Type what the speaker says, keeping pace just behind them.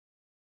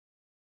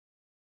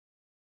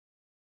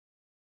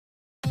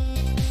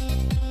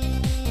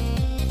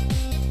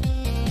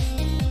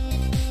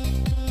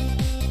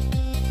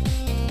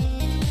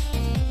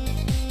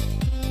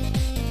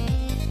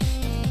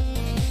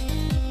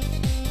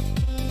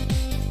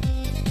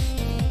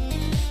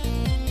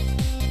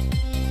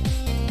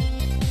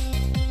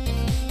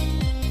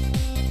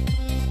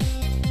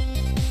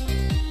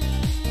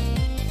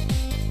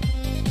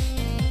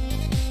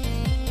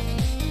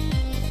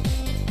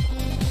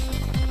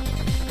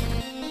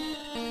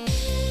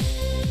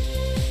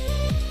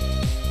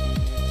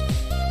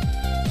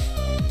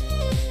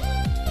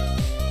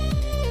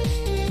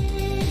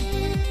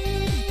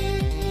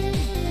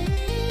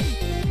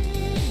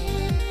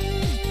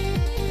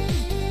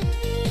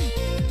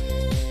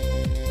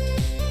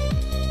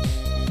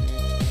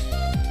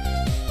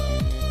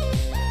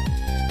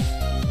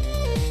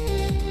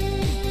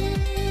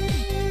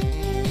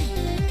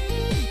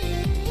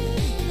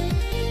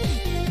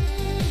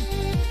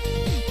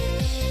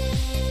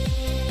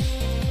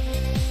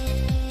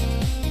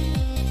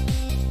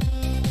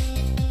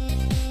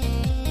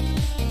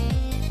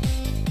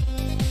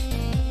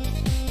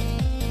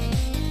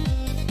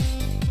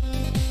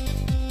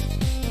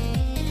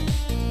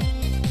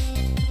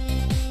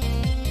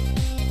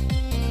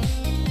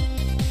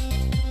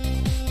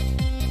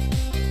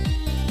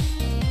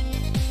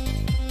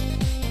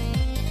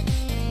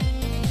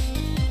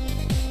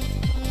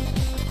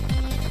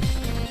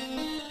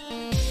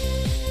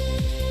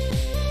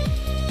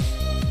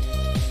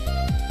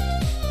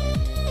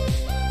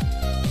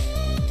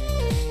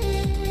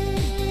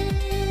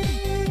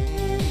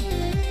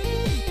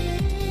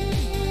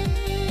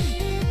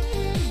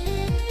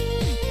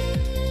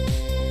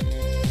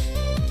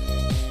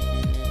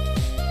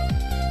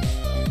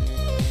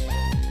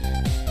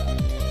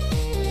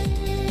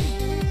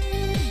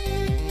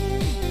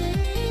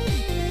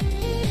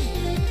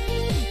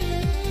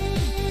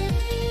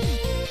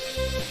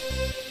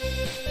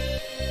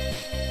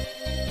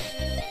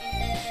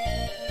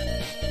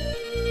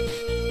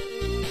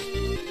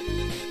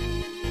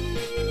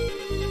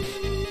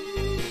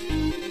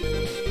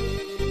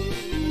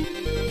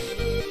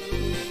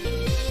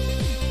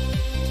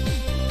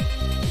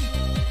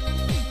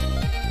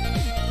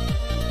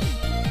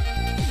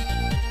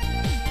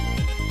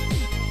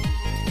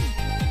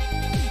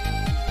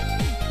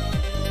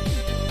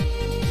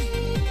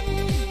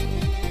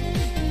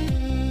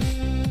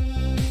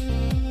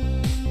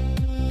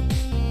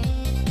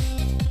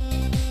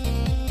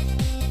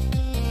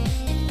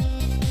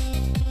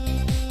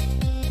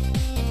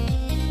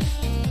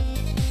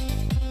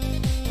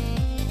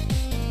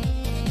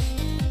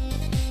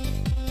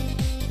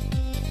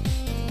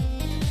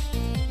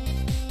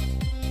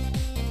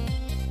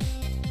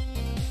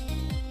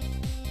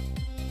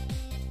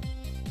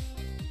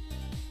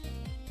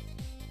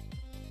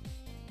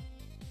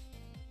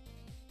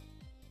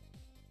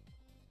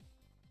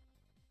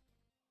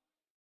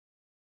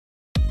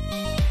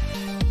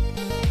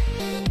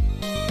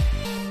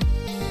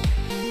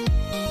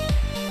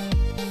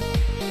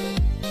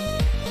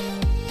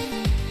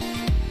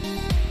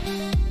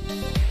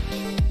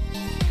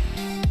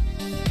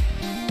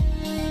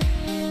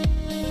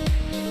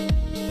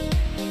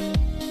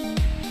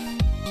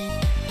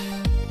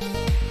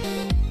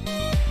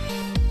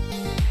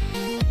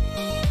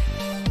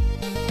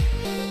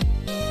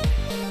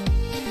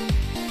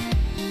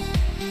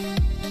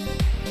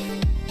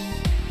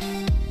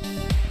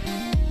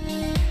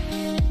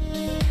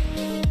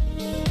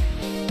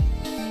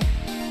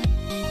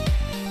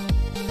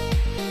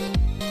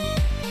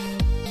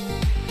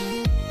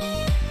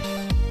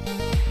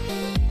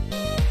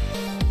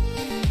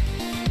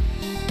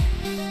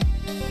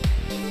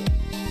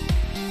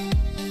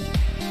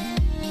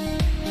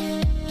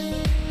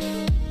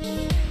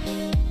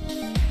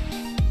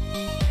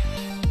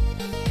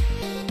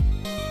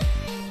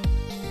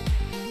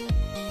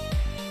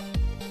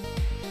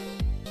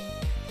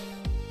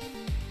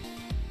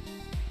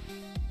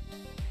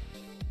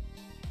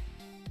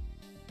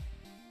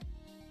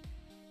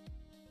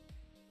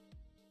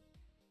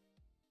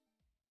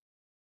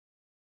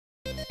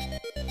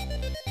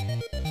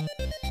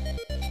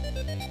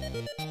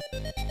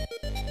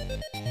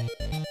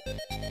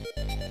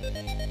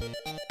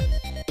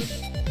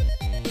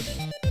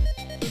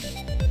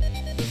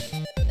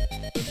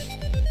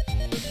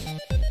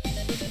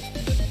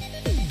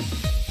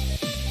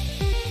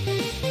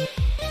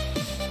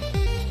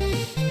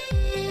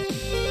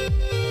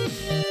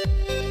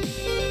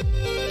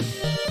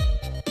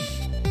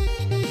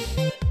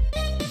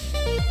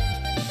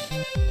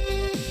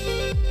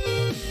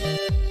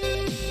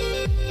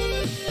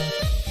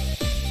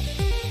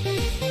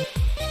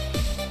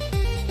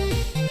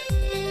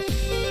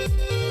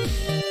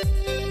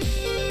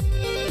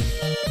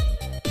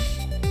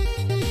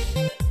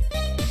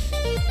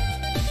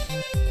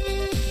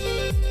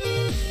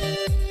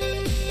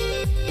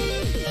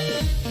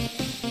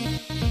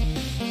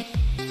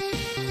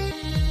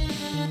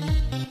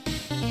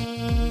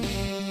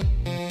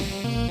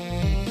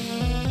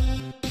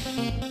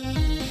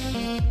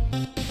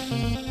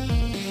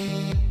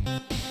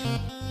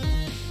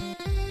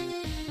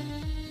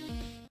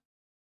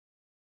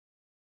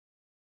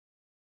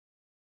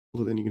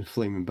Well, then you can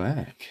flame him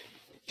back.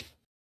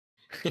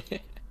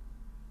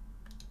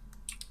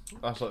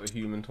 That's like the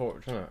Human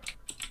Torch, isn't it?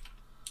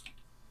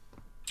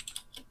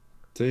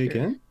 Say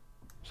again?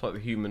 It's like the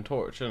Human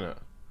Torch, isn't it?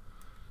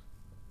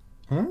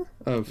 Huh?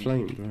 Oh,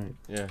 flamed, right.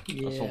 Yeah,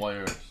 that's all I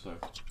heard, so...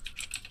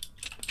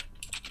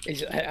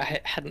 I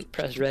hadn't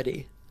pressed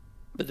ready,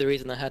 but the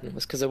reason I hadn't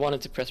was because I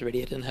wanted to press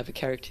ready. I didn't have a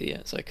character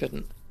yet, so I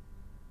couldn't.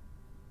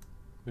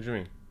 What do you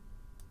mean?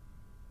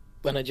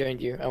 When I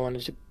joined you, I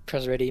wanted to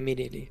press ready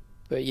immediately,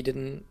 but you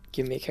didn't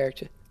give me a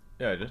character.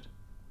 Yeah, I did.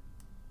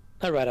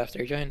 Not right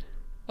after I joined.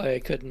 I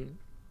couldn't.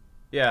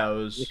 Yeah, I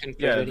was...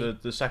 Yeah, ready.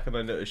 the second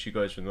I noticed you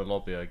guys were in the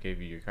lobby, I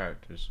gave you your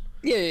characters.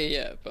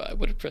 Yeah, but I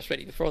would have pressed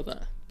ready before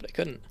that, but I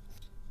couldn't.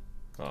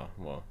 Oh,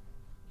 well.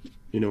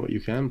 You know what you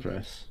can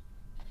press?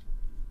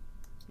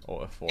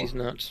 Or F4. He's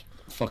not.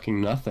 Fucking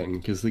nothing,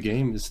 because the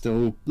game is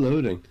still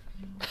loading.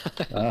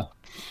 Ah.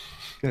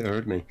 It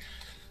hurt me.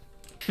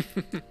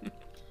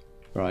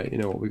 Right, you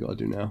know what we gotta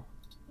do now?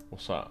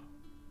 What's that?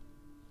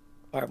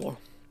 Fireball.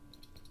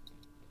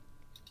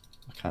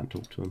 I can't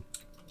talk to him.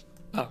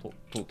 Oh,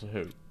 Talk to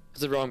who?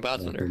 it's the wrong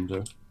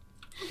bartender.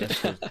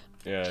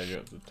 Yeah, you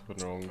got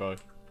the wrong guy.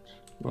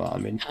 Well, I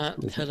mean, Can't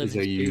this tell him is a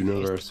his true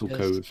universal face.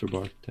 code for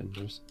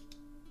bartenders.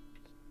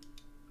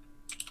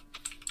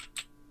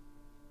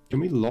 Can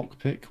we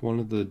lockpick one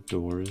of the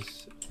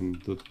doors in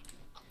the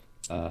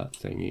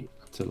thingy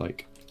to,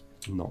 like,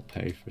 not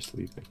pay for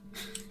sleeping?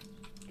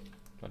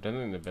 I don't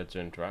think the beds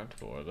are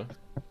interactable, are they?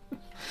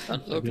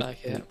 Doesn't look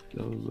like it.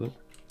 No, look.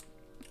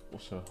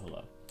 Also,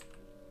 hello.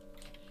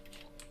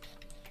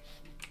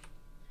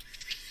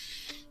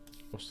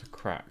 What's the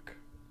crack?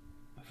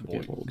 I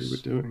forget what we Boinks. were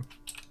doing.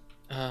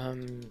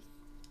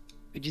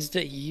 We just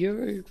did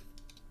your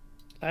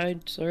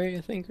side, sorry,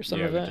 I think, or something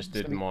Yeah, like we that. just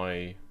did So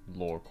my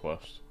lore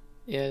quest.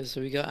 yeah,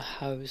 so we got a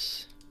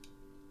house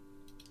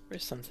or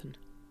something.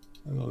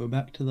 I'll go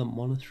back to the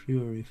monastery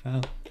where we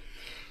found.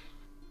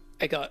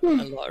 I got a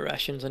lot of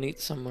rations. I need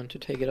someone to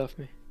take it off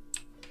me.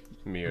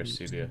 Me or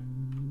Celia.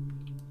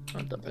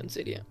 I'll dump in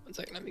Cydia. One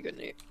second, let me go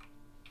near.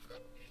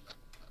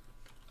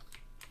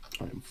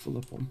 I am full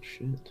up on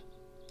shit.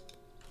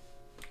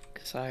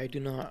 Because I do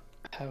not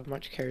have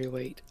much carry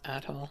weight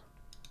at all.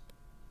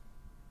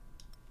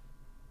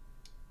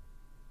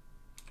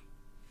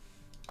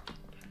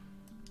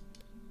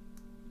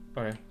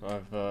 Okay,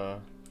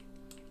 well,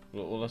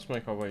 let's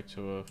make our way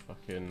to a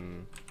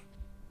fucking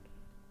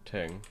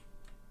ting,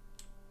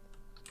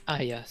 Ah,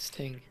 yes,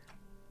 Ting.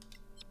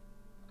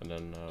 and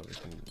then we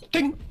can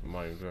Ding!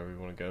 mind where we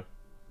want to go.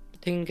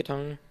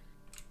 Ting-ka-tong.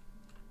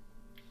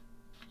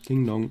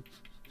 Ding dong.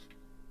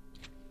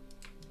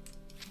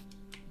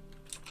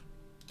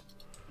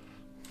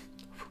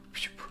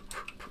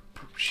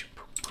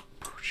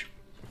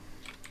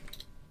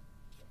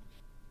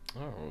 Oh,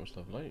 we're almost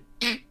level 8.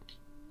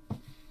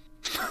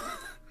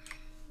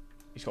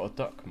 He's got a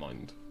duck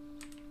mind.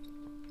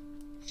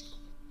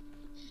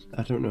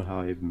 I don't know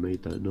how I even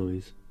made that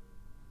noise.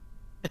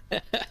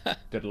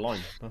 Did a line,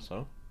 that's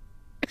all.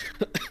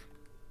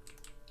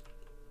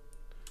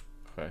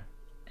 Okay.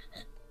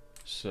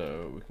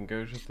 So, we can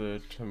go to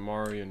the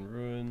Tamarian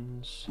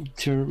ruins.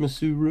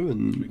 Tiramisu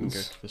ruins. We can go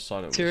to the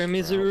Silent Tiramisu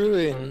Whisper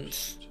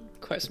ruins.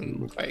 Outpost.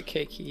 Quite a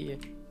cakey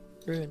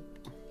ruin.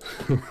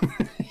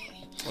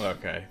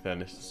 Okay,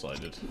 then it's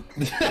decided.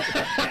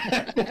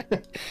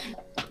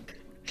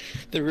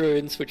 The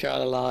ruins which are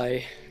a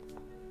lie.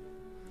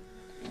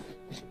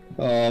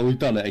 Oh, we've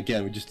done it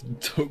again. We just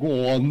took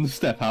one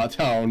step out of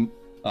town.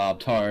 Oh, I'm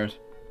tired.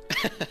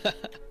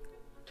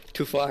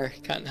 Too far.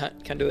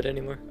 Can't do it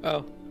anymore.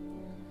 Oh.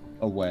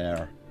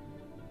 Aware.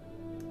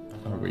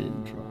 Are we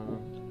in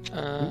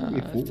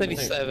trouble?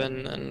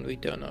 37, and we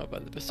don't know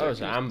about the Berserkers. Oh, it's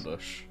an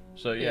ambush.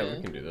 So yeah, Yeah.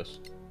 we can do this.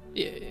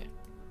 Yeah.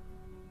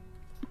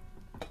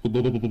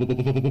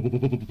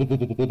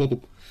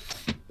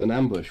 An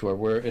ambush where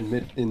we're in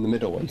the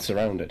middle and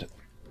surrounded.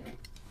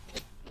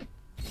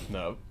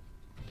 No.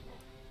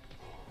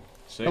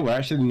 See? Oh, we're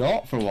actually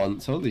not for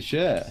once. Holy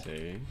shit!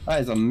 See?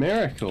 That is a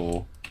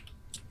miracle.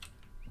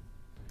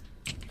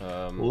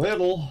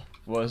 Little.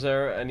 Was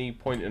there any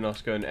point in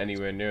us going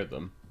anywhere near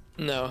them?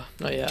 No,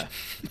 not yet.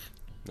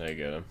 There you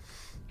go then.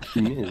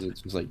 Thing is,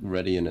 it's just like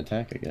ready and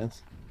attack, I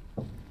guess.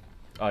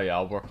 Oh yeah,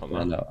 I'll work on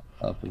that. And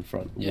up in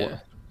front. Yeah.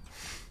 What?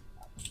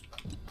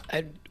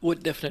 I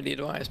would definitely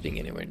advise being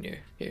anywhere near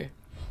here.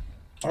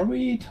 Are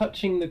we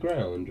touching the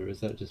ground, or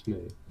is that just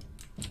me?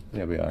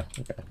 Yeah, we are.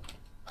 Okay.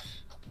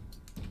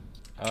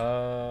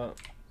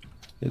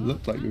 It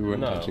looked like we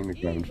weren't No. touching the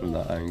ground from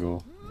that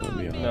angle, but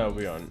we are. No,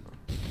 we aren't.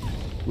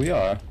 We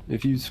are.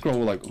 If you scroll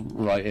like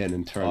right in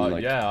and turn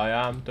like. Yeah,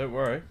 I am. Don't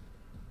worry.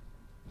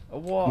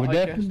 What? We're I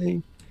guess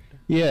definitely.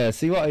 Yeah.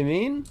 See what I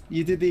mean?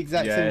 You did the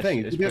exact Yeah, same thing.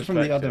 it's If you do it from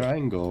the other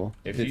perspective. angle.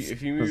 if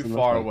it's- you move doesn't look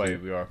far like away,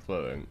 it. we are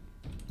floating.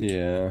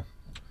 Yeah.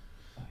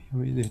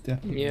 We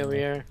definitely. Yeah, we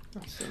are.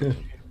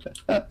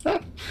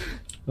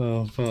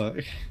 Oh fuck.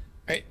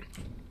 Right.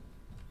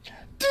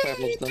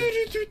 Fireball's done.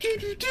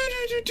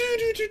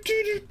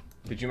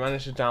 Did you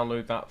manage to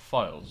download that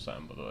file,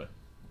 Sam? By the way.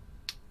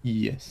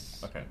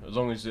 Yes. Okay, as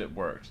long as it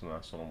works, then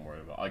that's what I'm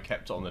worried about. I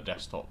kept it on the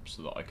desktop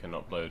so that I can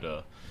upload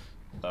a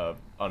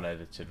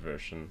unedited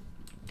version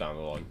down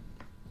the line.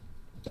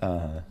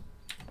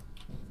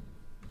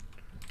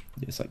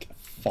 It's like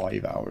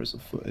 5 hours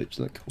of footage.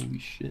 Like holy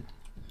shit.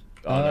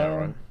 I know,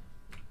 right?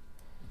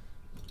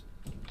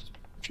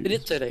 It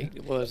did say like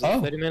it was a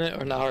 30-minute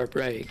or an hour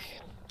break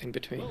in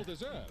between.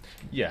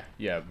 Yeah,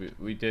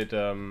 we did.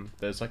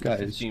 There's like a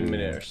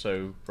 15-minute or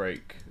so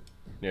break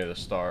near the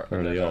start,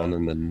 Early on,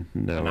 and then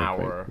an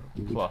hour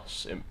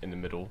plus in the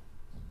middle.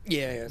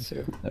 Yeah,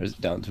 so there's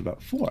down to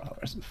about 4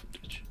 hours of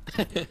footage.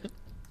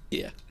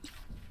 yeah.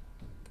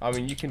 I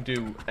mean, you can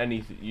do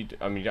anything.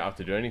 I mean, you don't have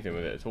to do anything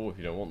with it at all if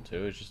you don't want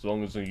to. It's just as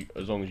long as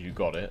you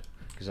got it,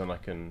 because then I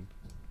can.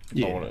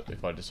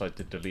 If I decide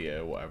to delete it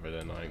or whatever,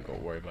 then I ain't got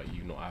to worry about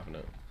you not having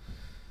it.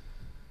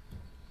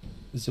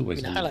 There's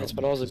always highlights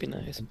would also be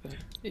nice, but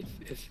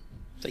if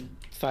like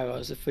 5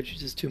 hours of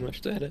footage is too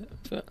much to edit,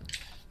 but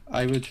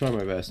I would try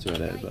my best to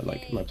edit, but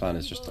like my plan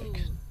is just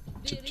like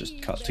to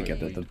just cut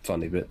together the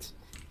funny bits.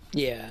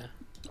 Yeah.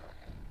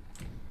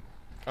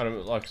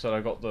 And like I said,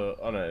 I got the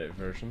unedited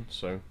version,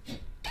 so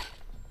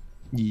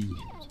Yeah.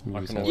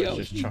 I can always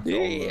just chuck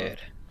it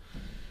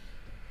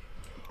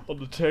on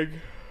the tag.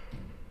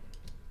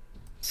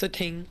 Sir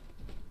Ting.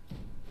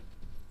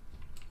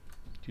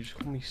 Do you just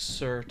call me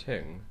Sir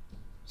Ting?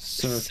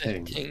 Sir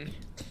Ting. Ting.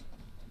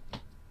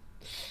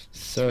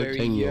 Sir Very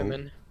Ting.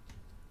 German.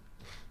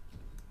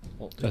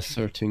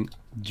 Asserting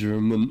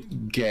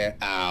German. Get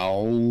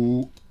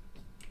out.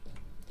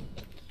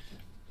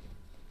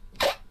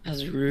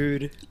 That's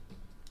rude.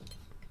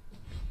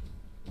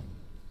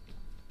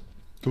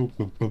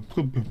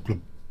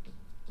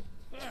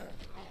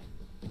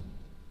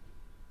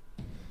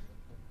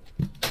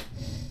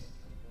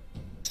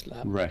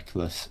 Slap.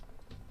 Reckless.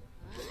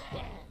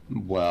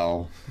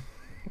 Well,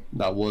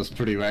 that was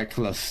pretty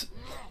reckless.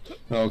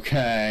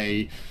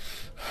 Okay.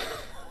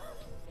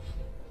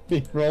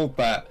 He rolled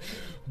that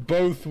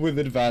both with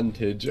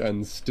advantage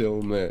and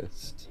still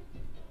missed.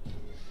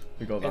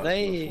 We got Are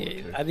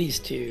that. are these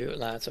two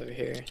lads over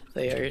here?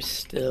 They are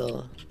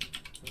still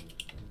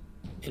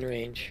in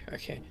range.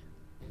 Okay.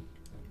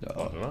 I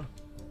don't know.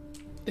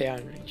 They are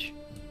in range.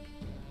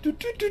 Is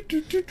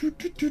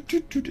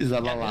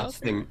that the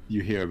last thing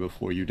you hear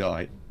before you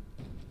die?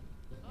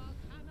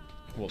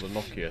 What, the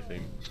Nokia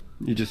thing?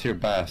 You just hear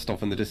Bast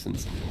off in the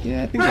distance.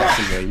 Yeah, I think that's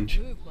in range.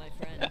 Move, my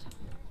friend.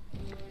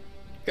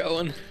 Go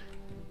on.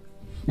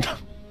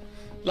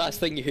 Last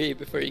thing you hear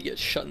before you get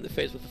shot in the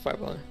face with a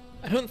fireball.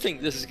 I don't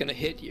think this is gonna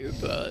hit you,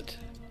 but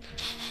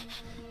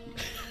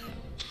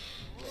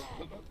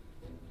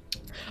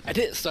I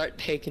did start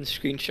taking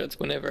screenshots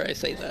whenever I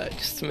say that,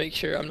 just to make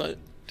sure I'm not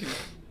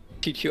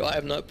teach you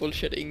I'm not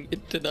bullshitting.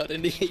 It did not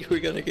indicate you were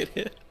gonna get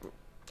hit.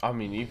 I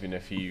mean, even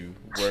if you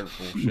weren't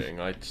bullshitting,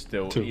 I'd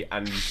still,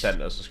 and you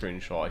sent us a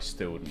screenshot, I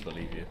still wouldn't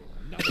believe you.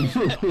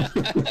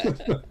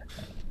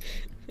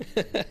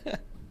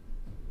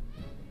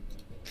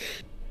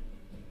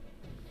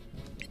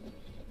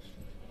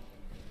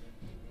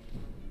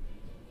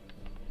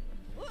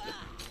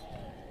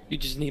 You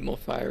just need more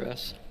fire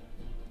us.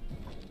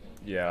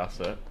 Yeah, that's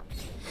it.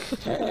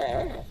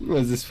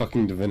 Where's this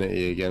fucking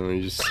divinity again when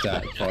you just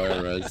stack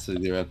fire res so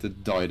you have to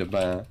die to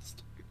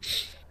Bast?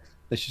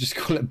 They should just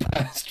call it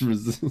Bast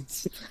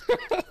resist.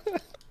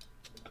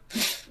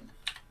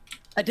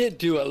 I did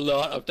do a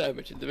lot of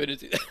damage in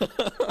Divinity.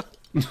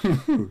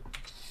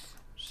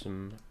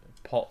 Some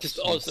pots. Just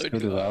also So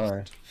did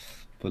I,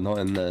 but not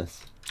in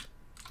this.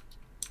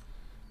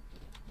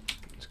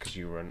 It's because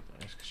you're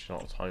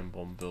not a time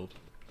bomb build.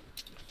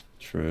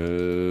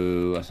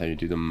 True, that's how you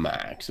do the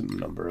maximum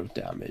number of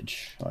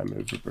damage. I'm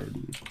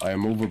overburdened. I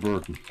am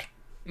overburdened.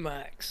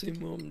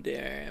 Maximum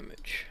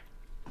damage.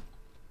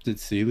 Did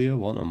Celia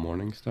want a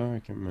Morningstar? I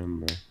can't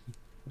remember.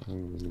 I think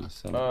it was in the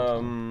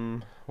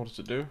cellar. What does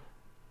it do?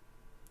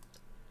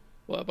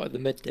 What about the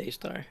midday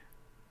star?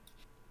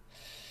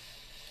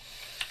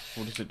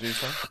 What does it do,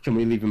 sir? Can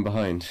we leave him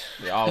behind?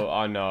 Yeah,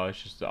 I know. I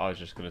was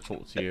just gonna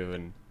talk to you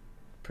and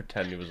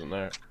pretend he wasn't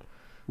there.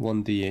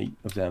 1d8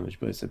 of damage,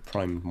 but it's a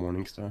primed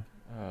Morningstar.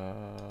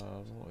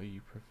 What are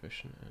you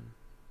proficient in?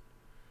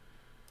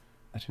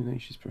 I don't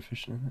think she's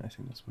proficient in it. I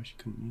think that's why she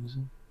couldn't use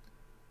it.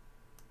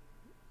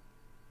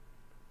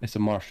 It's a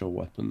martial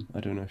weapon. I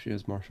don't know if she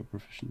has martial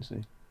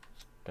proficiency.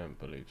 Don't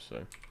believe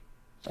so.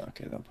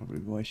 Okay, that's probably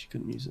why she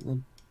couldn't use it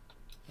then.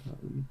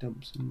 Let me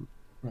dump some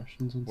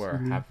rations on Where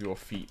Celia. have your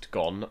feet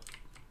gone?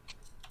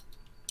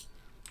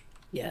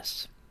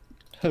 Yes.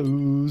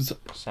 Hose.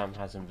 Sam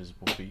has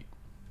invisible feet.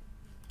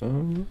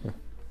 Oh.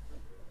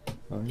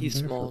 He's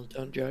small,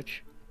 don't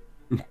judge.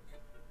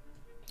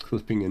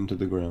 Clipping into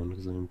the ground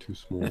because I'm too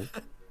small.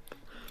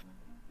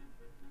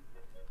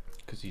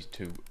 Because he's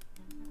too.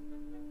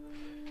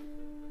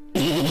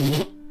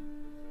 I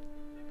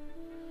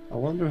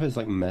wonder if it's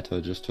like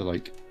meta just to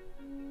like,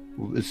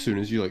 as soon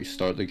as you like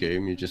start the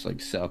game, you just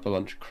like set up a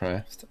bunch of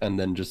craft and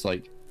then just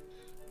like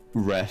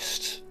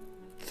rest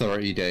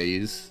 30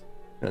 days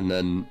and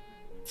then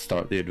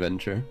start the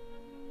adventure.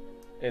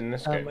 in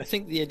this game. I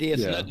think the idea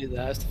to not do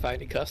that is the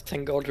fact it costs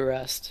 10 gold to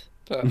rest.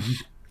 But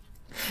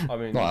I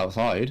mean, not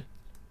outside.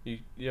 Yeah,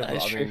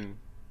 but I mean,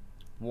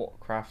 what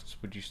crafts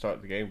would you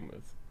start the game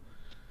with?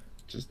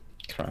 Just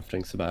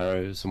crafting some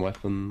arrows, some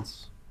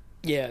weapons.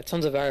 yeah,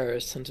 tons of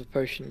arrows, tons of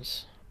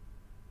potions.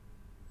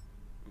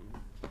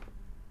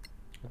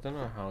 I don't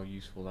know how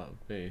useful that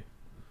would be.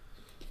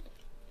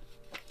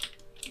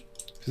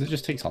 Because it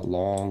just takes a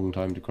long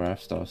time to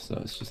craft stuff, so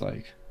it's just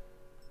like...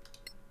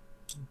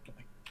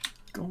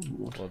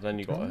 gold. Well, then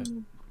you gotta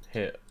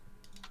hit.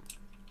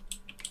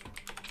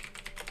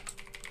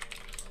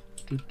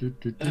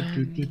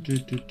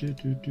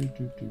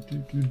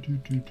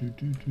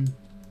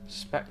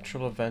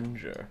 Spectral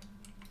Avenger.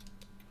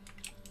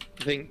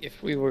 I think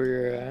if we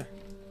were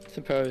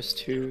supposed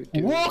to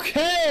do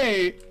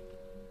Okay!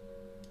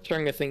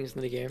 stronger things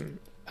in the game,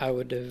 I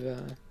would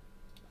have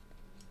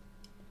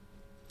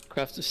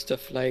crafted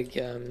stuff like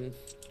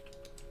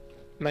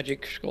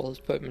magic scrolls,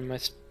 put them in my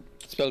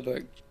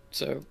spellbook,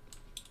 so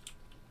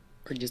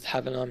or just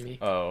have it on me,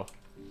 Oh,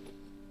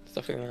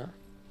 stuff like that.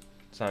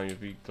 Sam,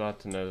 you'd be glad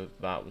to know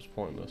that that was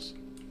pointless.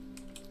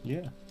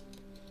 Yeah.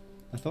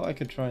 I thought I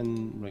could try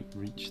and like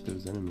reach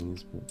those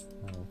enemies, but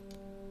well.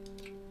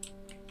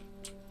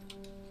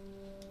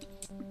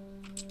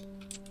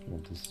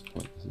 Well, this is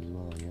pointless as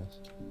well, I guess.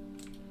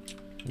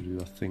 We'll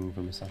do a thing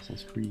from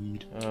Assassin's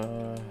Creed.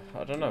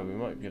 I don't know, we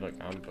might be like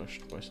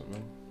ambushed by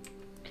something.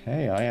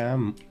 Okay, I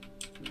am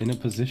in a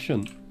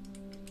position.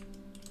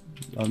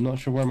 I'm not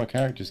sure where my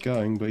character's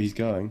going, but he's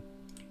going.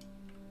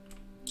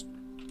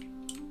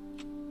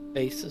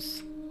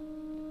 Basis.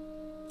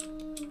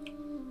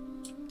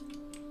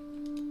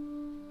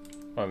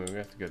 I mean, we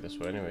have to go this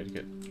way anyway to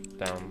get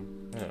down.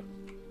 Yeah.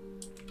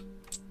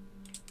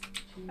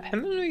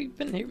 Haven't we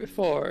been here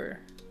before?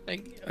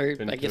 Like, or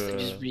Been I guess to they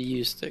just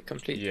reused it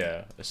completely.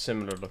 Yeah, a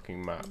similar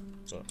looking map,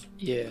 but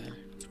Yeah.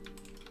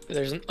 But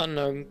there's an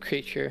unknown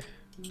creature.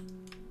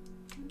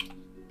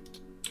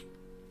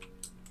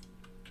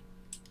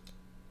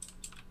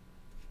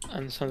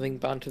 And something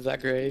bound to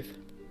that grave.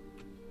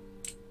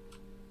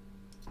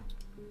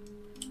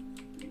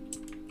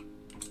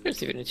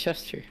 There's even a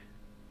chest here.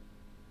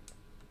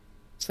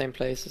 Same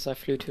place as I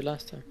flew to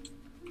last time.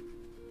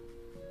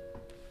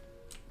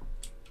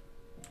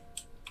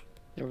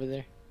 Over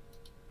there.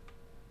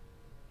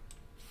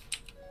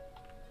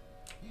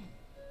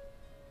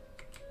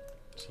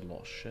 it's a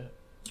lot of shit.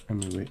 I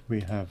mean,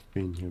 we have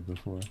been here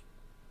before.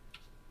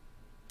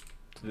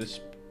 To this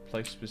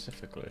place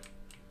specifically.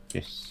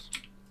 Yes.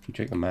 If you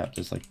check the map,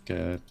 there's like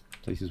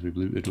places we've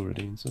looted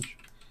already and such.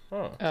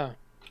 Oh. Oh.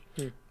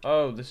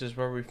 Oh, this is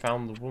where we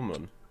found the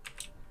woman.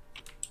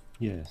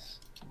 Yes.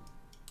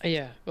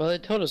 Yeah, well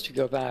it told us to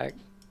go back.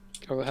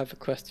 Or we'll have a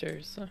quest here,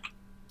 so...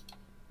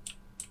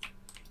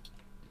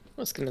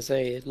 I was gonna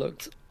say, it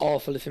looks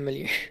awfully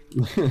familiar.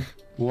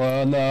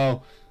 Well,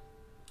 no.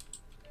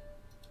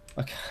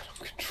 I cannot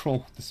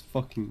control this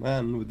fucking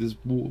man with this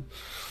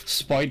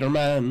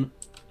Spider-Man.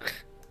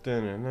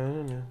 That's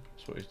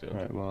what he's doing.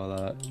 Right,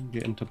 well,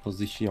 get into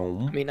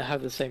position. I mean, I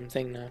have the same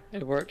thing now.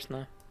 It works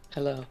now.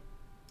 Hello.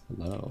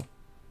 Hello.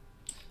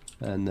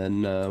 And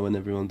then when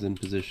everyone's in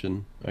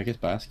position, I guess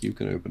Bast, you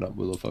can open up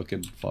with a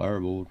fucking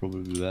fireball, would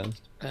probably be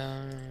best.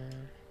 I'm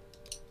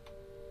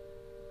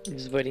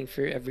just waiting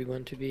for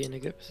everyone to be in a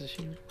good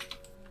position.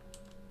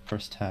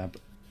 First tab.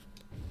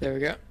 There we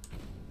go.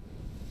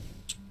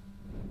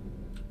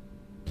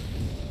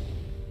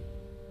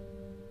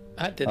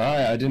 I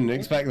didn't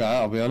expect that,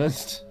 I'll be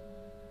honest.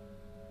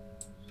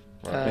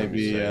 Right,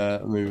 Maybe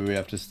we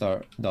have to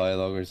start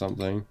dialogue or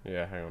something.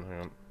 Yeah, hang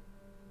on.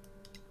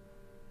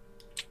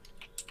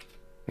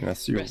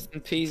 That's your... Rest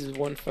in peace is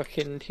one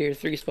fucking tier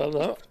 3 spell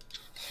though.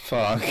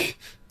 Fuck.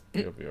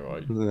 You'll be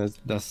alright.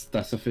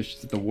 That's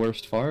officially the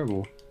worst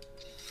fireball.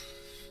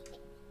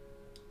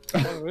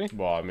 Probably.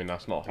 Well, I mean,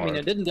 that's not I hard. mean,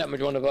 I didn't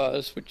damage one of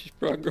ours, which is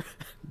progress.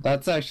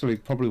 That's actually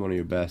probably one of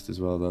your best as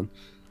well, then.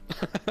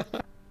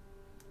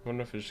 I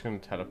wonder if it's just going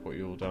to teleport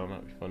you all down.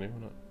 That'd be funny,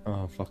 wouldn't it?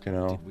 Oh, fucking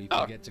hell. Did we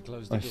forget to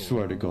close the I door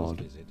swear to on our last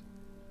God. visit?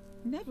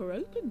 Never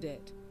opened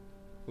it.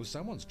 Well,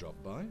 someone's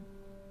dropped by.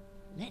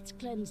 Let's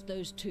cleanse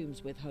those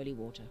tombs with holy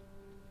water.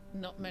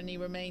 Not many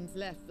remains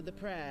left for the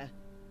prayer.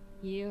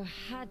 You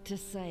had to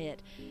say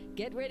it.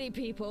 Get ready,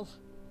 people.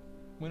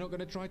 We're not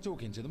going to try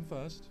talking to them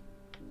first.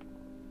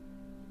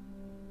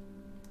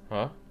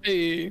 Huh?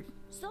 Hey.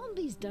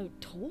 Zombies don't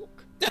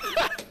talk.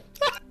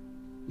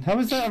 How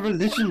is that a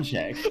religion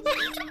check?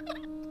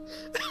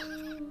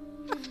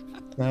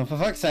 Now, for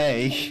fuck's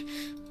sake.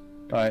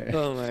 Right.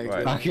 Oh my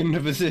god. Back into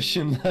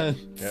position then.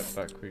 Yep,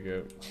 back we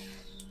go.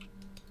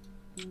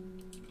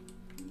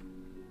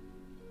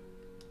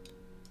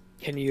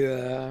 Can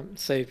you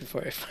save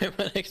before I find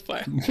my next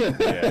fire?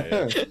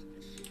 Yeah.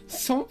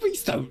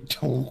 Zombies don't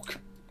talk.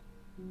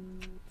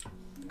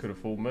 Could have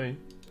fooled me.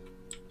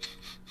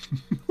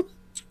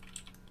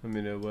 Let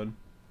me know when.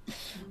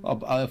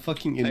 I'm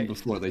fucking in Right,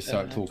 before they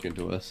start talking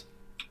to us.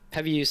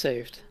 Have you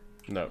saved?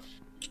 No.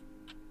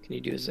 Can you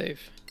do a save?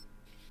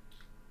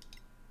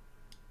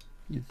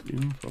 It's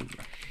in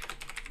progress.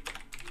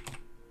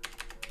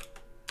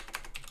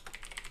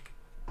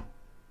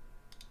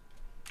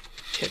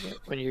 hit it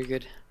when you're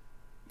good.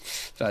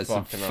 That's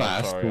some Fucking hell,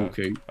 fast sorry,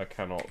 talking. I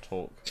cannot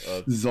talk.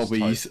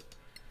 Zombies.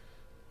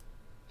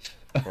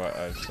 Right,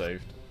 I've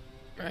saved.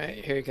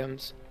 Right, here he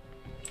comes.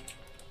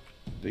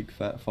 Big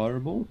fat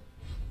fireball.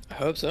 I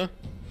hope so.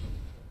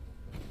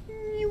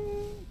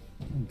 Oh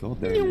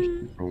god, there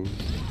is wrong.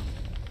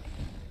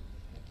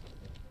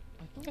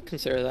 I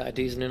consider that a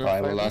decent enough.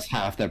 Right, well fireball. that's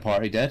half their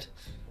party dead.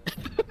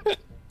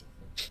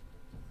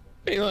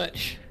 Pretty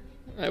much.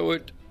 I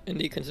would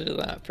indeed consider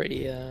that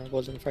pretty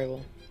well done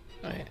fireball.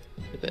 Right,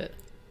 a bit.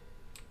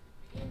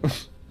 I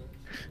was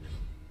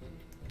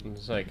gonna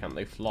say, can't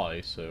they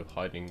fly? So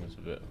hiding was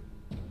a bit.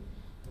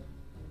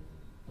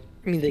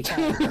 I mean, they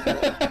can.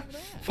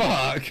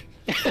 Fuck!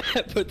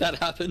 But that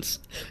happens.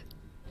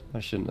 I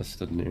shouldn't have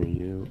stood near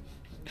you.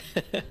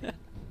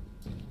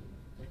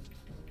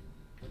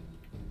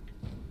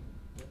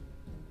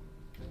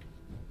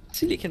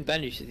 Celia can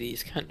banish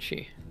these, can't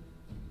she?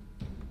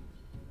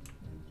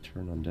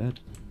 Turn undead.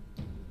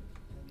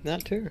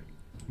 That too.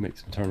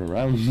 Makes them turn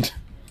around.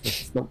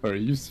 It's not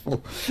very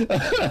useful.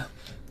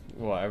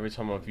 Well, every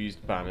time I've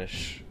used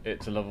banish,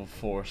 it's a level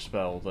 4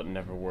 spell that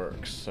never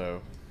works.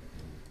 So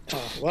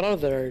Oh, what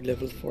other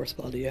level 4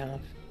 spell do you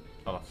have?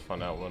 I'll have to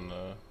find out when.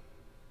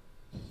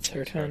 It's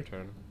her turn.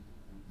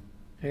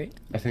 Right?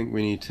 I think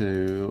we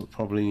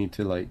probably need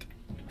to like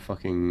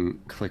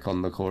fucking click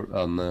on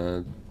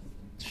the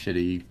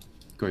shitty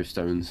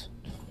gravestones.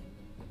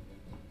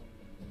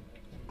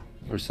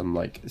 Or some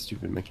like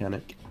stupid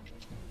mechanic.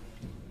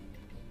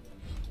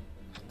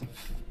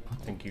 I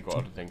think you got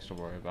other things to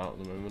worry about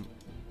at the moment.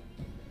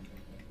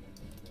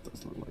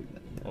 Doesn't look like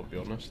that. I'll be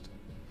honest.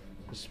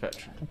 The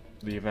Spectre,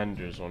 the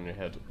Avengers on your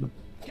head.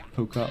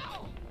 Poke up.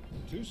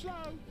 Too slow.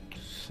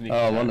 Sneak Oh,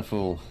 attack.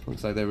 wonderful.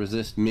 Looks like they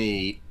resist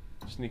me.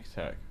 Sneak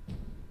attack.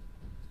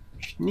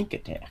 Sneak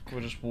attack.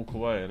 We'll just walk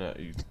away,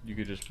 innit? You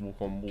could just walk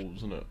on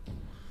walls, innit?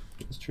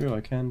 It's true,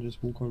 I can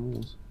just walk on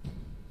walls.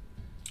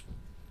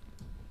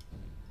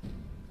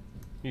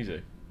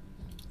 Easy.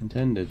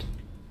 Intended.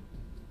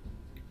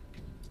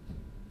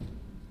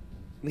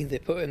 I mean, they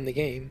put it in the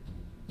game.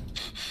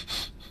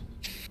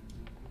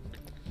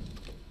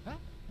 Huh.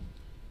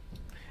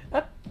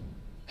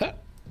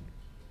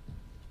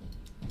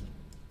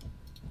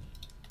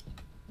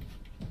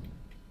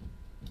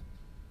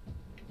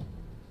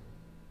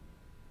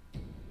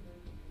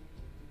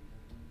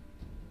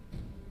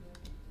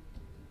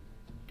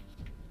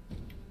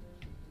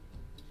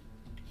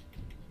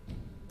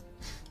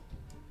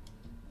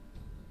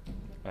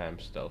 I am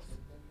stealth.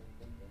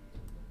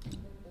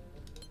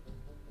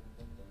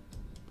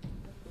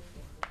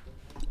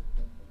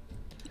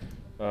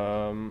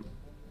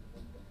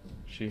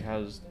 She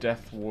has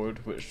Death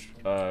Ward, which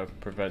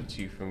prevents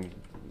you from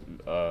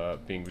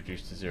being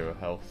reduced to 0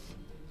 health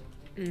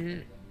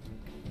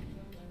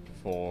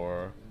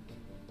for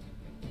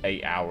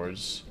 8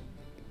 hours.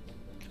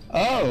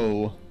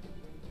 Oh!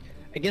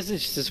 I guess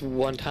it's just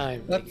one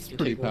time. like, That's you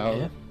can pretty take one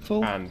hit.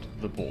 powerful. And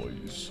the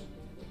boys.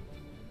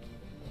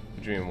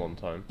 What do you mean one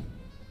time?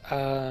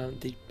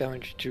 The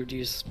bounty to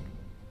reduce.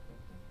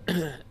 Oh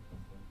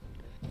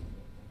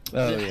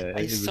yeah. I it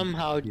would-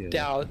 somehow yeah.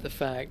 doubt the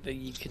fact that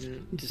you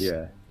can just.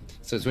 Yeah.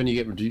 So it's when you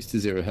get reduced to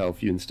 0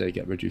 health, you instead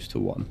get reduced to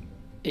 1.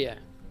 Yeah.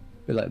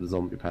 A bit like the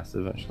zombie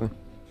passive, actually.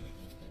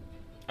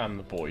 And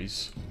the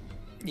boys.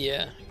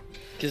 Yeah.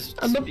 Because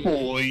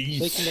boys!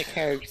 making a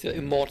character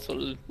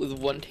immortal with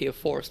 1 tier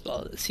 4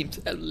 spell seems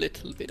a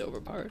little bit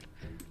overpowered.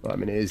 Well, I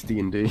mean, it is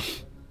D&D.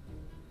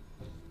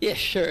 Yeah,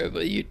 sure,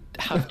 but you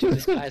have to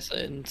disguise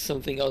it in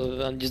something other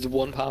than just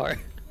 1 power.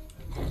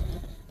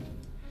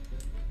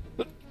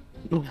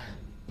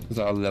 Is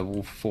that a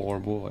level 4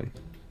 boy?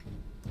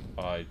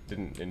 I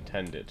didn't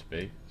intend it to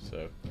be,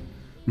 so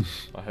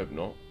I hope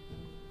not.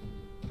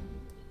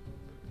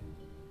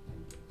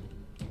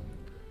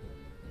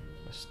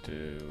 Let's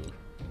do.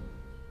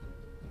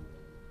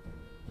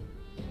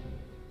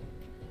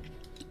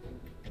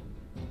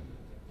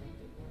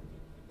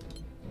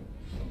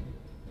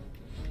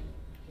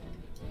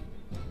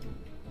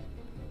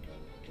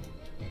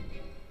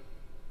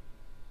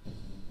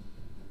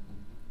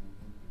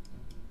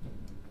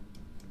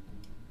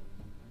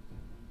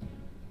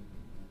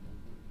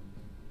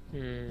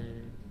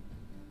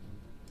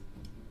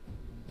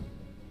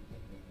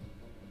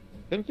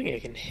 I don't think I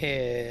can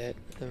hit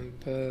them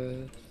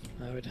both.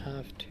 I would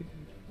have to.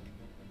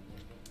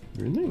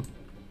 Really?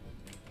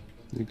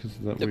 Because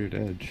of that The- weird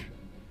edge.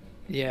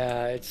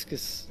 Yeah, it's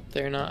because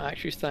they're not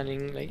actually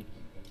standing, like,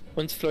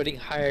 one's floating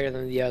higher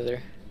than the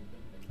other.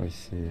 I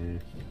see.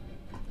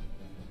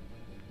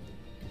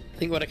 I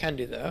think what I can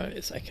do though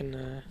is I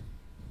can,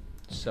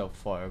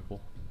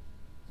 Self-fireball.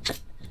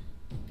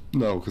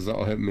 No, because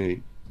that'll hit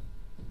me.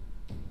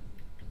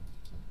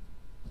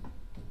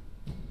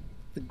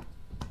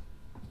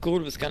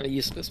 gold was kind of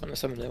useless when I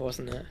summoned it,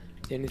 wasn't it?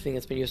 The only thing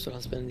that's been useful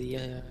has been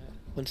the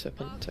one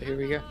serpent. So here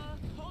we go.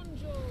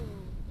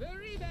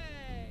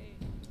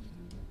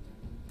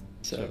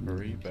 So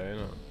Very bad.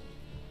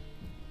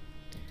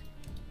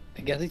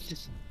 I guess it's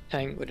just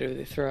tank whatever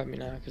they throw at me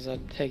now because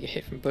I'd take a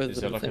hit from both Is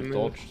of there them. like if a they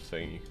move. dodge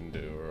thing you can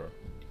do, or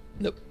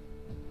Nope.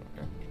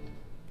 Okay.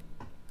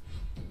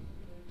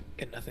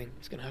 Get nothing.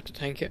 He's gonna have to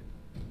tank it.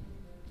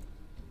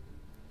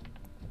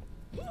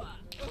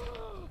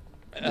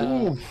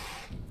 Ooh.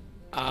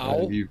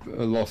 Ow. You've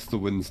lost the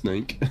wind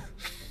snake.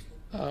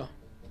 Oh,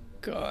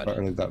 God.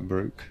 Apparently that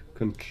broke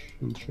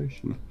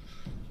concentration.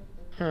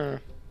 Huh.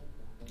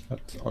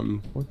 That's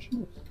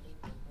unfortunate.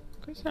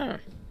 Huh.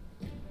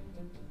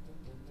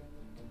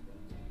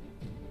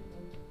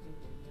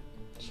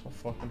 So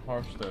fucking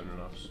Hearthstone in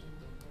us.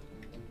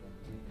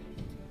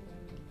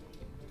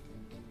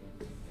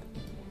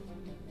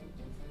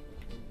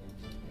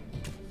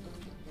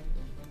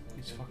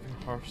 These fucking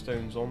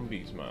Hearthstone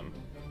zombies, man.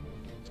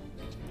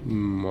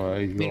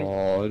 My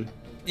god.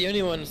 The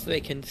only ones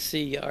they can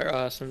see are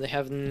us, and they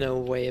have no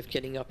way of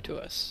getting up to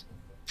us.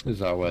 Is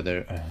that where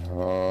they're...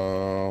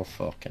 Oh,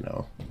 fucking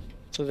hell.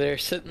 So they're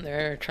sitting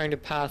there trying to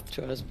path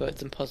to us, but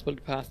it's impossible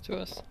to path to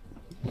us.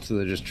 So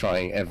they're just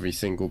trying every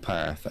single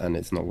path and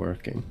it's not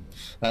working.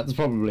 That's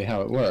probably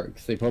how it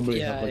works. They probably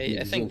Yeah, have like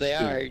I think they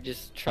exhaustive are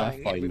just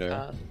trying every Pathfinder.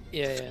 path.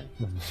 Yeah.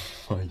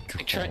 Oh my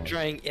god. Like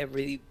trying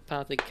every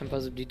path they can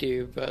possibly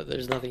do, but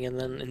there's nothing, and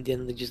then in the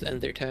end they just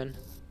end their turn.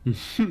 My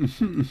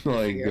Figure out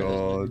there's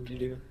god. nothing to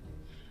do.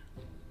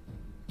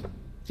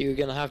 You're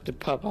gonna have to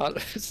pop out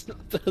if it's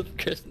not the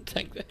Crescent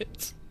tank that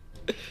hits.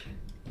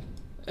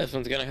 This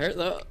one's gonna hurt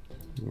though.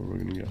 Oh, we're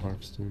gonna get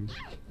Hearthstone.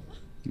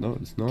 No,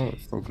 it's not.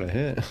 It's not gonna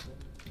hit.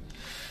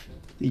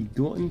 He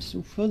got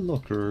himself a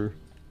locker.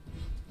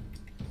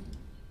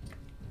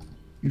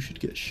 You should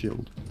get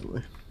shield, by the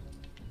way.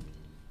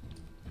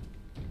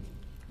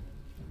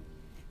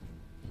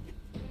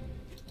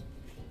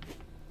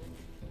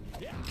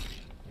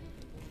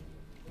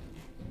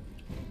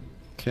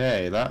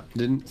 Okay, that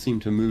didn't seem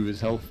to move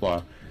his health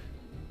bar.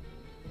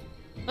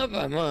 Not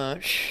by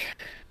much.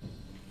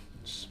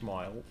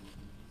 Smile.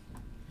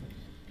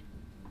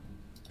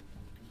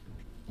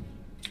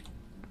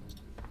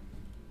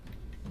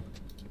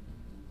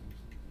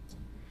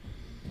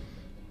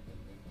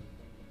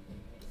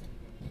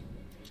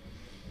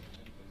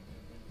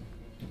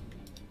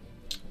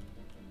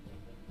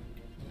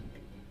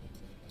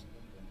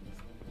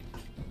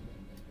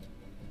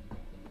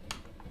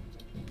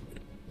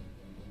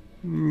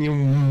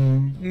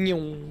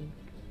 Nyong.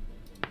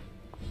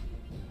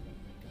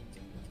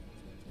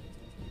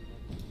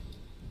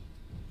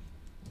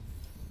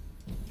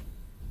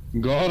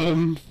 Got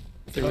him!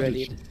 They're How did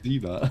ready. she see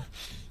that?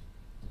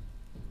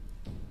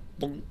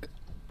 Bonk.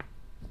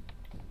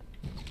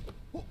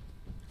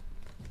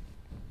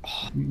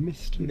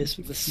 Missed him. Miss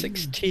with the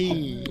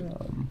 16.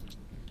 Damn.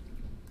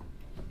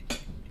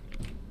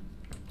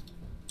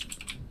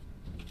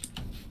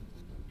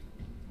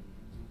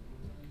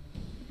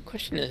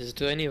 Question is,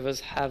 do any of us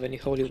have any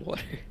holy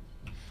water?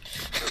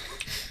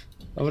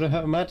 I would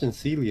have imagined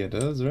Celia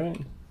does, right?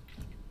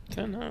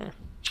 Don't know.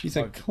 She's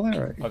a I've-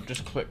 cleric. I've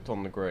just clicked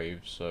on the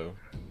grave, so...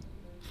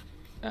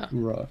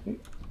 Right.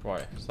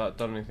 Right, has that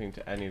done anything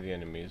to any of the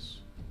enemies?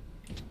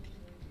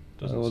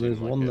 Doesn't Well, seem there's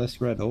like one it.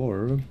 less red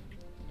orb.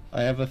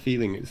 I have a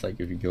feeling it's like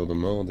if you kill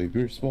them all, they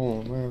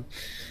respawn. Well,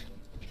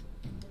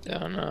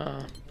 Don't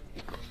know.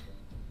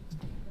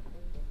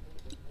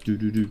 do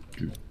do do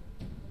do.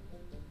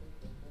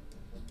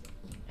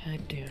 I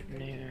don't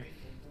know.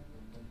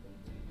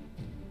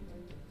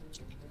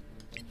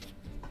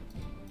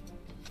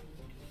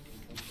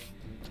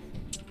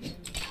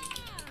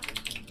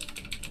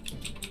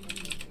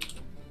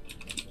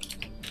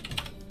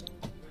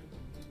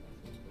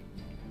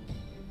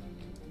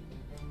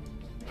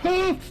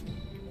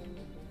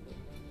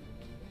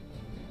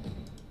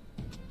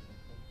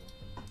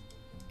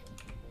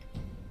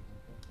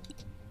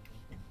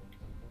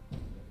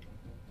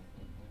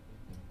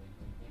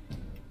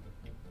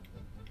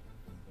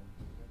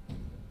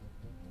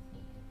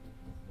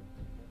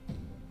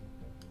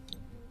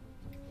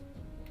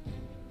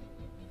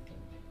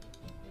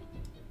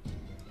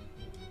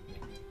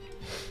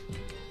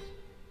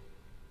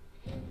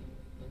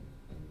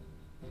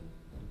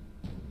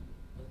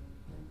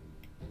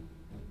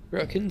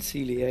 Reckon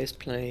Celia is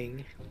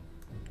playing.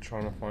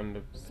 Trying to find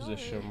a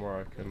position where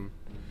I can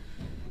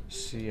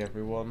see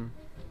everyone.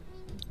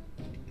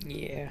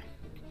 Yeah.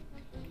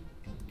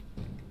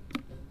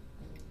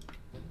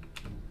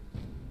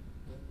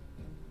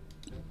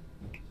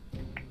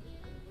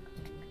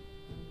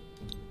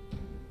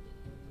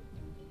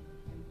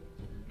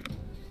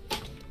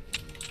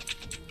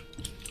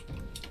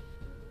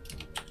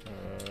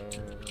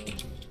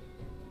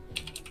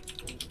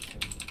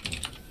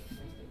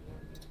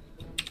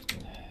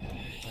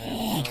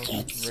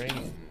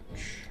 Range.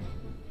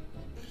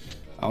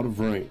 Out of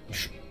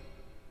range.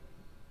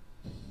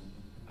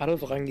 Out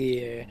of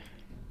range.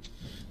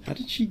 How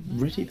did she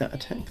ready that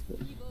attack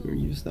then? Or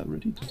use that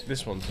ready to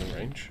This one's in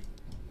range.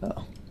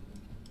 Oh.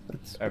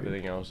 That's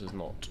Everything else is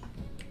not.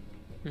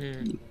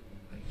 Hmm.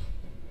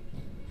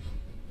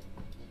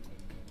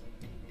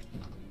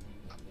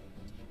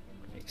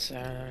 It's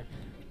I'm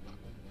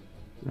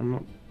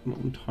not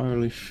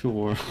entirely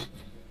sure.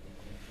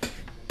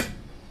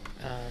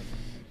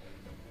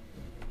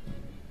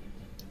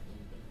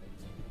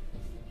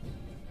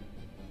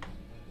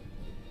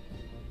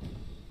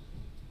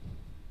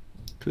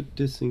 could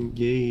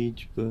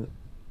disengage, but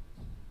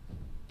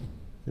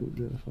I don't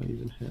know if I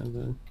even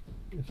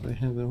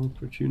have an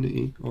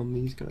opportunity on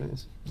these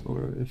guys,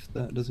 or if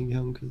that doesn't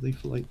count because they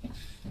flight.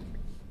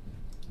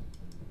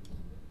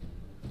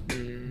 I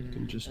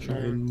can just try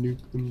and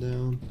nuke them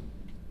down.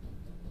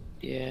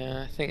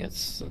 Yeah, I think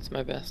that's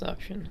my best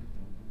option.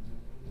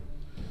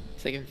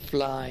 They can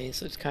fly,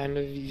 so it's kind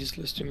of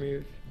useless to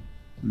move.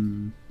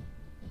 Hmm.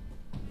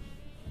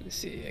 Let's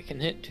see, I can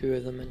hit 2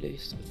 of them at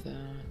least with that.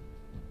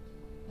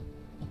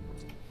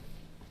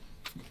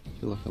 I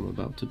feel like I'm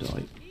about to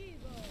die.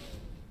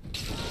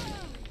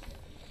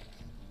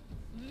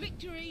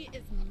 Victory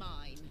is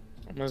mine.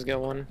 Almost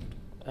got one.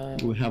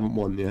 We haven't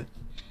won yet.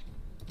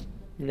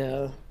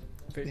 No.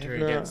 Victory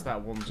No. against that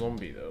one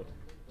zombie though.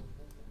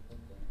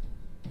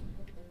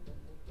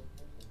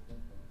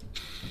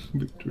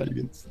 Victory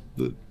against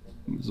the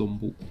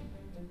zombie.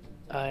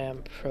 I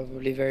am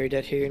probably very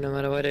dead here no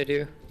matter what I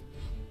do.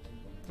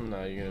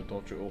 No, you're gonna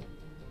dodge it all.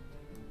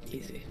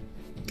 Easy.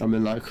 I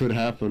mean, that could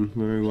happen.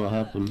 Very well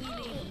happen.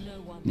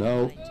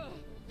 No.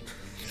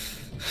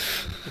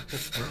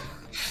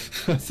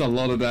 That's a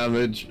lot of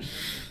damage.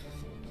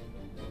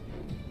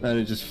 And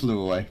it just flew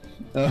away.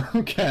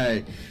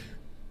 Okay.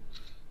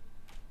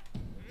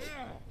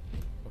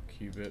 Fuck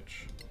you,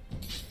 bitch.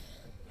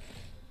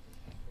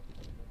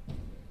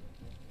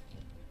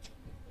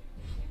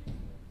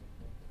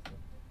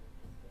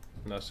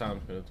 No,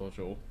 Sam's gonna dodge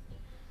it all.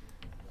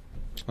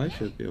 I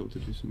should be able to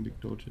do some big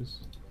dodges.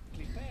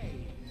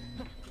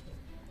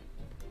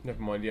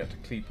 Never mind, you have to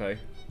Clipe.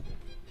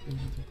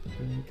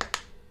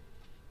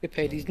 We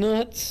pay these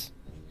nuts.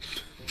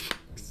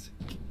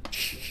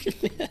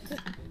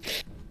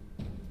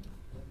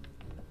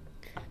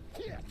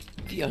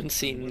 The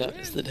unseen nut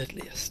is the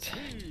deadliest.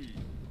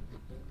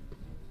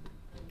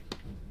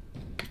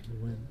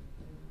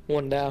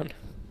 One down.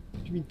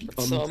 What do you mean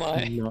the So am I.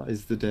 unseen nut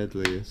is the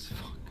deadliest?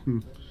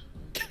 Fucking.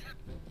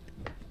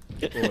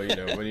 Or, you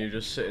know, when you're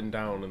just sitting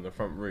down in the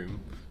front room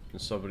and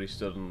somebody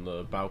stood on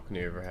the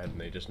balcony overhead and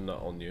they just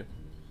nut on you.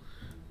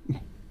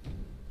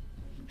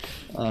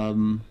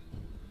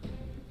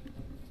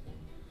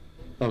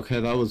 Okay,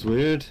 that was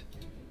weird.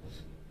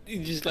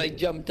 You just like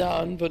jump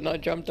down, but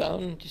not jump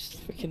down.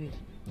 Just freaking.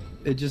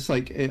 It just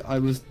like I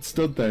was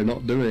stood there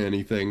not doing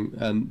anything,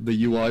 and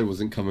the UI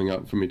wasn't coming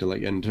up for me to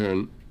like end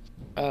turn.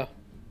 Oh.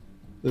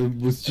 It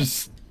was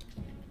just.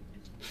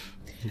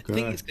 I think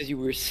Okay. it's because you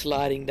were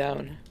sliding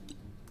down,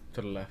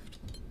 To the left.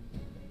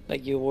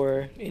 like you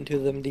were into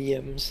them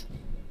DMs.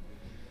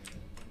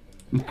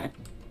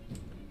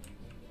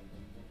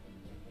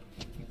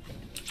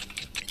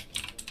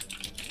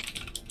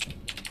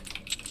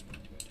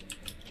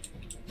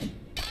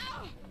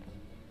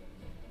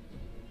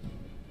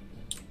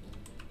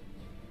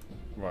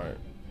 Right.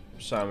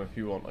 Sam, if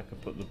you want, I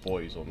could put the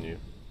boys on you.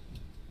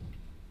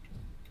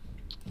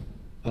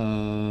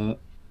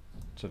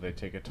 So they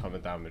take a ton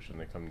of damage when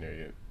they come near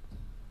you.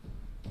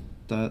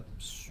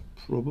 That's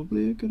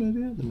probably a good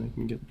idea. Then I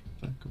can get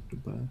back up to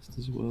Bast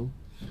as well,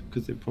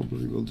 because they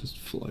probably will just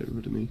fly over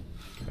to me.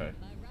 Okay.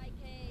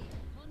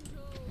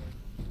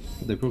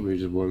 They probably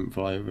just won't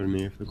fly over to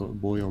me if they've got a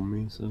boy on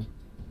me. So.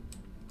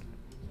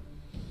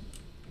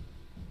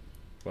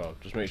 Well,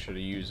 just make sure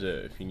to use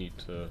it if you need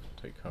to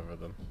take cover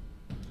of them.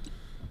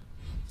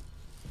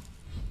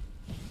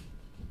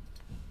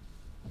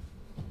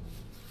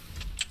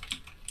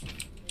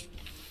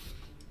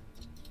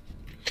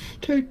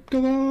 Take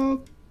cover!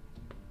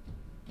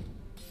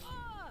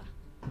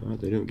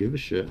 They don't give a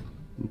shit.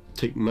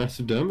 Take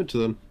massive damage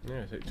then.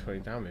 Yeah, take 20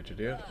 damage,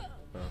 idiot.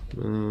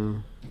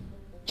 Oh.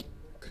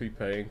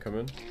 Clipe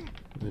incoming.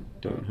 I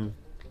don't have.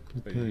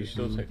 Wait, you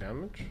still take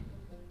damage?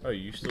 Oh,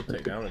 you still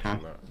take damage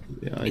half. from that.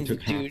 Yeah, I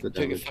took half Dude the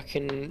took a damage.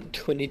 fucking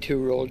 22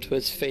 roll to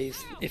his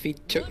face. If he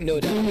took no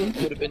damage,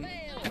 it would have been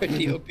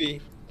pretty OP.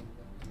 It's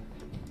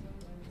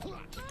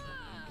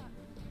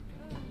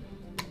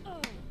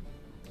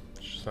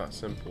just that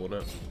simple,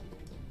 isn't it?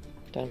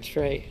 Damn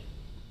straight.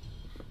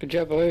 Good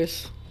job,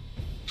 boys.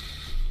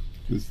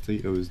 This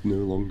Tato is no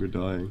longer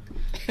dying.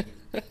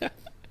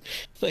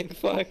 Thank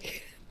fuck.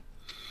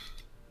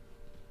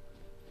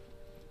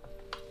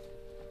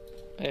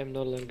 I am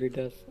no longer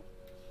death.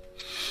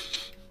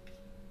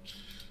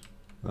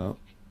 Oh.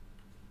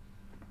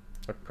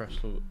 I pressed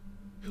all.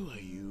 Who are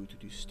you to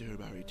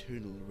disturb our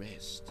eternal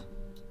rest?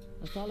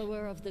 A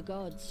follower of the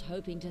gods,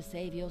 hoping to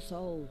save your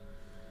soul.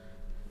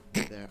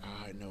 There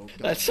are no gods.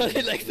 That sounded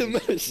in like the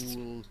this most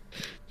fool.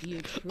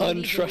 You truly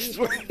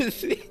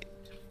untrustworthy.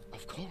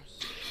 Of course.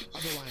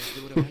 Otherwise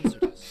they would have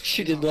answered us.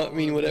 She did not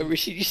mean whatever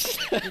she just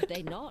believe- said. Did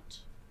they not?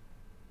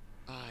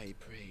 I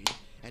prayed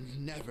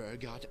and never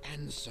got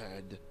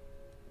answered.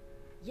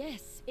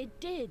 Yes, it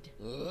did.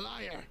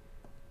 Liar!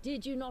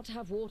 Did you not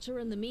have water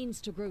and the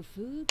means to grow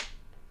food?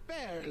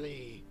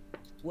 Barely.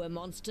 Were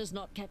monsters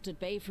not kept at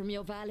bay from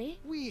your valley?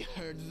 We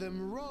heard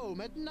them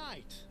roam at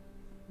night.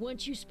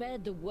 Weren't you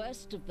spared the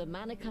worst of the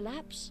mana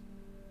collapse?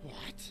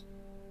 What?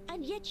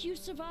 And yet you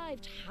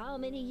survived how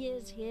many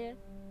years here?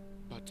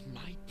 But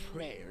my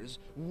prayers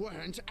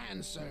weren't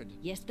answered.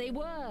 Yes, they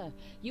were.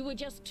 You were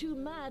just too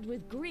mad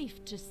with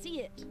grief to see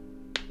it.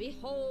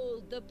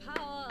 Behold the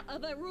power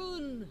of a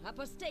rune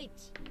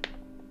apostate.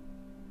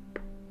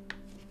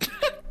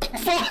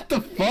 What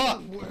the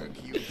fuck? Work,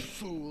 you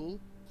fool.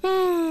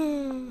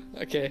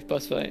 Okay,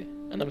 boss fight.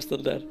 And I'm still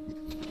dead.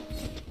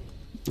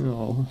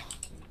 Oh.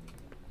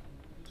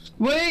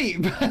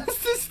 Wait,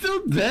 Bast is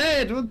still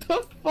dead. What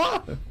the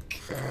fuck?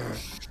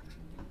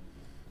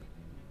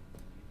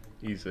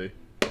 Easy.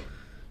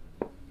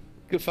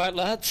 Good fight,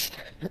 lads.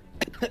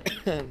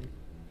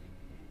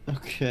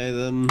 Okay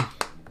then.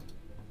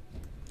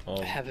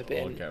 I'll have a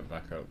bit. get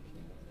back up.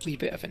 Wee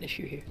bit of an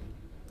issue here.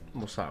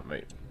 What's that,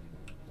 mate?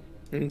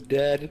 I'm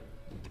dead.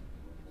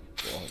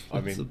 Well, I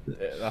That's mean, a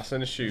bit- that's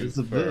an issue. It's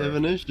a for, bit of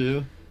an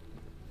issue.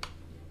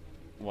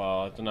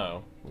 Well, I don't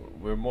know.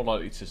 We're more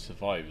likely to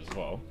survive as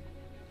well.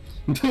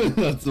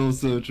 That's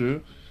also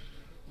true.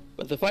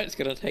 But the fight's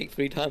gonna take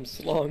 3 times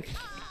as long.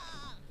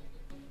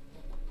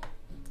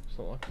 It's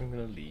not like I'm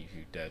gonna leave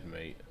you dead,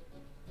 mate.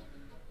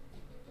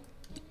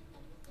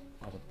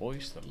 Oh, the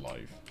boy's still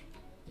alive.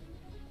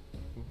 You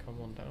can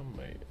come on down,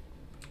 mate.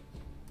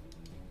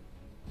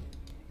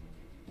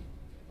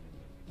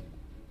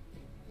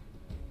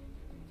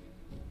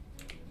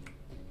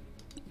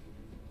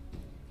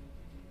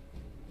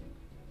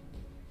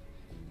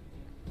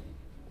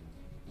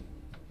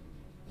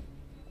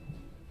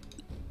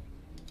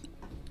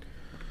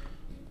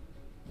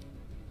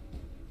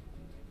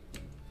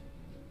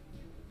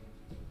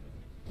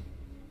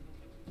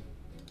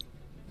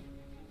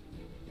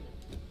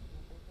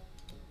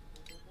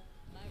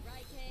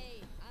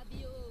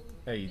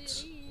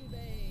 AIDS.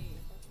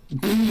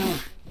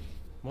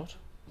 What?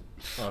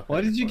 Oh, okay,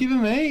 Why did you fine. give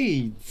him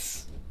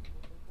AIDS?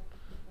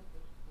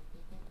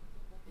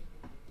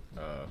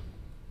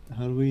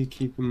 How do we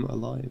keep him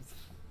alive?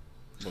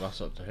 Well, that's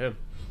up to him.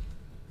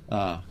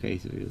 Ah, okay,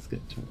 so we just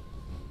get to it.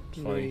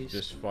 Fine, Nice.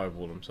 just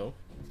firewall himself.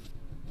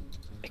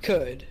 I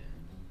could.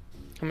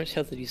 How much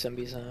health do these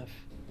zombies have?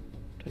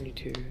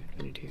 22,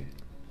 22.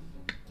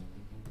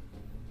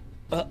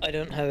 Well, I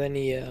don't have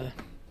any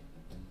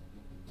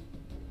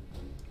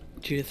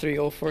 2 to 3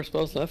 or 4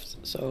 spells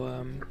left, so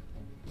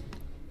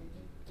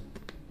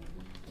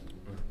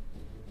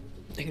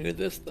I can do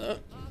this though.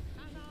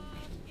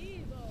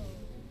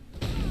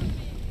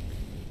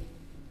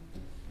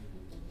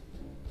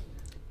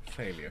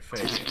 Failure,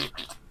 failure.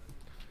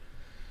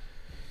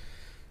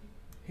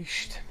 He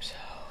shit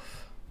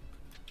himself.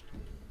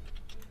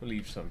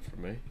 Leave some for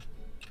me.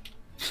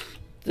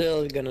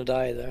 Still gonna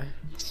die there,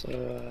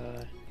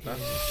 so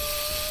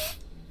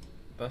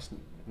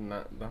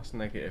That's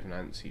negative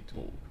Nancy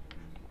talk.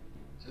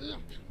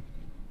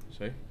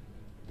 See?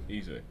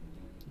 Easy.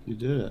 You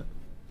did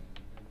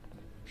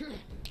it.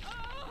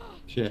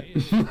 Shit.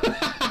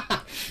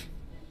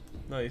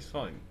 No, he's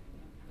fine.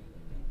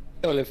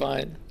 totally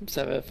fine. Just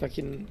have a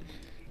fucking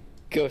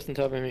ghost on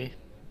top of me.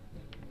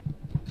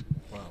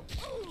 Wow.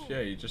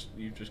 Yeah, you've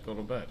just gone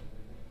to bed.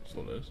 That's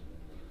all it is.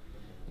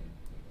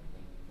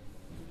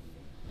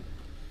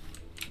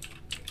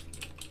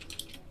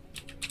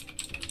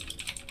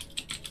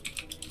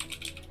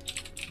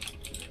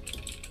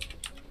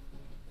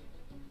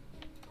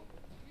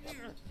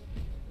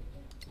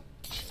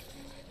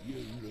 You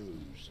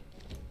lose.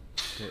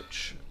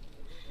 Bitch.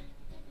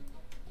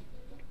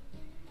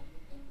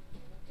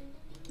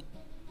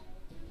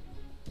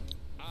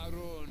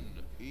 Arun,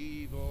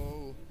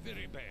 Evo,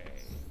 Viribe.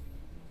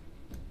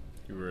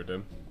 You ruined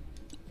him.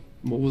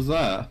 What was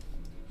that?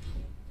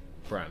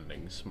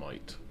 Branding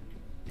smite.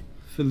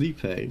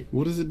 Felipe.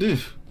 What does it do?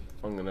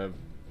 I'm gonna.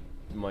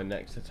 My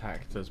next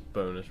attack does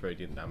bonus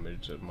radiant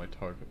damage and my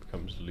target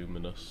becomes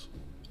luminous.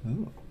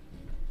 Oh.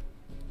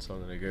 So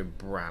I'm gonna go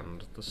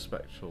brand the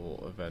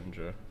Spectral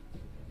Avenger.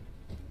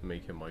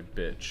 Make him my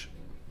bitch.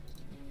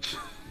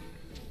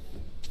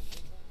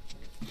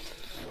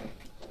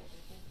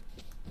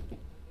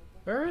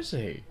 Where is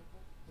he?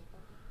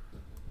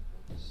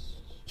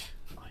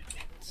 5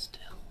 minutes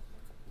still.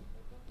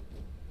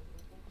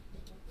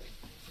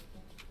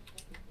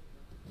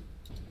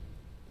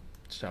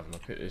 Just having a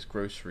look at his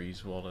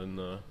groceries while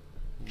in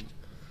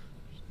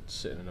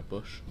sitting in a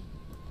bush.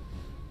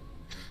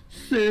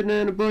 Sitting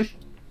in a bush.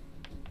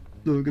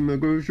 Look at my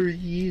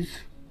groceries.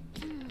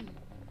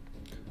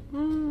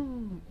 Oh.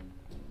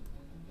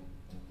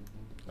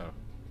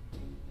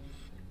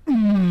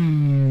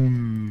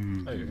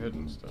 Mm. Oh, you're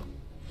hidden still.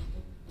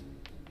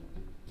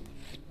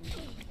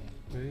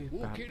 Really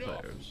Walk bad it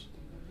off. players.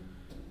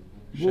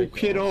 Walk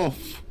Shake it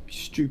off,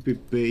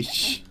 stupid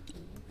bitch.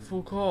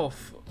 Fuck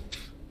off.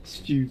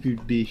 Stupid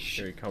bitch.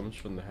 Here he comes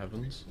from the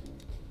heavens.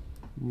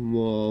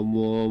 Mom,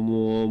 mom,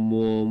 mom,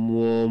 mom,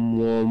 mom,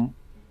 mom.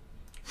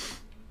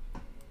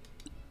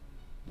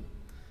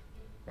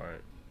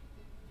 Right.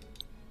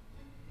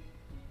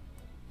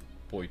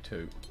 Boy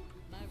 2.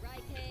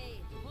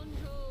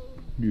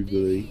 You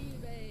boy.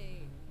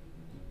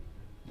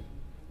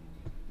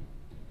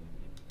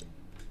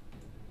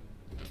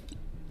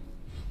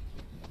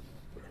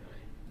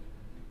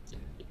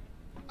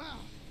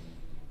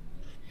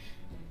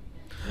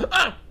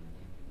 My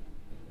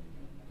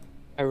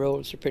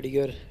rolls are pretty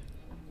good.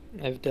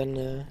 I've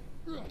done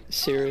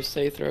serious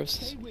save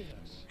throws.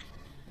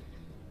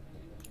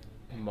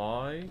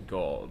 My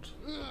god.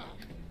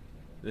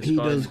 This He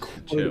guy's does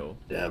quite chill.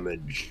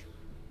 damage.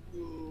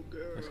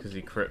 That's because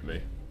he crit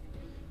me.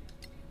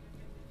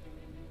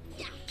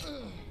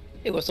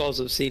 It was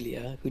also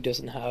Celia, who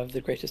doesn't have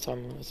the greatest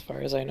armor as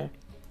far as I know.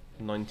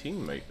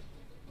 19, mate.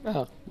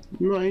 Oh,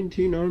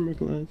 19 armor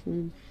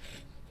classes.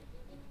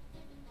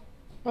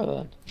 well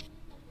then.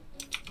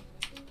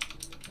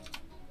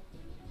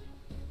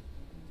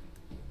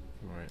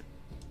 Right.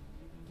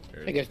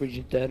 I guess we're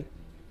just dead.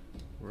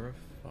 We're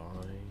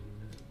fine.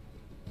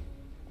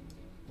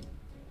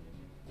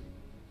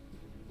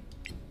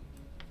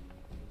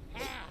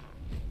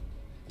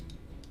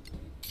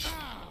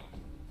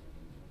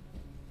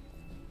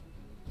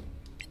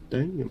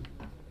 Damn.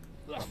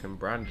 Fucking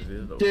branded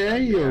his little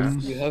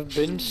Damn. You have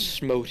been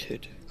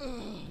smoted.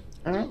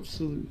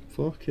 Absolute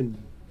fucking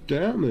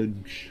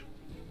damage.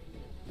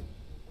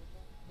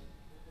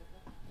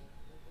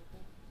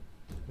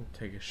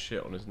 Take a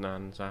shit on his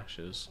nan's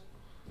ashes.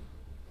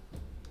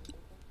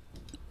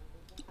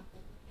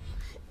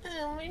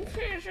 Oh, my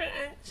favorite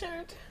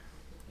accent.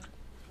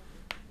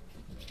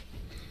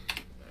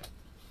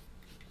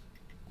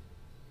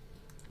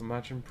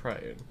 Imagine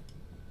praying.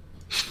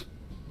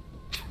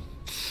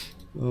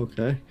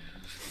 Okay.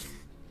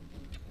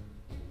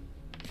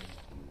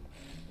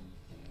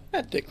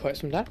 That did quite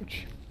some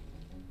damage.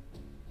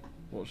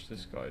 Watch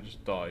this guy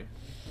just die.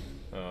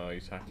 Oh,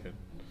 he's hacking.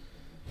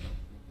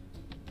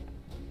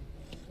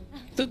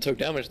 Still took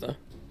damage though.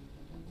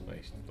 Oh,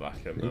 he's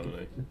lacking, isn't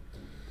he?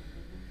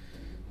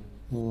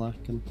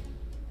 Lacking.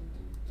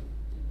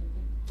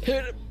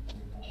 Hit him!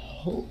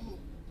 Oh.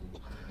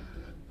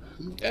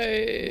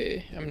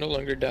 Hey, I'm no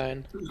longer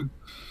dying.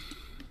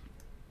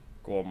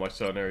 Go on, my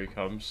son, here he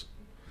comes.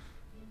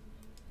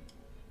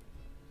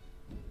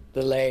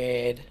 The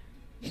lad.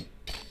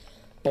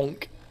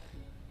 Bonk.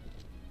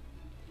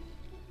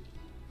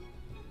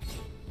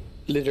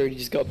 Literally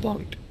just got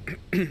bonked.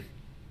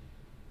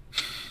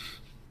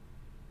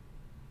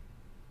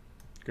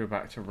 Go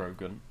back to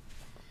Rogan.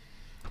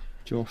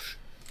 Josh.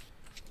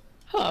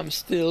 I'm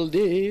still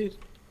dead.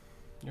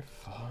 You're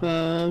fine.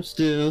 I'm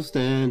still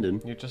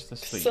standing. You're just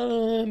asleep.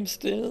 I'm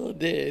still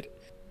dead.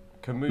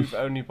 Can move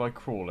only by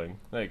crawling.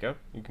 There you go.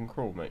 You can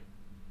crawl, mate.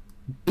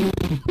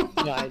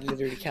 No, I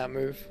literally can't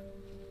move.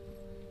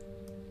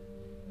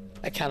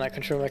 I cannot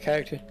control my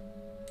character.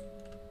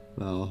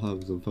 Well, that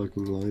was a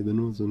fucking lie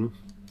then, wasn't it?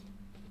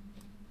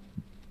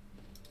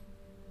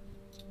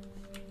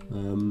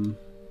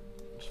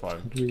 It's fine. How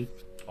do we...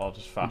 I'll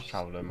just fast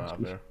travel him out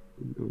of here.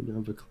 We don't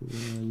have a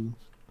clue.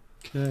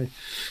 Okay.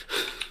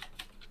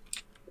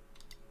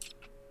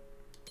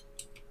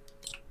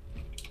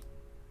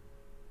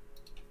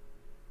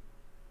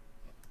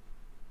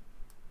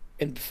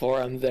 And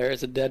before I'm there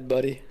is a dead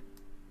body.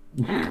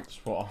 That's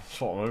what I'm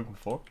hoping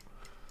for.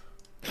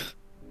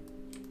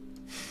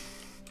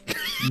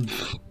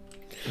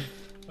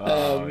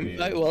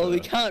 Well, we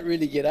can't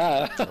really get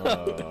out.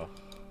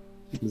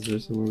 Is there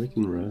somewhere we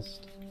can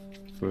rest?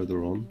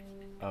 Further on?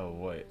 Oh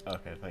wait,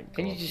 okay, thank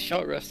Can God. you just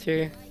short rest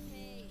here?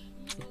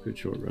 Good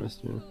short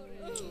rest, yeah.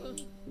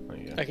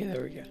 Thank you. Okay,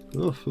 there we go.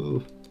 Oh,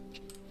 oh.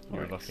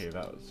 You're lucky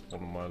that was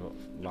one of my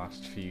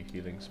last few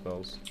healing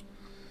spells.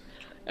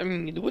 I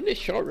mean, wouldn't a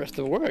short rest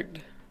have worked?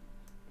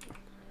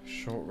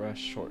 Short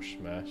rest, short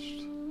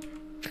smashed.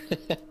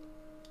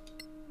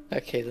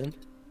 Okay then.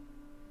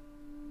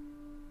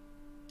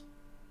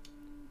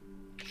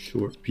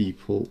 Short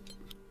people.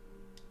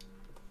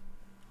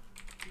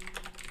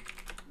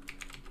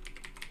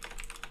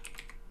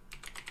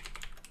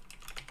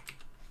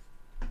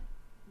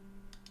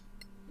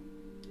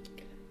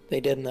 They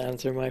didn't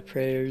answer my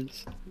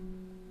prayers.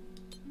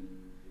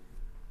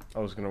 I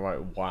was gonna write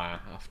wah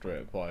after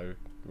it, but I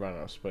ran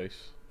out of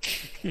space.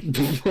 For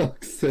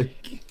fuck's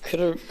sake. Could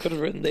have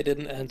written they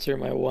didn't answer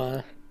my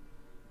why.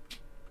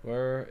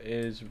 Where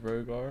is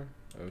Rogar?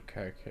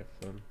 Okay,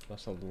 Kiflin.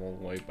 That's a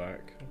long way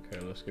back.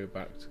 Okay, let's go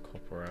back to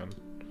Copperan.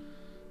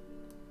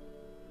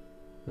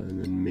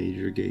 And then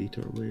major gate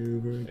our way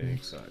over again.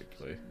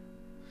 Exactly.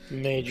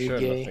 Major Sure,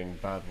 gay. nothing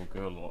bad will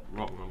go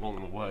wrong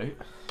along the way.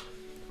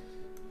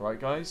 Right,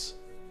 guys?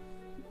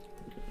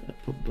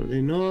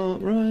 Probably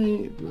not,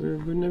 right?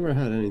 We've never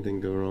had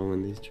anything go wrong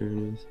on these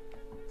journeys.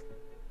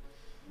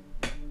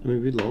 I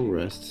mean, we long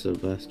rest, so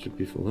Bast should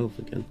be full health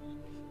again.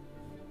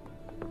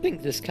 I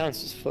think this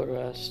counts as full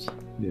rest.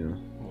 Yeah.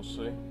 We'll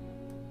see.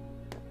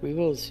 We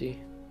will see.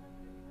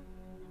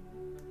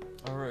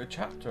 I wrote a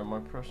chapter in my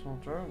personal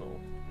journal.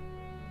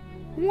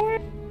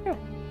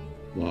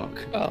 Lock.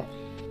 Oh.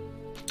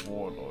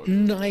 Warlord.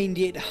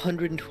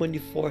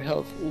 9,824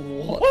 health.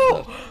 What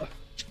the fuck?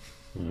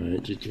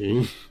 Alright,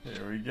 GG.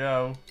 Here we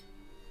go.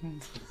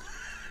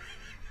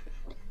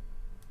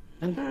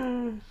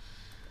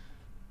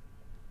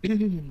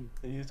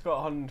 He's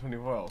got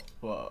 124 health,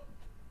 but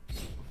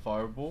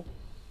fireball.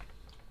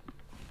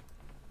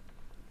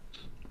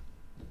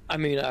 I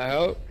mean, I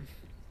hope.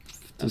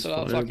 That's Does a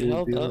lot of fucking Fireball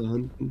help, deal huh?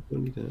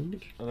 120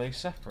 damage? Are they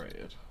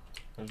separated?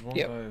 There's one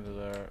Yep. guy over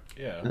there.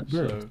 Yeah. That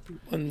So bird.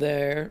 One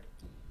there.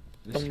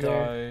 this One guy,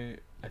 there.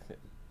 I think,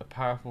 a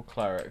powerful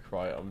cleric.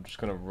 Right. I'm just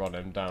gonna run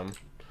him down.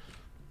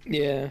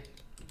 Yeah.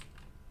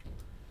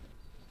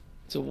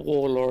 It's a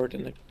warlord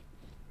and a...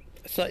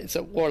 It's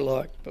a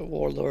warlock, but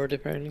warlord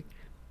apparently.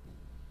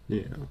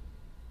 Yeah.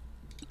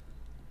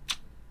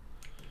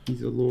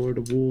 He's a lord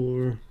of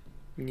war.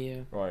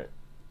 Yeah. Right.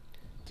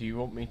 Do you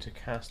want me to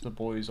cast the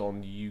boys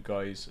on you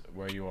guys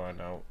where you are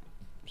now,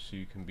 so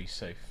you can be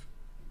safe?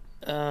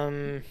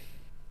 Will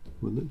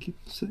it keep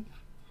us safe?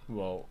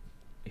 Well,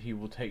 he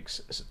will take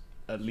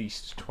at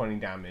least 20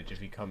 damage if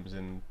he comes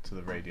into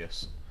the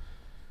radius.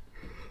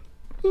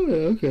 Oh yeah,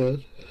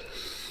 okay.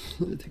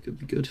 I think it'd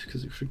be good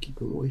because it should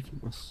keep him away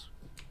from us.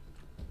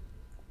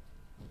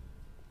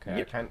 Okay,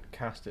 Yep. I can't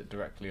cast it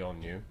directly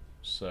on you,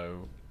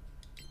 so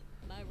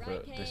My but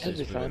right this hand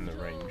is That'd be within fine.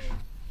 the range.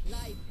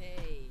 Life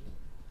hay.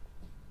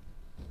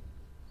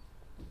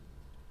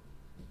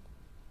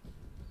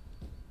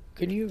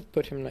 Could you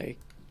put him like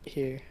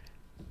here?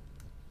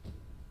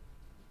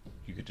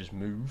 You could just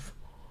move.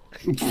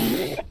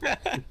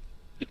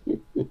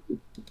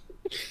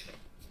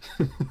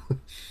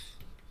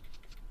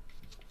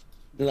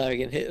 Now he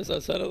can hit us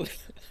outside of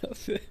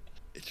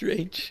its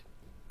range.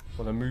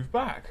 Well, then move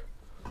back.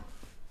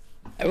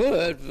 I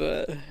would,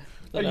 but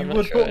then you I'm not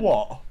would, sure but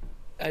what?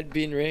 I'd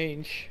be in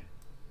range.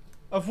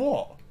 Of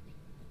what?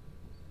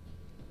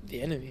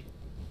 The enemy.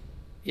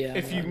 Yeah.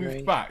 If I'm you not in move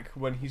range. back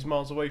when he's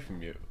miles away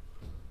from you.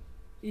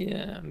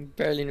 Yeah, I'm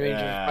barely in range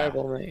of Yeah. a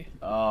fireball, mate.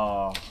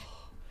 Oh.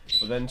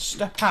 Well, then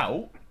step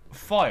out,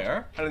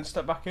 fire, and then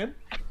step back in.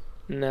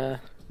 Nah,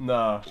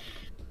 Nah.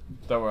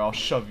 Don't worry, I'll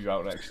shove you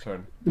out next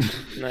turn.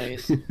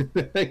 nice.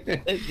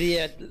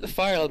 The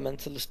fire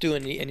elemental does do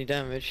any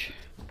damage.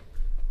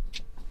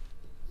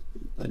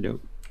 I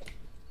don't.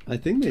 I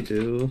think they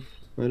do.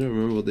 I don't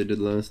remember what they did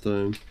last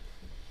time.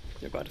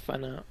 You're about to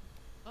find out.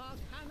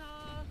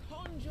 Arcana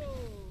Conjo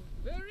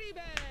Veribe.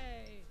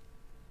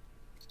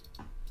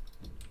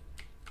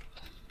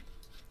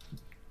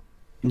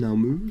 Now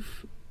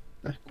move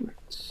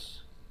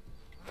backwards.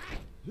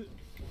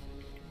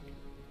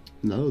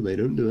 No, they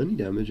don't do any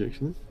damage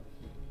actually.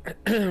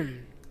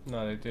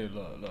 No, they do.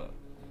 Look.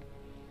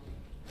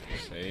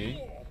 See?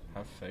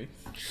 Have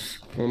faith.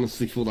 I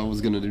honestly thought that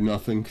was gonna do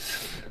nothing.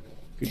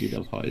 Could you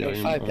have high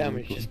iron? 5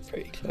 damage is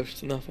pretty close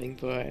to nothing,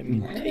 but I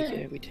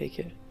mean, we take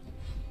it.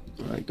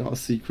 I got a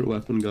secret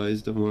weapon,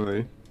 guys. Don't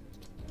worry.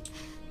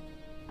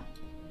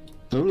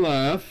 Don't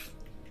laugh.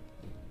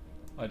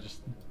 I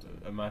just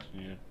imagine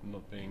you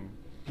not being.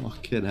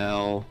 Fucking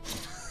hell.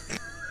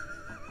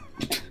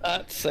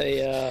 That's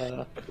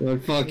a, I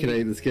fucking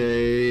hate this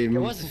game. it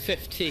was a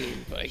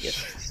 15, but I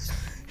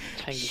guess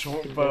tiny Short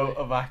fucking bow boy.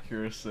 of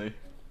accuracy.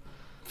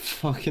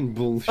 Fucking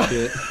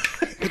bullshit.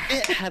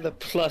 It had a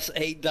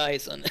 +8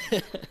 dice on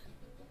it.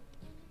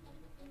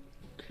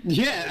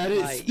 Yeah, and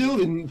it Right. still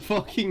didn't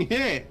fucking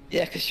hit.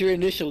 Yeah, because your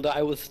initial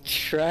die was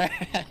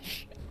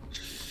trash.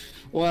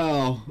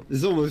 Wow,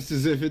 it's almost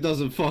as if it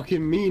doesn't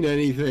fucking mean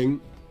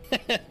anything.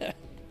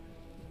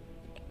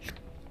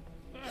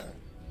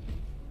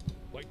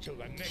 Wait till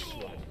the next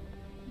one.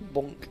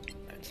 Bonk.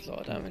 That's a lot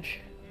of damage.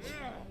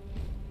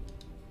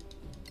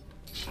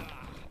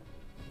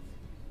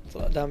 That's a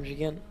lot of damage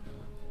again.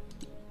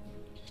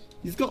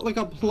 He's got like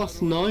a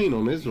 +9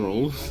 on his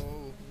rolls.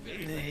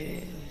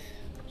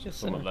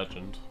 Just I'm a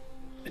legend.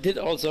 I did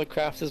also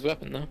craft his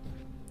weapon though.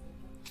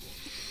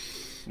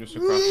 You also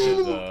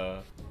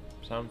crafted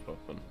Sam's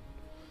weapon.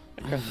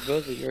 I crafted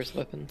both of yours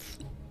weapons.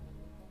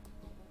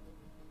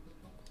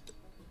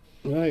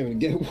 I even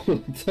get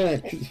one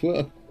attack as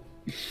well.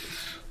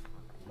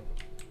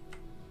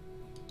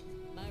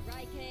 My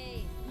right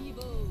hand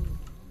Evo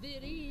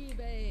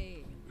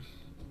Veribe.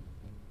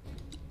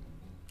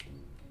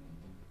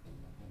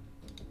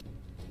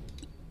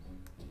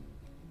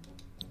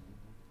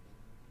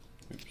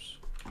 Oops.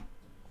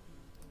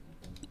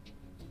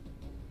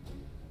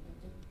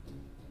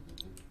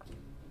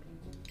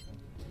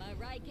 My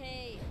right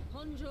hand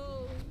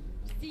Conjo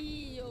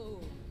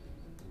CEO.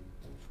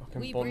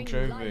 Fucking We Bon bring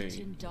Jovi. light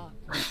in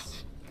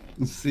darkness.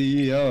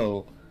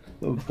 CEO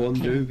of Bon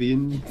Jovi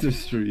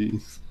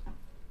Industries.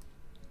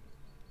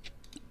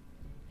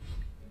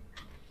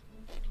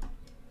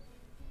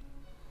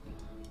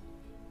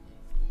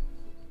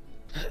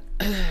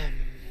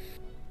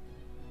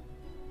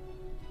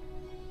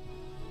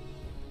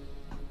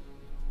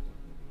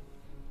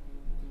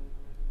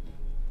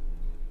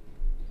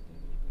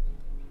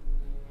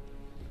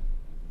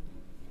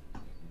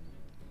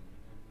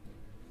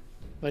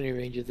 Funny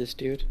range of this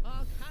dude.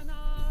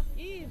 Arcana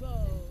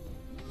Evo.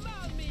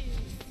 Mommy.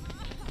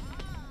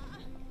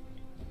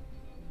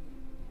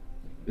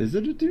 Is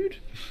it a dude?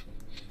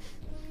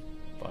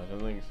 But I don't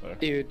think so.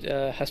 Dude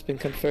has been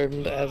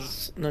confirmed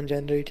as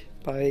non-gendered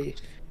by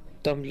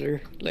Tumblr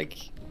like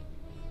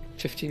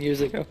 15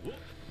 years ago.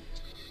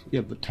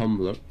 Yeah, but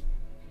Tumblr.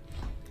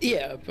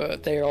 Yeah,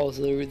 but they're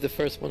also the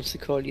first ones to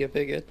call you a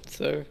bigot,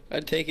 so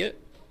I'd take it.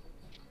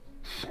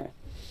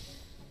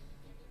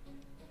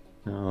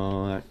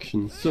 Oh,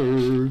 action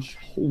surge.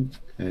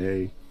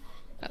 Okay.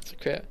 That's a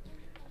crit.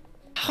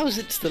 How is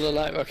it still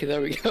alive? Okay,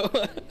 there we go.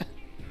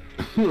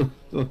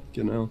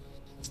 Fucking hell.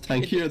 It's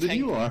tankier than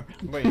you are.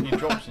 Wait, he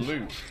drops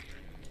loot.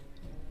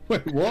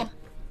 Wait, what?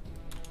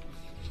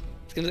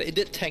 It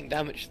did tank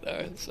damage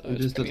though, so I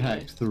it's just gonna be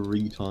attacked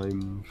 3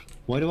 times.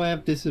 Why do I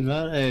have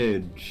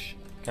disadvantage?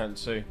 Can't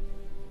see.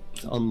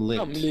 It's nice. unlit.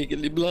 I'm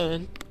legally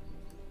blind.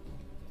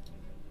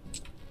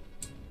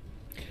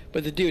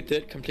 But the dude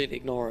did completely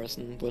ignore us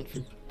and went for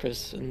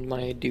Chris and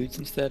my dudes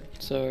instead,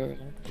 so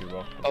You're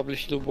welcome. probably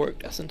should have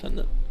worked as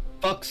intended.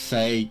 Fuck's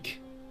sake.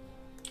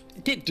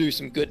 It did do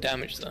some good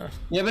damage though.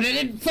 Yeah, but it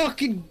didn't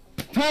fucking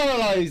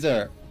paralyze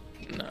her.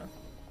 No.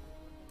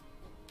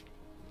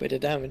 Bit of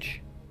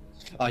damage.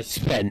 I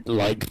spent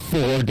like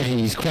 4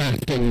 days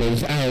crafting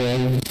those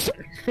arrows.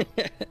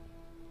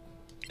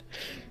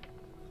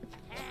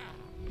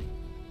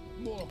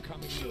 More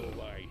coming your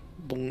way.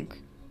 Bonk.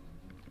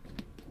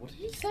 What did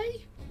he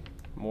say?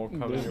 More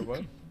coming your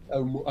way?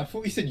 I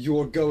thought he said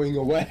you're going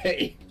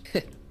away.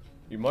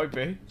 You might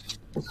be.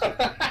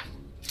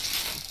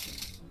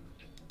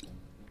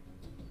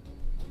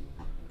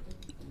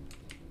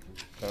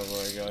 Don't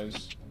worry,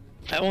 guys.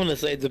 I want to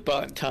say it's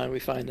about time we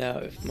find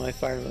out if my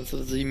fire elemental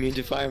is immune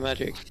to fire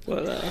magic,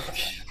 but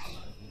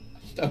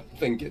Don't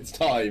think it's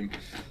time.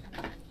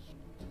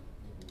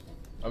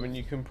 I mean,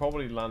 you can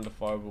probably land a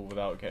fireball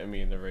without getting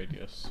me in the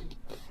radius.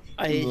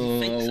 I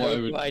think I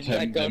so. would But I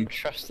tempt don't them.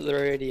 trust the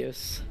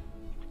radius.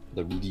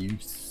 The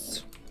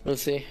reduce.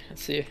 Let's see.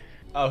 Let's see.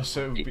 Oh,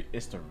 so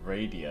it's the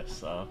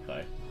radius. Oh,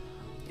 okay.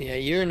 Yeah,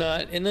 you're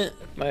not in it.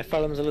 My fire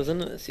elemental is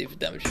in it. Let's see if it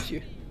damages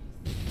you.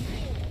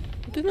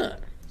 It did not.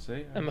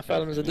 See? And my fire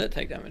elemental did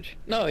take damage.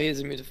 No, he is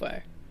immune to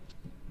fire.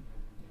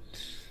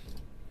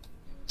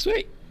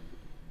 Sweet.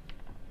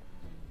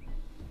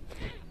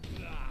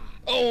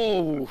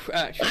 Oh,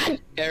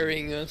 actually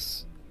carrying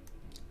us.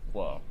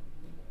 Wow.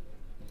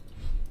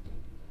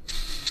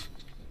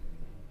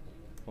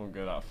 Won't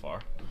go that far.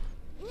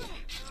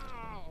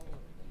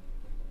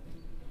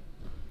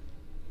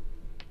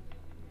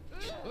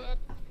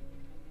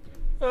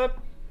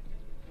 Up.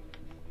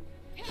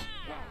 You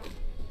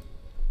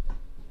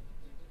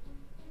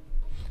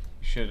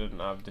shouldn't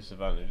have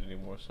disadvantage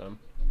anymore, Sam.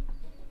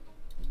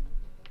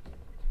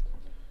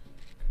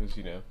 Because,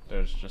 you know,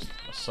 there's just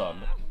a sun.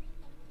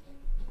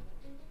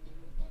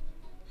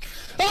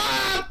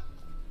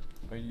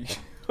 Are you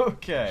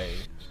okay?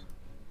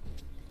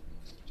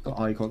 She's got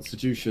high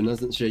constitution,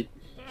 hasn't she?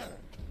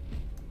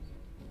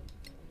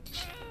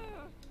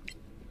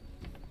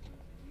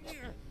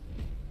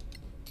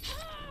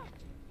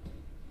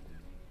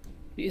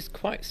 He is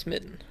quite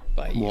smitten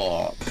by you.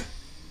 What?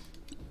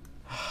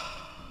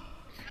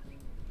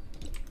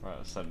 Right,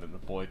 I'll send in the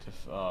boy to.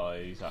 Oh,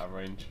 he's out of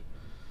range.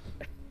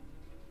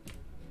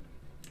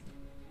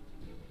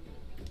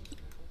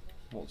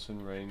 What's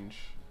in range?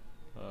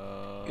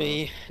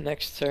 Me,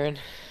 next turn.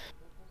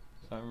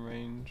 Is that in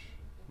range?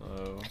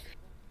 No.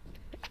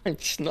 I'm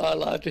just not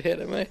allowed to hit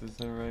him, eh? Is this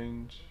in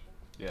range?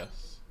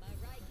 Yes.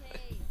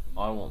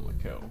 I want the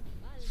kill.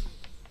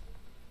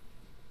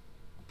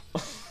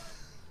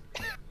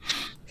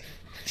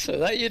 So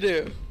that you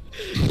do.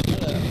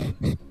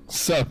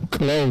 So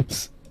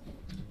close.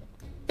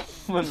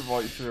 Went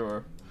right through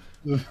her.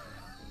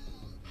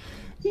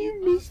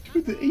 You missed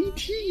with the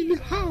 18.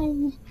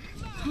 How?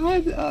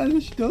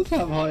 She does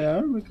have high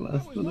armor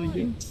class, then I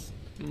guess.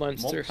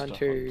 Monster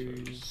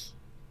Hunters.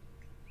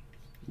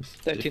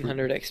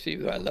 1300 XP,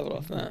 we got a level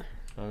off that.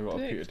 Oh, we got a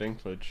Thanks. Peter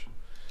Dinklage.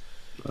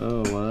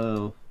 Oh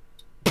wow.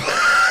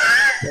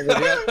 Yeah,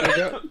 they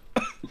got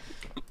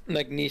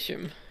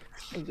magnesium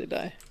when they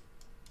die.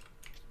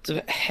 It's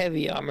a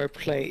heavy armor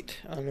plate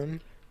on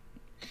them.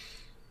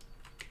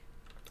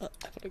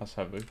 That's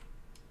heavy.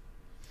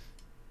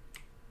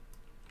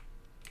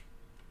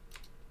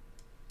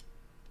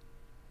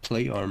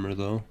 Plate armor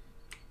though.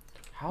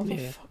 How the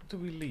Yeah. fuck do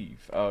we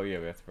leave? Oh yeah,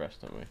 we have to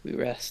rest, don't we? We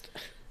rest.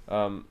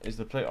 Is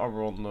the plate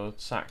armor on the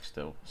sack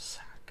still?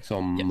 Sack. It's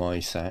on Yep. my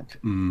sack.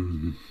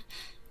 Mm.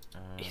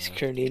 He's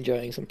currently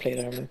enjoying some plate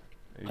armor.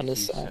 on the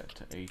AC sack.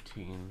 set to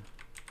 18.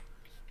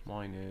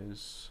 Mine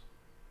is.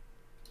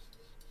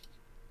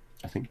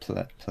 I think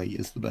plate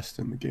is the best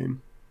in the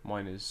game.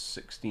 Mine is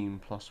 16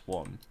 plus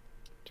 1.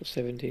 To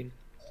 17.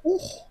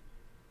 Oh.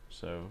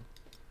 So.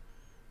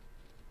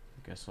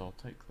 I guess I'll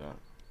take that.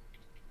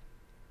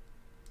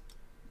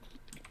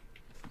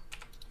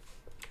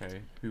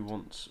 Okay, who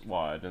wants. Well,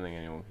 I don't think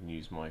anyone can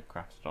use my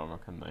crafted armor,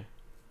 can they?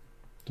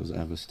 Does it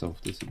have a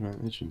stealth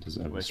disadvantage and does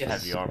it have a It's Yes.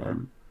 heavy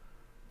armor.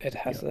 It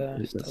has Yeah, a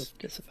it stealth does.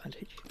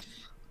 disadvantage.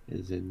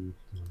 Is in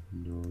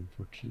no,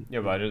 unfortunately.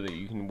 Yeah, but I don't think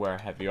you can wear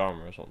heavy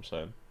armor, is what I'm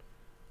saying.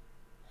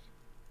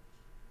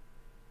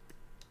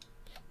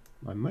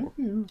 I might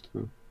be able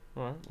to.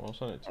 Alright, well, I'll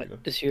send it to you then.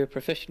 What does your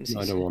proficiency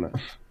No, I say? don't want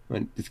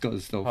it. It's got a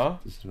stealth Huh?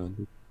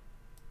 disadvantage.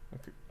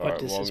 Okay. What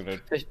Alright, does well, his I'm gonna.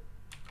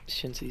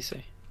 proficiency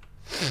say?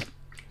 It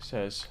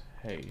says,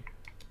 hey.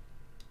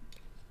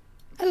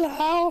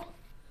 Hello!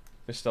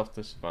 It's stealth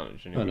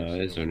disadvantage Oh anyway. no,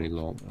 so it's you'll- only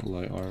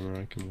light armor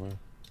I can wear.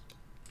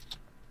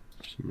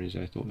 some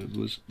reason I thought it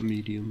was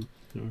medium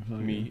or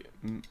higher.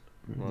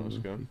 Well, let's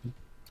go.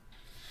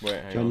 Wait,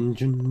 hang Jun, on.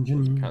 jun,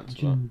 jun, Cancel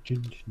jun,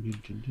 jun,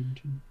 jun, jun, jun,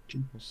 jun,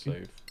 jun. Let's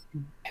save.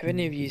 Have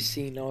any of you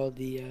seen all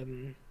the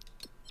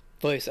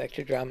voice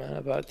actor drama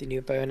about the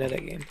new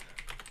Bayonetta game?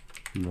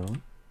 No.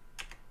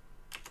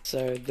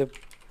 So the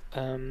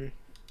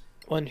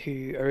one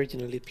who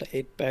originally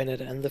played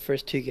Bayonetta in the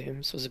first 2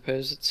 games was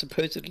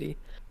supposedly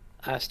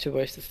asked to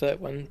voice the third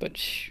one, but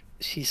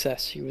she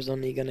says she was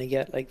only gonna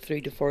get like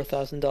 $3,000 to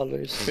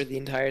 $4,000 for the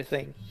entire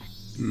thing.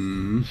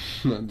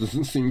 That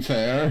doesn't seem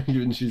fair,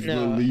 given she's the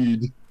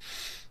lead.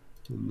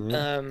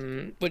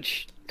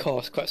 Which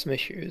caused quite some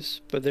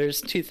issues. But there's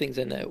 2 things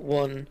in it.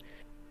 One,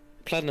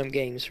 Platinum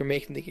Games, for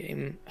making the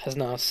game, has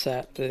now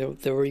said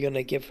that they were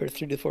gonna give her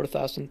 $3,000 to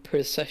 $4,000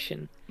 per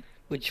session,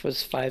 which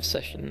was 5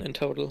 sessions in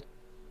total,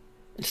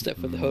 instead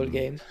for the whole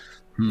game.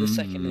 The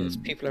second is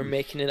people are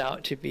making it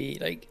out to be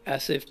like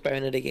as if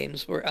Bayonetta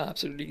games were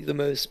absolutely the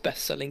most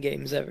best-selling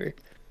games ever.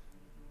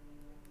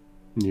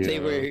 Yeah. They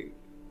were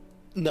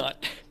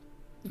not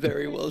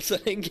very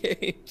well-selling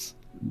games.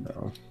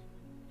 No.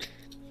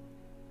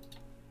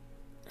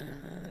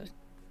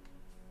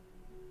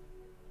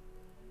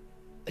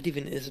 What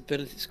even is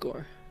ability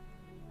score?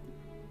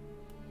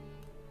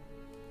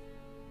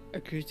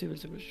 Accrues to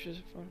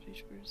ability from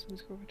each person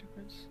score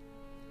difference.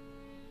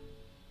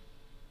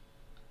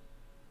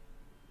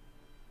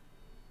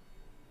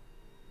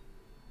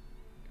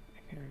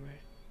 I can't remember.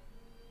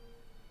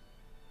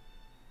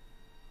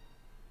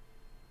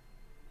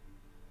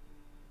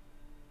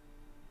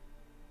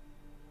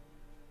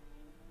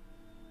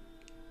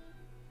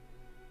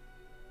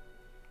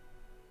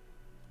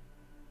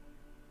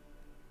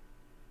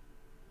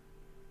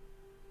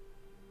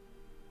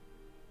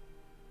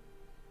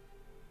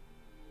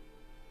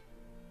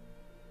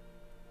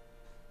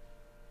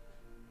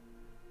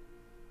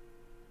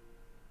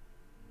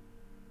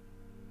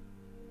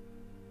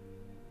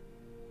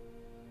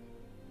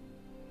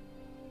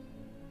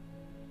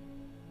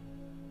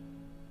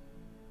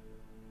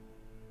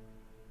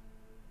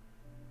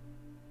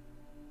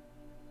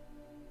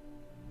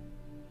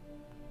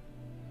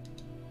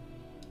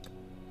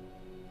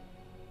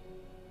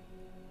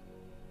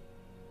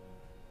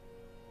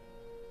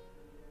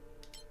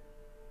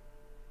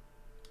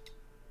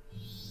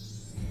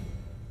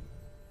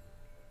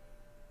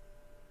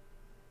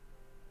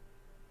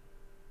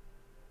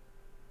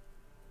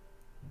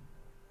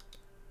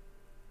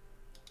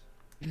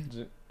 Is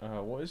it,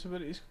 what is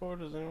ability score?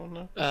 Does anyone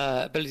know?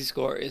 Ability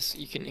score is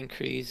you can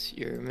increase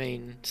your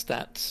main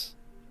stats,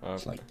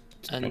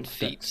 and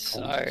feats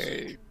are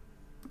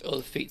all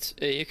the feats.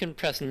 You can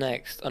press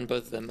next on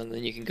both of them, and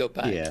then you can go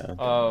back. Yeah.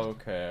 Oh,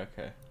 okay,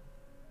 okay.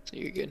 So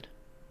you're good.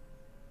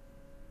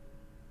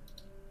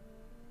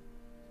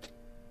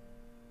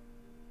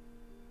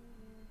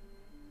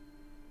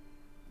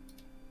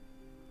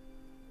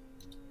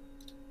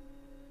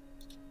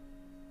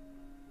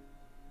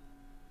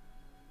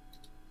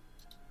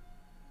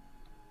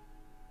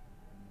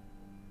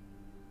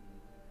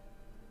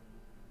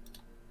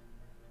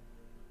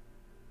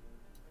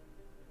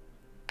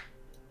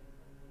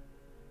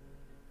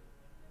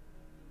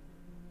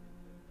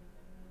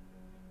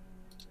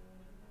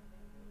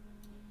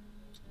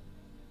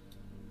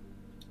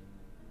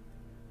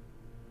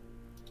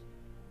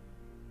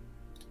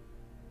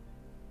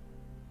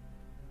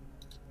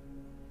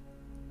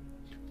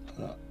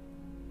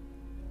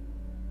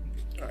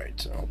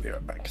 Alright, I'll be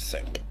right back.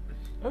 Sec.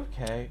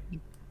 Okay.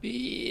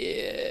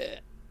 Yeah.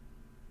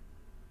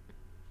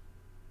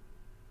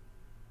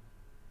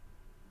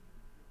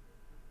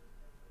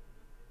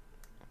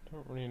 I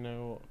don't really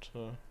know what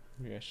to.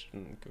 Maybe I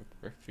shouldn't go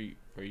for a feat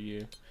for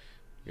you.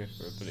 Go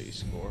for ability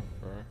score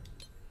for.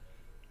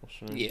 What's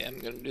her name? Yeah, I'm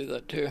gonna do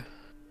that too.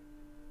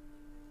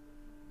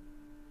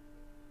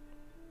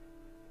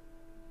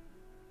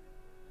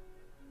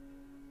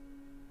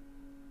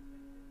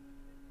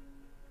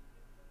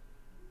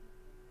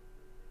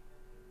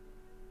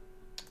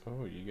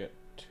 Oh, you get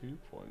 2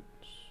 points.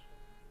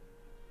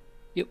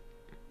 Yep.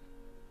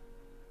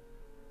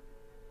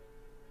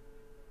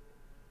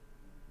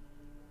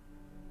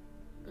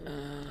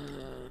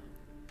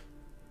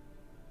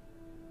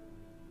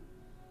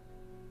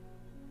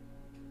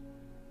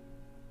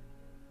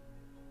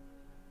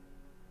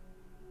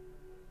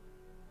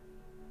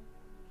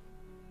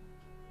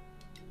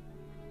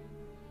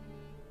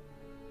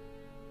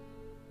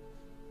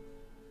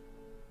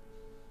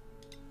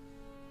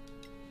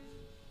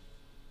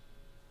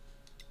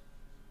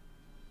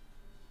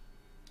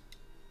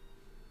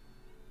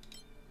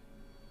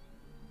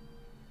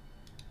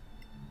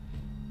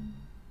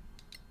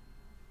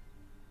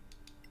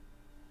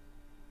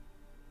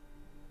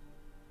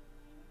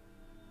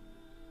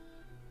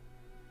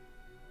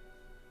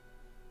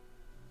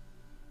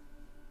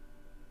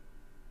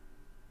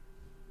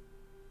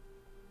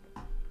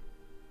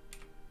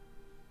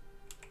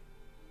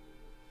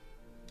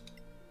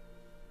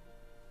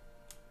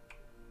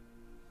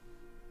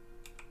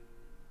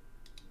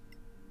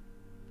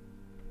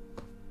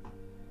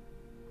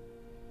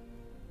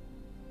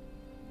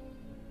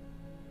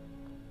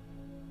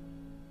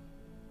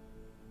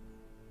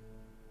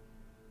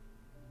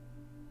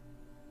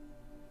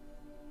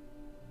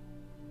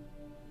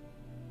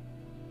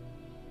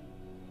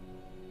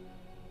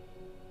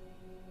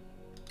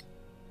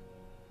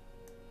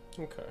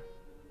 Okay.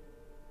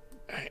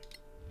 Alright.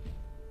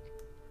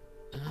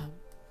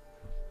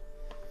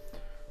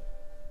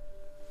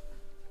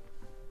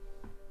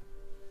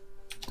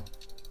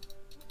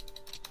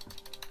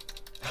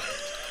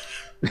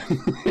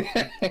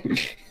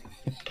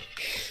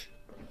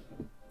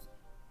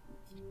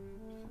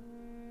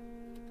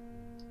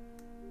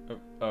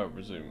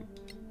 Resume.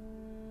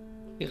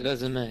 Your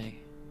resume.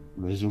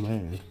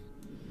 Resume.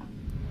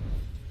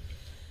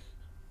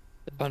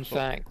 Fun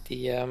fact,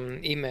 the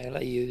email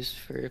I use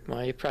for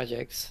my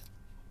projects,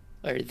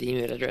 or the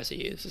email address I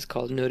use, is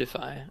called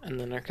Notify, and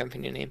then our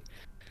company name.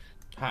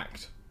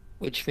 Hacked.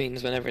 Which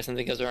means whenever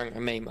something goes wrong, I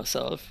mail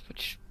myself,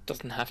 which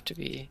doesn't have to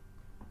be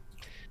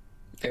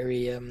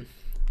very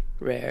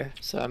rare,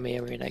 so I may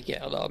or may not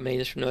get a lot of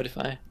mails from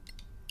Notify.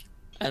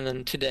 And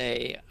then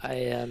today,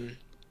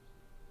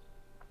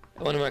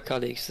 one of my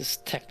colleagues is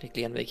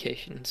technically on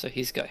vacation, so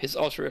he's got his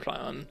auto reply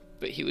on,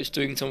 but he was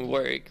doing some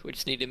work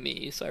which needed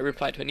me, so I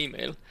replied to an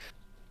email,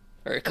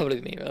 or a couple of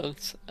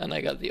emails, and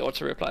I got the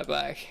auto reply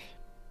back.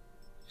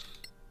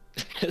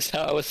 So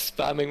I was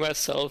spamming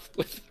myself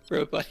with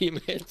robot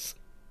emails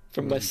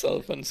from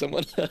myself and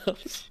someone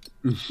else.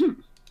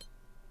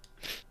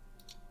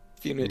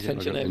 The only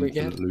attention I ever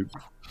get.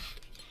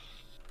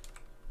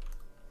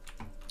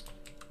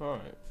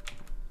 Alright.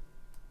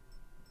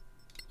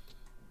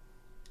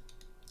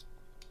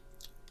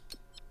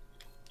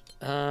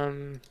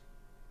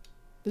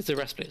 There's a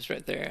rest place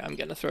right there. I'm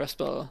gonna throw a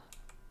spell.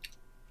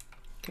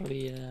 Can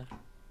we,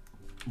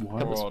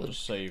 Why? Or I'll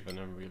just save and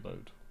then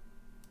reload.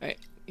 Alright,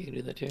 you can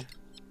do that too.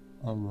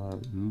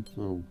 Alright,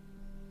 so...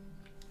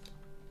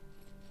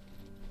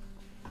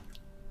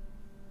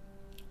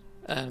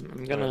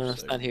 I'm gonna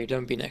stand here,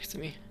 don't be next to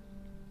me.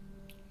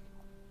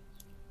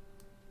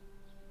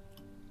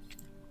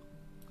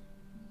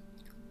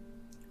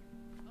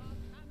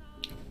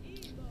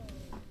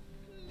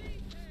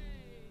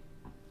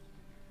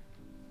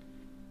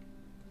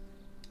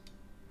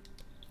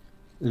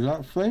 Is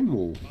that flame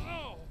wall?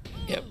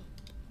 Yep.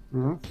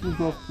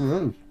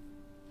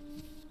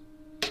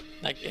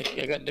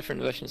 I got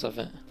different versions of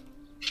it.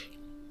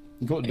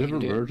 You got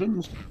different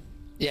versions?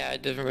 Yeah,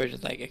 different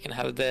versions. Like I can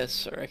have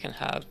this, or I can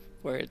have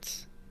where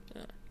it's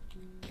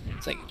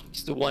like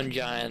just the one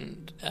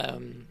giant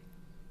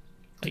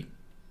like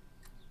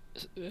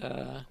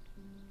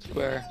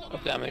square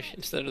of damage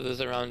instead of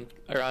this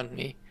around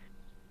me,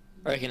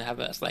 or I can have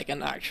it as like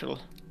an actual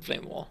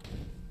flame wall,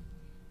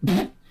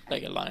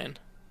 like a lion.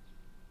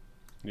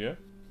 Yeah.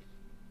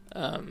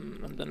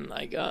 And then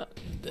I got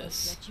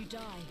this. Let you die.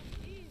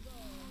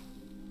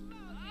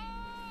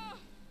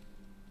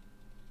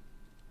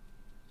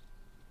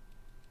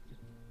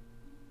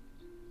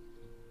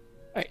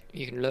 Alright,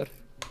 you can load.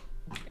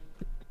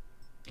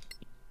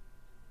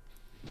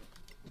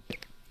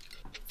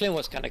 Flame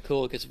was kind of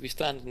cool because if we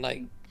stand in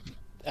like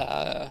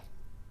a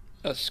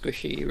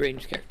squishy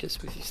ranged characters,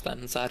 if you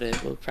stand inside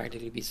it, we'll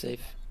practically be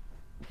safe.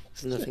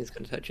 So nothing's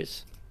gonna touch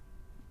us.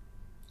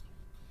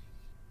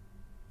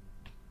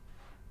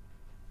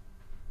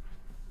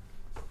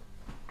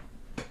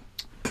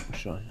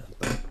 Sorry,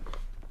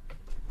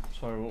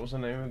 Sorry, what was the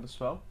name of the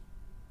spell?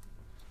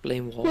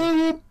 Flame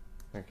wall.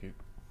 Thank you.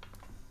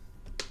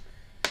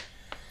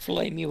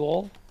 Flamey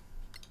wall.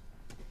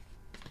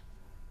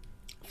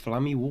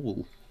 Flammy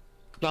wall.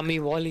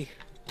 Flammy wally.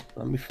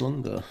 Flammy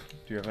flunger.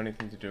 Do you have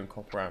anything to do in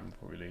Cop Ram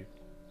before we leave?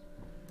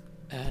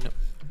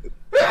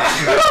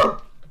 No.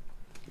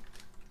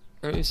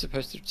 Aren't you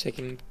supposed to take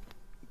in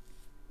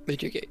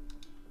Major Gate?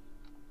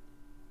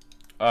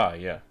 Ah,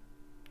 yeah.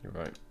 You're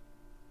right.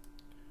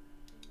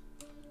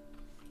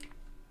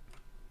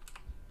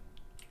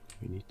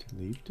 We need to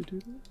leave to do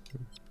that?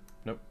 Or?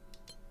 Nope.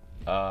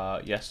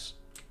 Yes.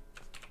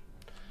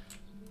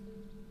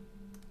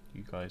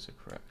 You guys are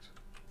correct.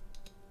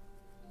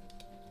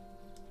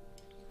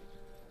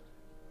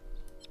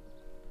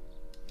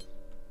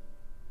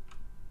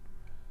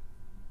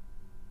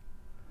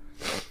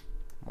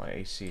 My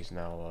AC is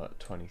now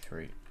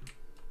 23.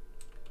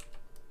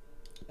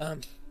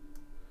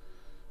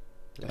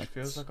 Which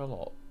feels like a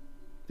lot.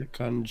 That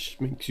kind of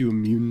just makes you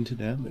immune to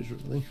damage,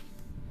 really.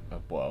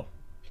 Well.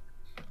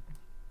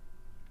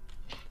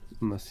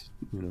 Unless,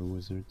 you know,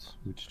 wizards,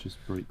 which just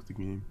break the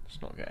game. Let's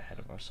not get ahead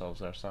of ourselves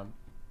there, Sam.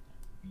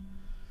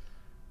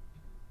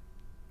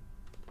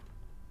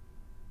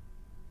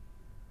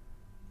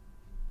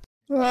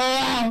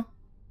 I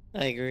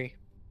agree.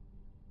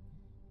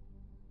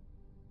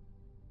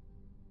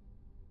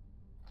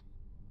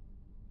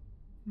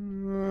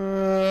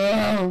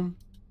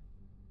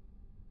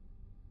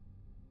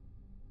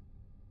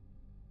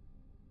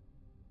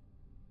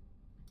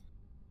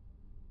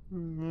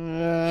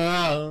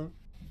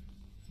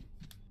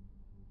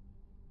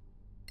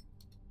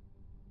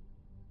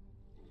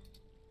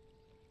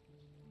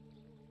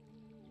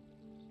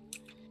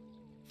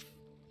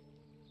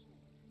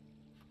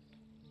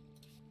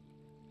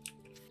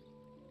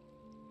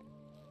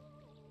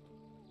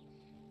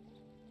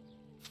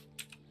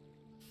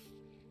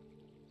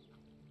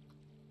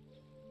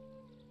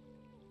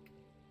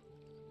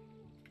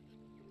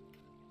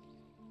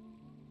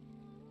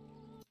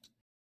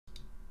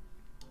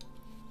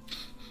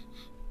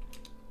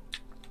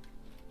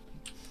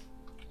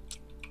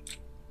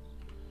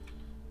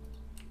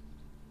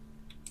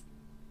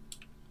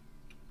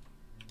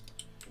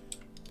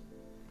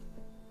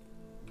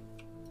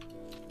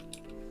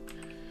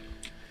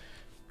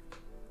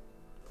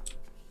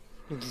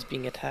 He's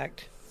being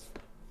attacked.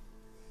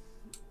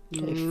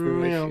 A Meow.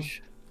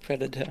 ferocious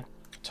predator.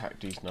 Attack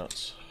these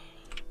nuts.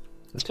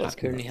 That's what's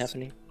currently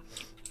happening.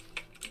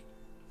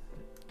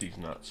 These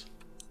nuts.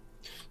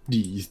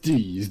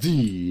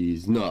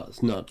 These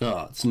nuts,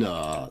 nuts.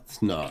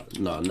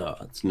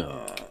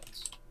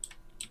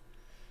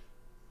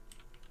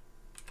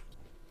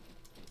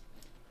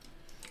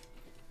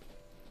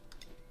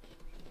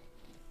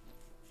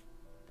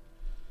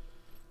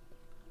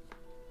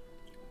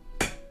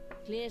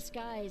 Clear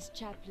skies,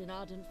 Chaplain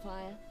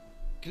Ardentfire.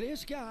 Clear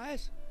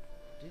skies?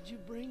 Did you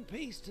bring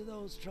peace to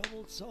those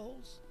troubled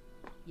souls?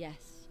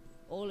 Yes,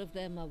 all of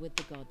them are with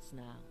the gods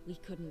now. We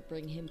couldn't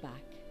bring him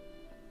back.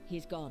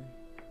 He's gone.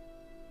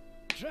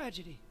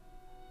 Tragedy.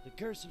 The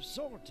curse of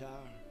Solasta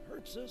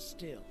hurts us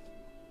still.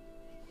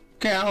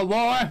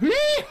 Cowboy,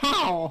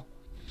 yee-haw!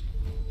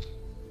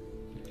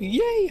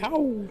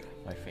 Yay-ho!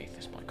 My faith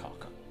is my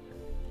cock.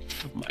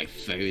 My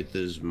faith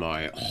is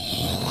my.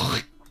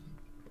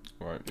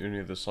 Right, the only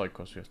other side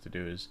quest we have to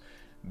do is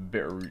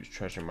Bitterroot's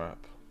treasure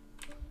map.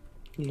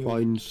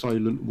 Find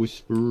silent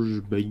whispers,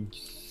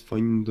 base.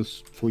 Find the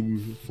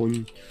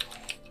find.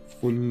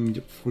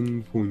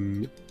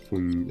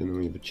 And then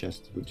we have a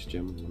chest. Which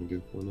gem I'm gonna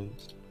go for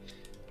next?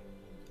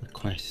 A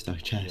quest, a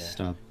chest,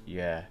 a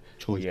Yeah.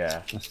 choice.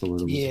 Yeah. That's the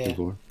word I'm Yeah. looking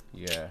for.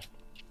 Yeah.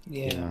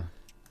 Yeah.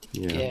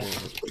 Yeah.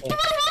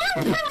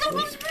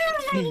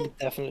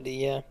 Definitely,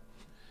 yeah.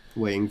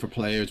 Waiting for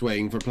players. I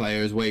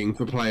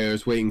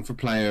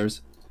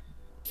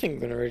think I'm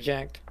gonna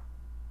reject.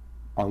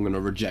 I'm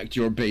gonna reject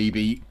your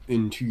baby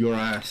into your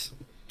ass.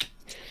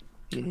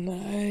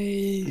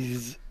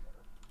 Nice.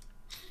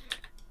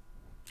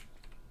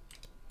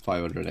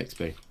 500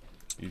 XP.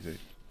 Easy.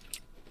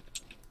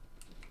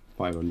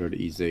 500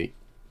 easy.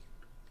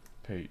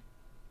 Pete.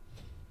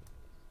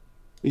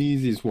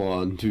 Easiest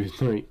 1, 2,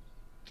 3.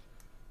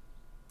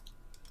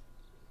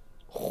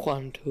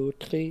 1, 2,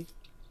 3.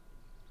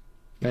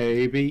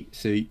 Baby,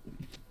 see.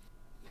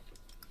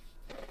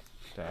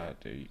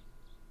 Daddy.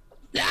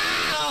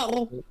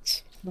 No!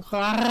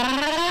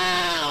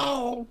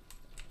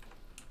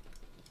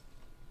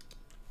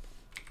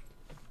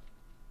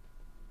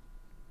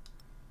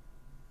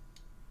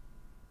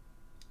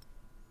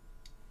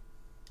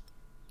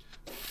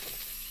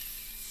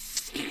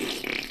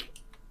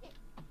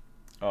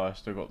 Oh, I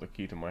still got the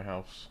key to my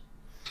house.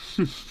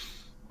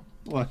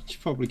 Well, you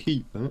should probably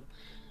keep that.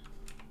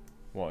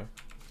 Why?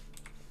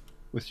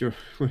 Where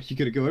you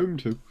gonna go home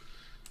to?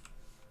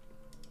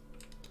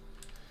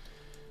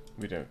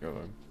 We don't go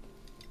home.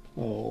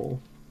 Oh.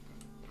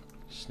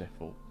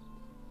 Sniffle.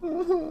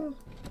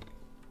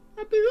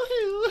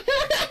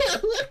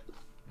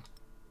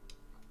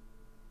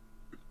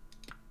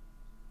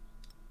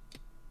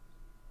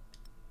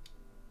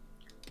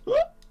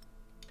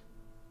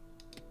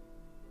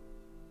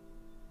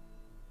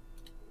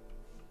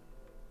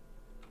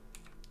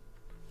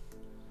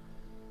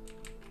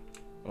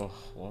 Oh,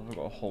 well, I've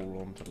got to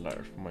hold on to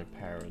letters from my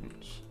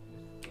parents.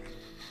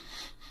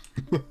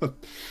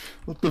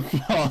 What the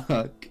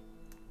fuck?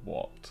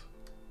 What?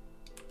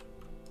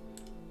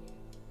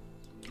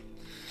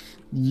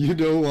 You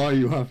know why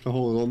you have to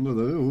hold on to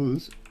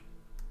those.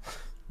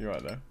 You're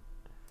right there.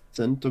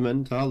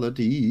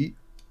 Sentimentality.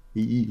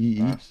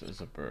 Bast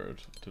is a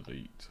bird.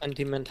 Delete.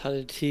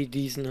 Anti-mentality,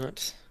 these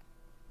nuts.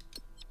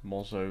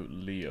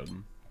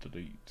 Mausoleum.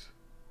 Delete.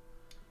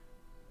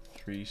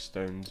 3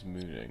 stones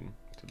mooning.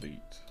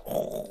 Delete.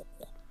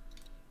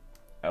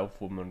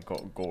 Elf woman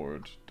got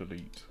gored.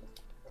 Delete.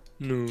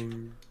 No.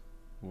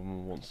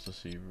 Woman wants to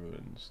see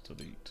ruins.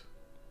 Delete.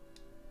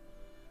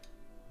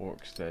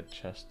 Orcs dead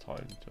chest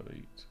time.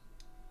 Delete.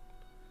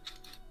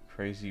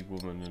 Crazy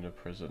woman in a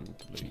prison.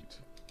 Delete.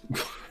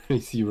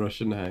 Crazy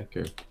Russian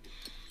hacker.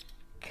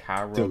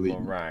 Cara Delete.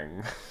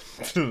 Meringue.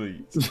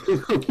 Delete.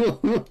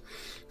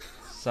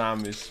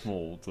 Sam is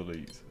small.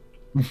 Delete.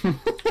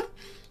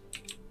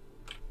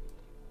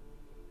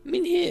 I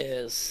mean, he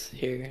is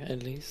here,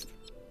 at least.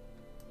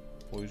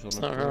 Boys on It's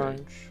a not wrong.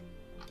 bridge.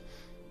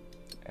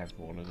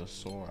 Everyone is a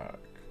Sorak.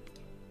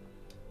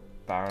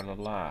 Baron a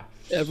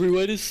laughs.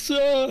 Everyone is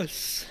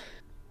sus!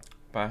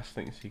 Bast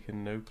thinks he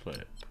can no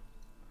clip.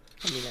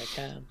 I mean, I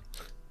can.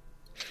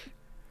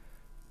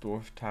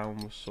 Dwarf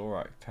town was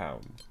Sorak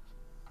town.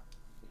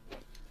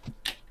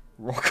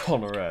 Rock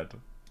on a red.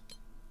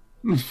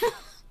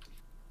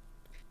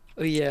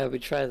 Oh yeah, we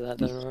tried that,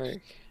 didn't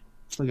work.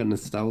 It's like a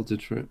nostalgia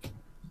trip.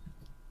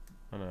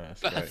 I know,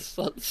 that's great. That's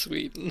not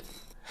Sweden.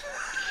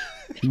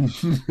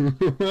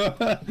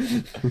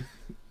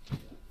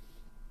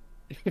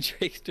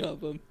 Drake's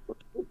job him.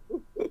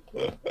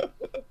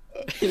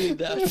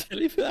 That's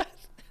really bad.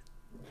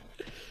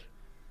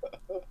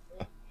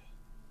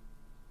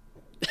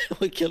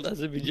 We killed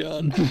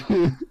Azerbaijan.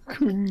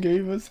 Queen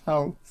gave us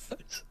house.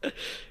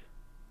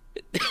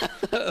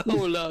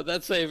 Oh no,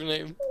 that's safe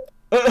name.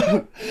 I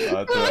don't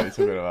know what you're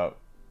talking about.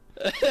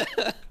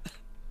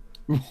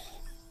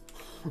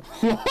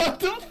 What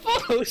the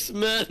fuck?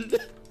 Postman.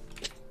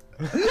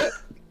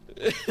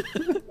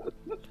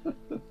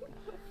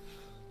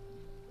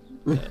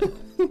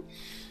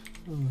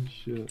 Oh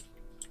shit.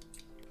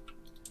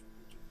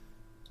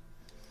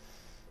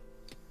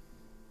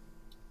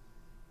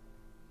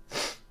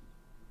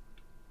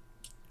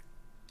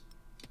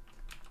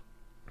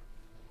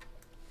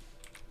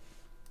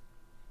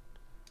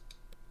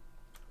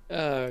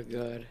 Oh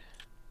god.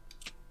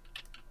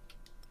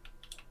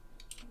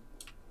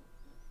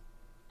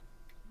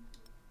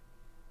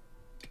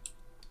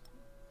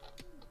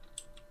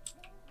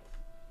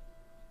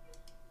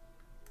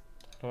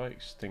 How do I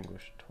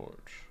extinguish a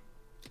torch?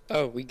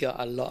 Oh, we got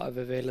a lot of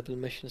available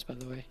missions, by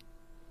the way.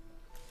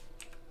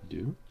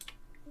 Do?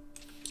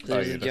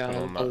 There's you're a looking on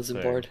giant that bulletin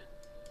thing. board.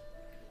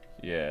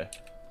 Yeah.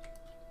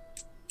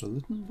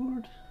 Bulletin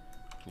board?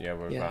 Yeah,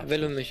 we're Yeah, back.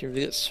 available mission.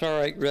 We got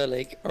Fluoride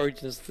Relic,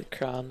 Origins of the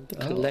Crown, the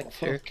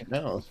Collector,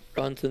 No.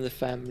 Front in the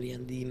Family,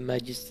 and the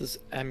Magister's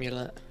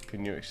Amulet.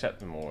 Can you accept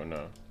them all or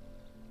no?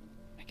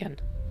 I can.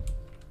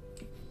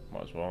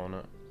 Might as well,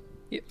 innit?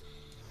 Yep.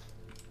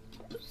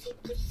 Pussy,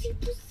 pussy,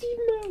 pussy,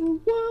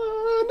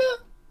 marijuana.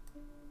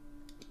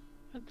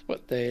 That's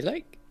what they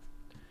like.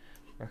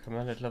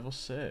 Recommended level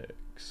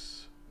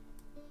 6.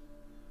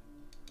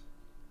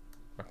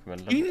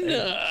 Recommended level 8. 9!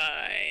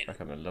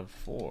 Recommended level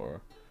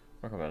 4.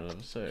 Recommended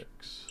level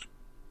 6.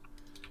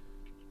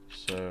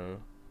 So...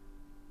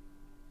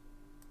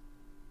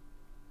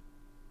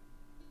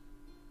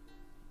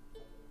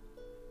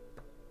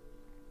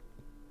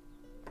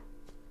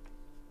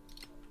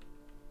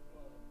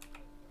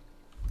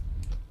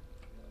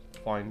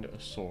 Find a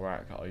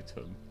Sorak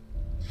item.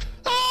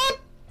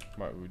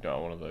 Right, we don't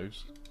have one of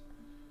those.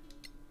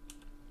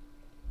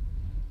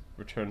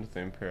 Return to the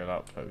Imperial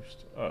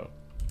Outpost. Oh.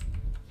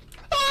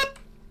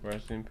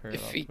 Where's the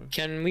Imperial Outpost?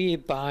 Can we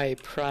buy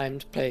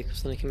primed plate?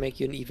 Because then I can make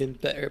you an even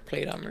better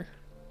plate armor.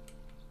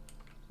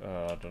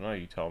 I don't know,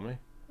 you tell me.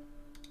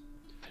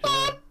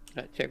 I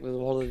check with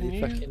all of Can the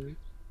you?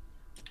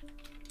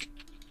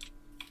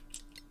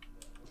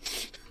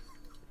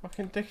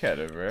 Fucking dickhead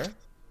over here.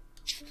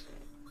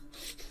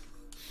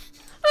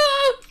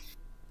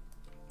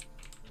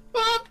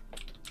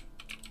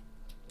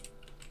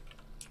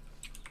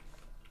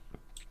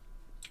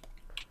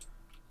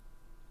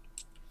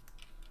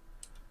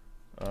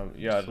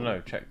 Yeah, I don't know,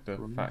 check the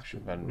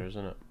faction vendors,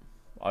 innit?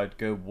 I'd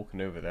go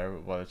walking over there,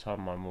 but by the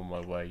time I'm on my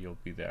way, you'll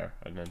be there,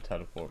 and then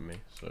teleport me,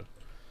 so...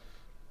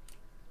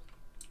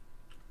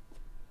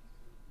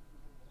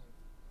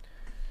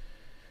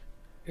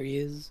 There he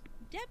is.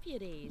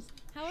 Deputies,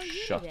 how are you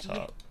Shut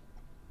today?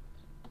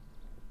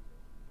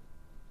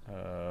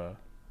 up.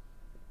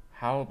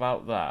 How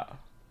about that?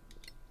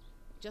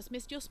 Just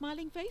missed your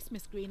smiling face,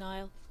 Miss Green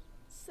Isle.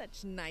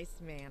 Such nice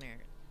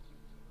manners.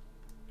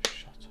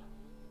 Shut up.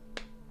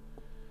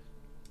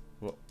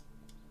 What?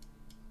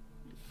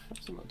 I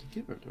have something to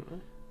give her,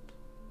 don't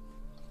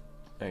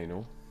I?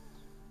 Anal.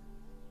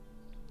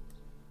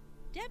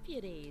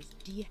 Deputies,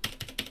 do you...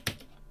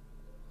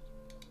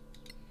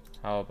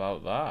 How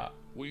about that?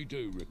 We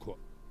do require.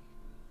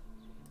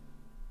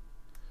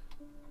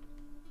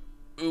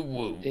 Ooh,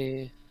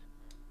 whoa.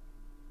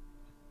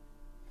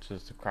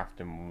 Says the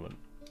crafting woman.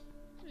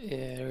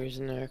 Yeah, there is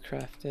no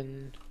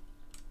crafting.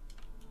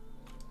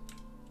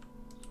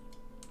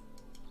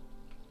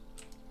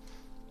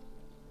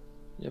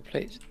 No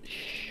plates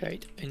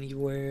shite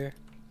anywhere.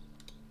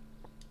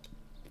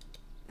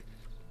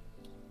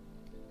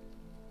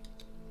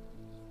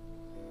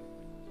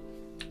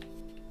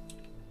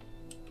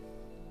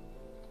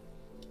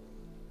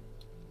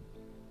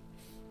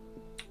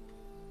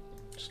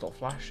 Stop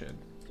flashing.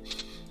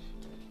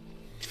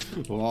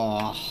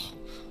 Oh,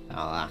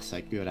 that's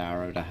a good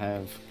arrow to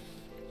have.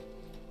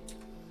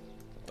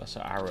 That's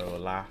an arrow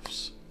of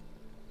laughs.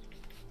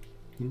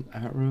 An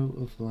arrow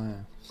of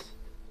laughs.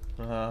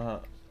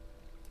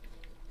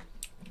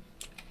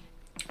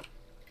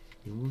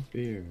 Your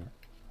beer.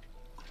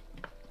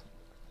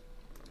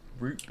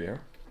 Root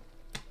beer.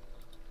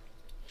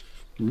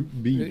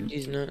 Root beer. Root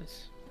these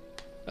nuts.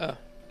 Oh,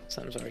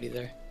 Sam's already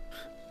there.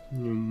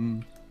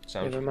 Sounds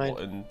Never mind.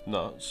 rotten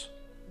nuts.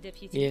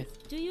 Deputies, Yeah.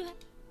 do you have...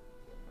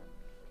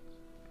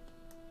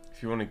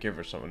 If you want to give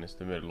her something, it's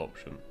the middle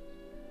option.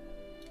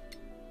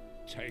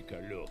 Take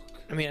a look.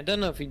 I mean, I don't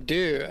know if we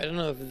do. I don't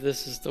know if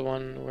this is the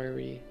one where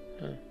we...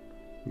 You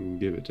can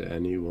give it to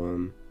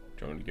anyone.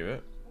 Do you want to give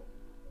it?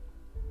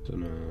 Don't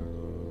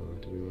know.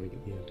 Do we want to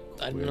get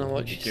the I don't know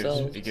what she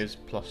sells. It gives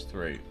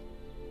 +3.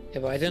 Yeah,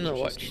 but I don't know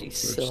She's what not she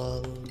first.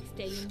 sells.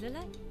 Stay in the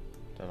light.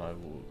 Then I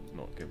will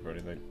not give her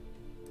anything.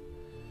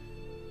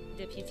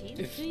 Deputies,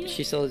 If do you...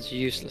 she sells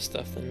useless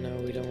stuff, then no,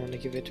 we don't want to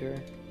give it to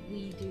her.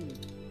 We do.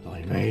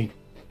 By me.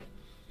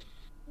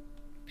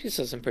 She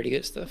sells some pretty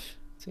good stuff,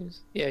 it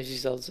seems. Yeah, she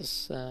sells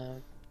us,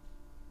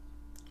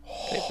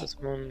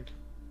 Plateless one.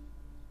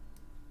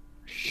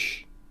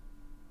 Shh.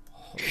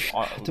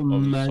 I'm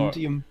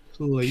Adamantium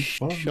plate.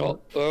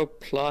 Shopper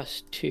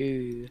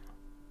 +2.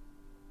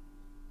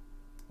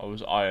 I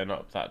was eyeing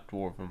up that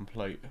dwarven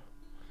plate.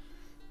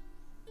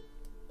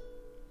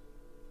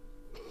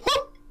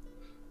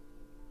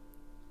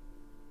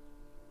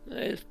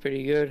 That is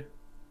pretty good.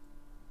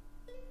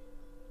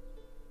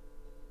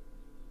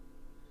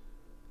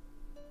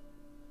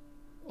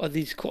 Well,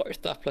 these quarter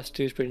staff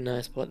 +2 is pretty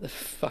nice, but what the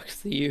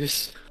fuck's the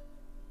use?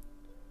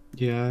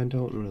 Yeah, I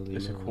don't really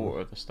It's know. a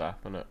quarter of the staff,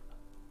 isn't it?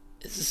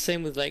 It's the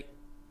same with like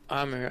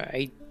armor,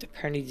 I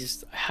apparently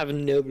just have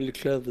no blue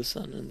clue of the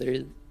sun, and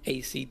they're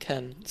AC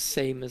 10,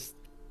 same as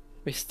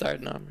my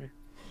starting armor.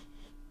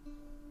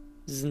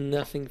 There's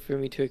nothing for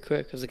me to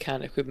equip because I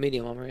can't equip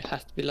medium armor. It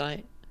has to be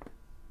light,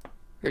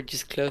 or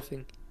just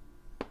clothing.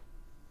 I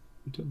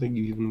don't think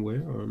you even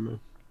wear armor.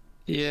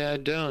 Yeah, I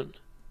don't.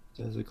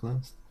 As a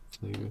class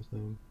flavor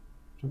thing.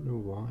 I don't know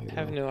why. I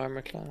have no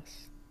armor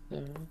class.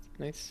 No,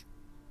 nice.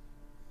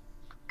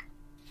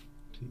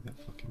 Take that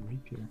fucking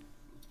rapier.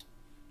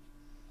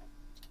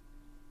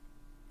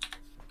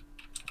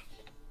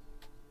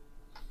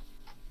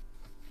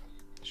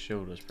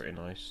 Shield is pretty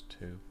nice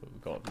too, but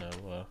we've got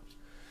no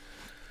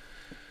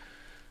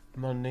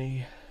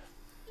money.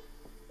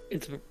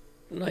 It's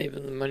not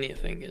even the money, I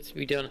think. It's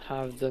we don't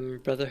have the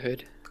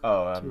Brotherhood.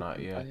 Oh, I'm not.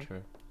 Yeah,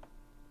 true.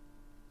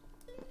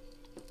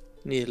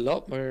 Need a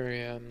lot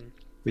more.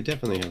 We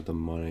definitely have the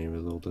money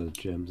with all the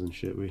gems and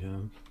shit we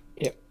have.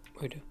 Yep,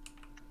 we do.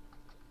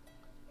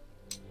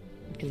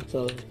 We can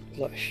sell a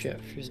lot of shit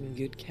for some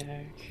good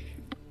cash.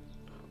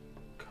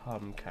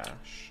 Come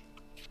cash.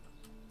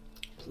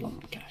 Plum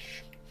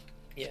cash.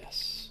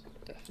 Yes,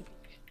 definitely.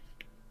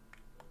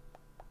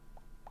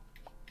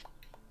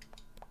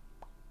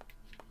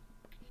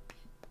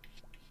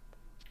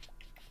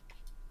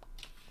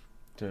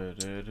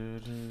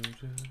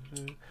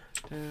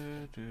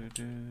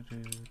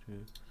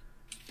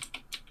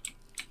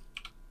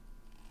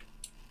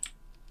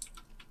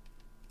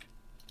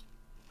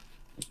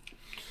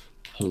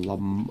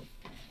 Plum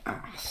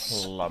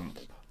ass. Plump.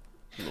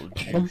 Little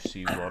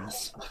juicy one.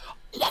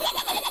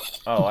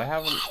 Oh, I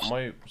haven't.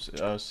 My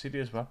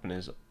CDS weapon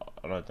is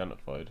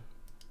unidentified.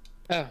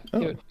 Oh,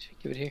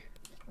 give it here.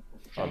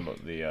 I'm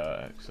at the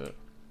exit.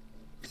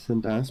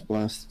 Send ass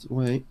blasts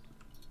away.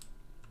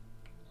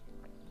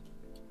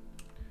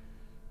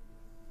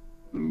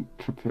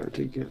 Prepare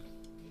to get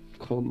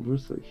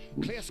conversation.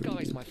 Clear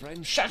skies, my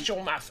friend. Shut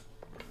your mouth!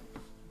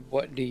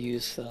 What do you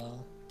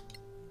sell?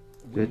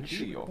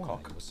 Bitch. Your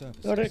cock.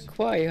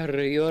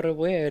 Require your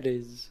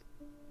wares.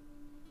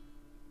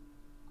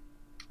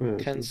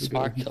 Can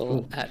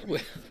sparkle at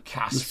will.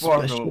 Cast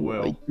sparkle at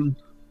will.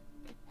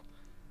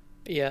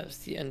 Yeah, it's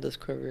the endless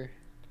quiver.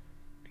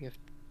 You have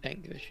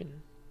tank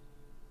vision.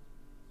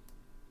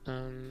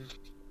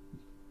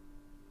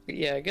 But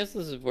yeah, I guess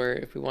this is where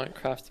if we want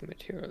crafting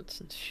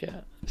materials and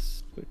shit,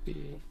 this would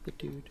be the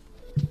dude.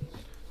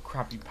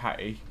 Krabby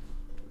Patty.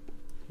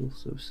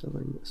 Also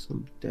selling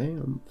some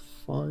damn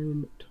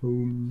fine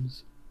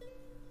tomes.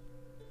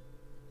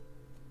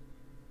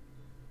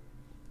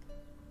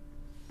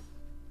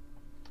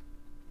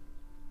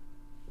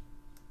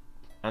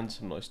 And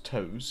some nice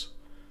toes.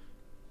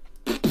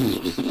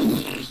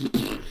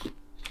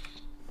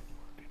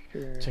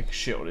 Sure. Take a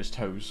shit on his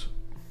toes.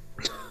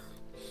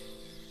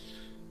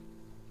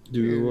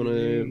 Do we want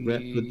to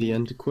rep with the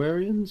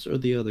antiquarians or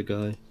the other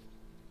guy?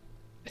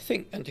 I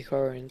think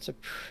antiquarians are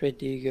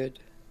pretty good.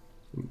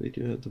 They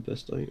do have the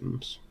best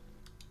items.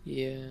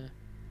 Yeah.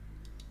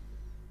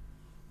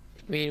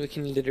 I mean, we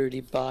can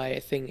literally buy a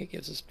thing that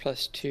gives us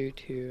 +2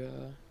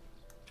 to,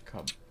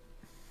 Come.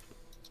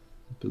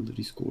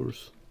 Ability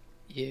scores.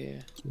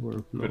 yeah.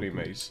 Or Goody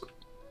maze.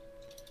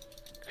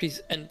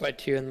 Increase int by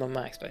 2 and my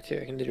max by 2.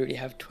 I can literally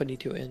have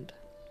 22 int.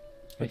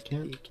 I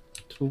can't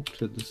talk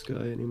to this guy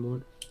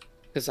anymore.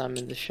 Because I'm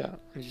in the shop.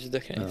 I'm just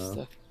looking at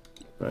stuff.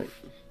 Right.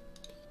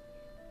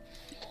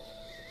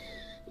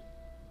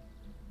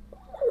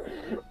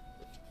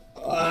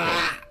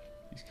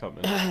 He's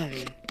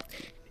coming.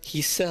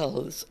 He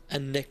sells a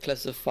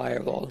necklace of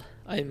fireball.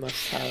 I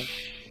must have.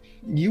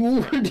 You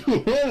already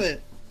have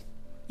it!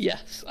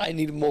 Yes, I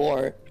need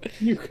more.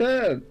 You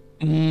can!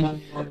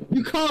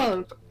 You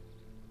can't!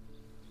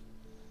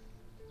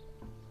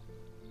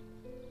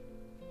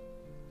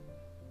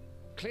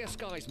 Clear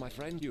skies, my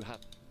friend. You have.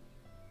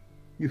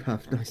 You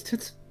have nice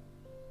tits.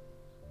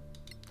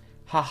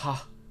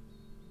 Haha.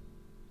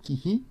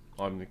 Hehe.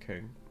 I'm the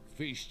king.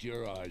 Feast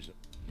your eyes.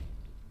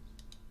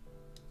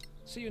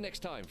 See you next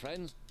time,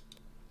 friends.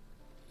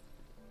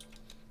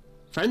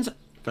 Friends,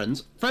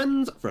 friends,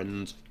 friends,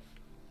 friends.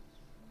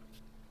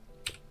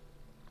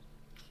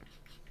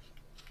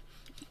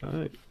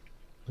 Alright.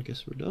 I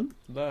guess we're done.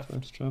 Left.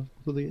 Let's travel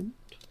to the end.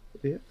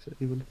 The exit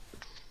even.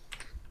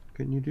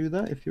 Can you do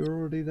that if you're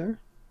already there?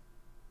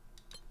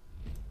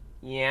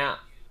 Yeah.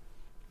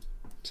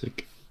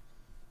 Sick.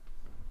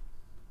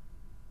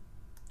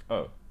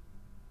 Oh.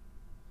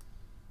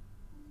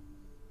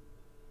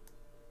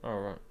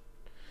 Alright.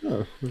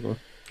 Oh, okay.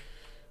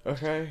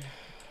 Okay.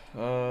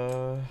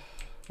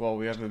 Well,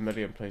 we have a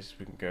million places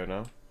we can go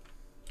now.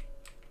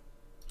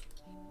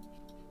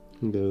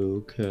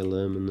 Go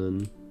Carlem and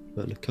then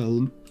back to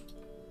Callum.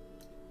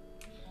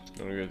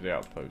 I'm gonna go to the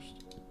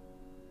outpost.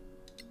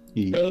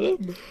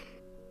 Callum.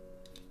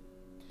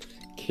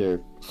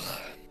 Care.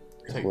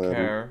 Take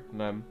care,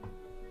 Lem.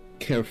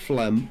 Care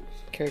Phlegm.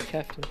 Care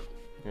Captain.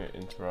 Yeah,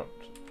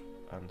 interrupt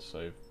and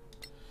save.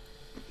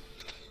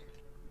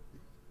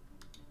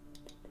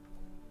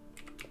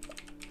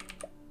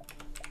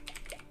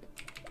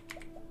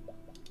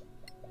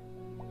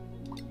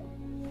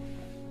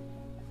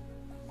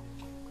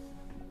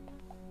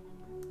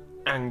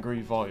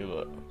 Angry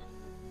Violet.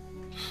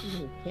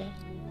 Okay.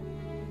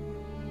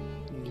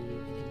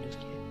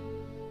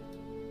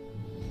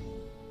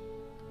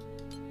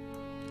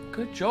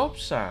 Good job,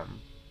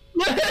 Sam.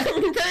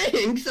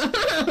 Thanks!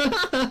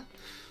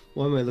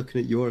 Why am I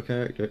looking at your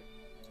character?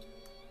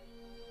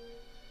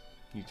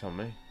 You tell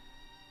me.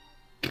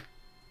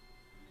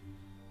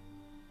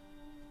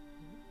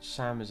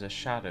 Sam is a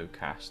shadow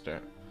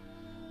caster.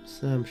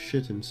 Sam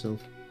shit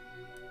himself.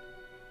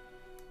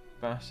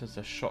 Bast is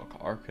a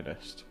shock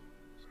arcanist.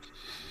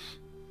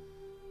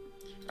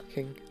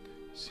 King.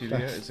 Celia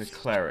is a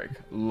cleric.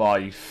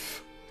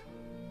 Life.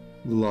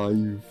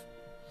 Live.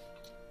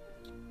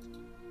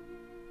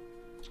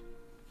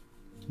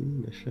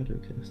 Being a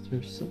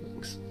shadowcaster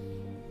sucks.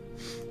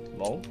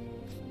 Lol.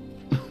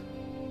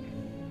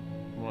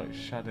 Like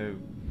shadow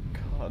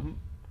cunt.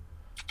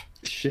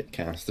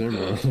 Shitcaster,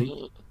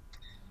 man.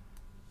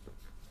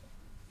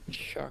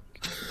 Shock.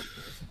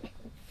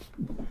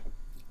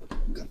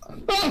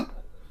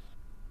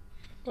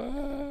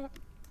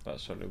 That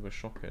certainly was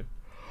shocking.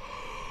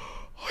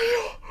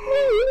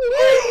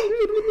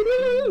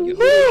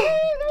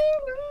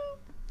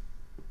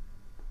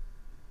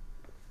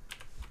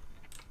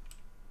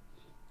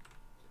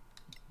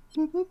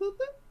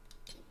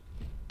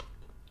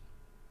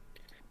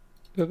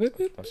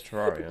 That's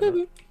Terraria, isn't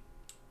it?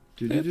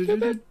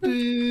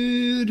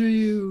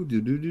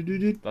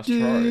 That's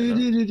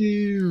Terraria,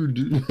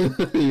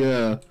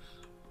 yeah.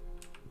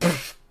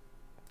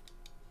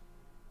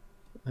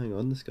 Hang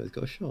on, this guy's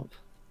got a shop.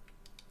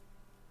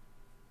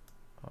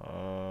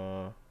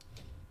 Oh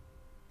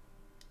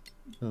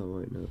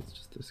wait, no, it's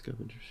just a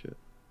scavenger shit.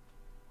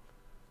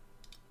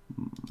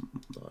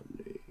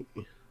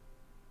 Money.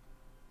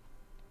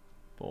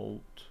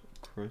 Bolt,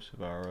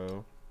 corrosive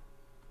arrow.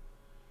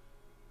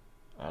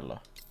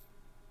 Allah.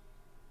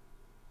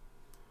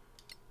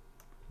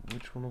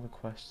 Which one of the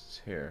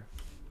quests here?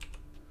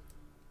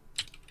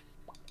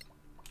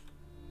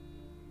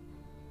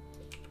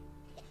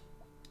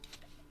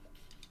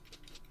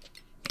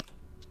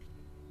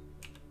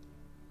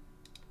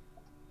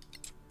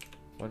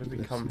 Why did we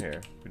come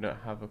here? We don't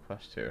have a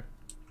quest here.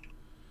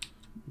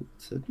 It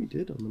said we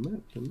did on the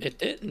map, didn't it? It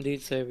did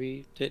indeed say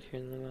we did here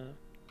in the map.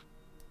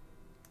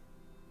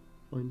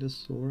 Find a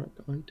Sorak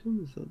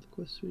item? Is that the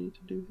quest we need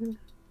to do here?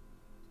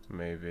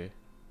 Maybe.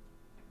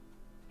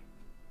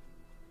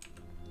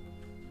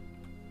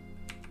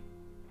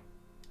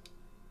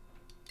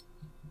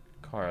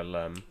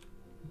 Karalem.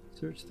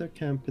 Search their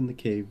camp in the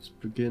caves.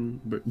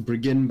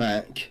 Bring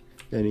back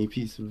any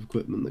piece of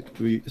equipment that could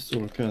be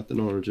Soracath in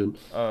origin.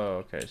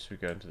 Oh, okay, so we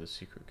go into the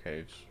secret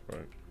caves,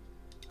 right.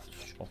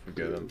 Off we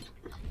go then.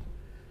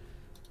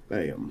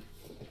 Bam.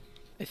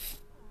 I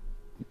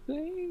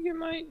think you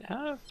might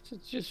have to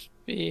just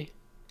be...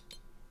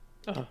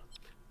 Oh.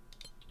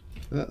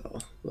 Oh,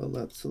 well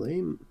that's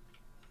lame.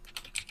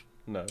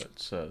 No,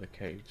 it's the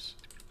caves.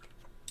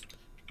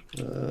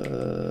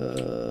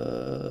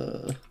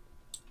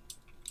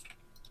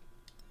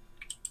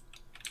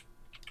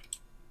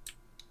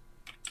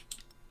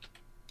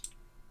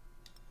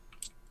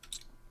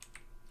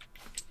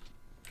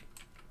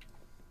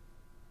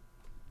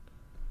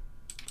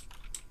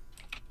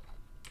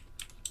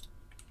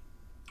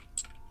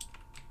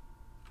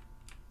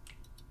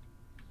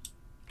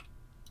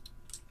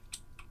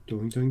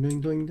 Doing, doing,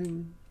 doing, doing,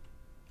 doing.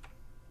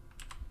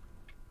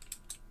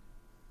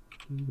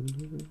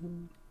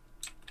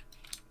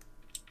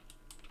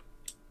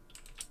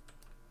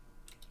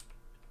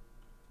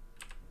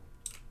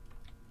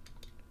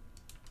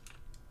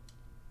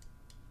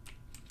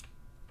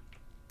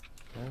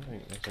 I don't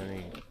think there's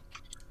any...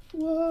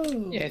 Whoa!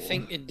 Yeah, I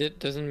think it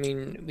doesn't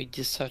mean we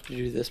just have to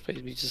do this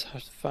place, we just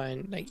have to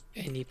find, like,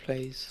 any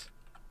place.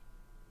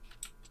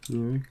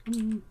 Yeah.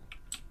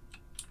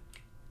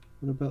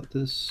 What about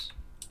this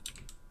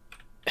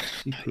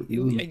secret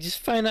room? I just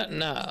find out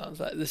now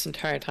that this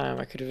entire time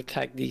I could have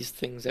attacked these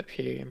things up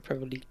here and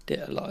probably did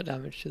a lot of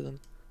damage to them.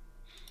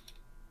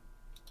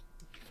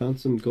 Found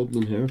some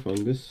goblin hair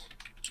fungus.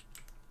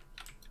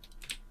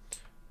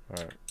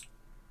 Alright.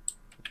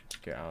 Let's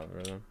get out of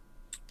here then.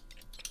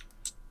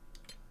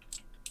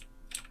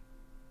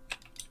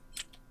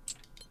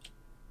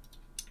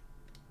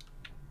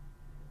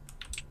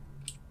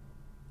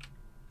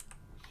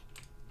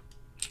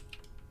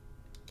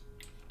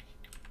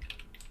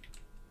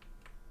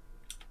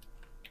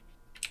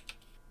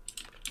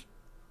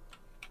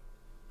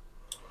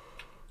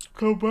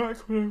 Come back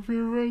whenever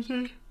you're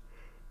ready.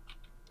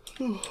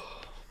 Right.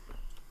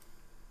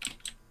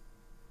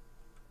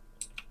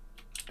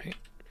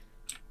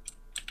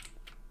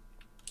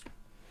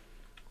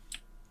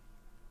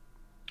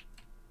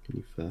 Can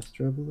you fast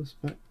travel us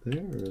back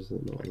there, or is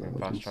it not I can allowed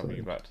fast travel you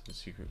inside? back to the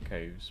secret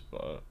caves,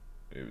 but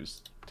it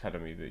was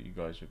telling me that you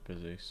guys were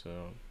busy,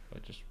 so I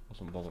just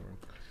wasn't bothering.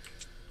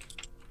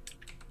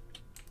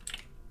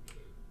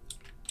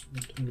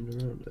 Turn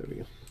around, there we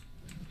go.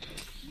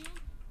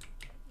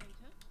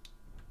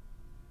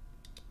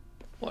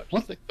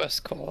 What's the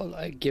quest called?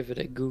 I give it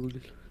a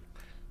Google.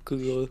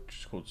 Google.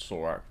 Just called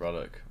Sorak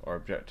Relic. Our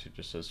objective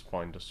just says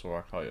find a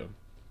Sorak item.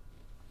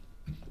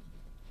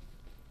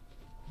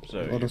 So A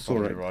lot you're of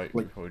probably Sorax, right. like-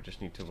 We probably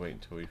just need to wait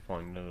until we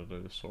find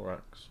another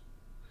Sorax.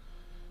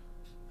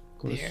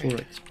 Got a Here.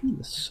 Sorax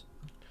penis.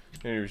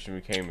 The only reason we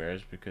came here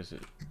is because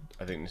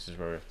I think this is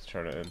where we have to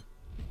turn it in.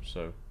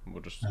 So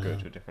we'll just go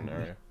to a different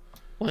area.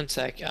 One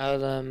sec,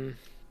 I'll I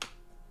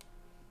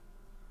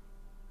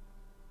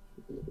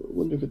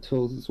wonder if it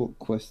tells us what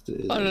quest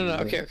it is. Oh no,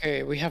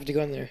 okay, we have to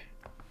go in there.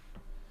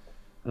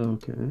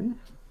 Okay.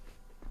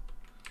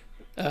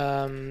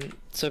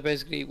 So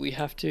basically we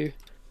have to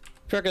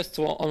progress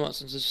to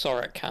onwards into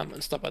Sorak camp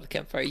and stop at the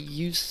campfire.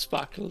 Use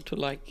sparkle to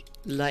like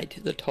light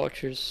the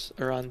torches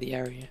around the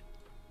area.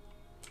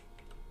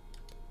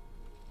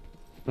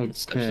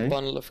 There's a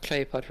bundle of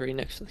clay pottery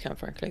next to the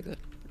campfire and collect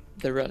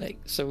the relic.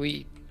 So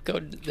we go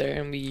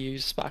there and we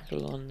use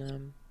sparkle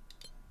on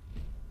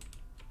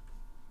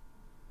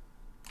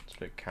It's a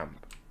big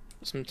camp.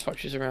 some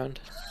torches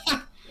around.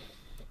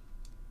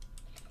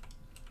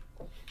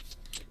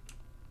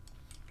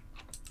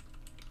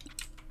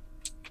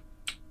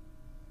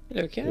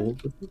 Okay. All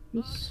the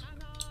purpose.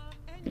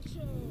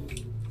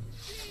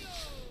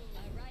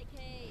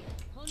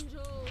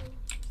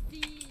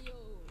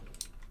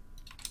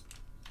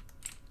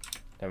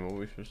 Then what are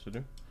we supposed to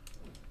do?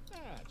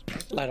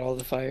 Light all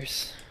the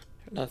fires.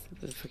 Not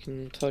the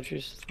fucking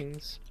torches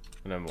things.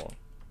 And then what?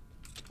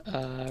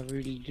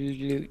 Really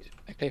loot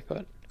a clay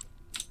pot.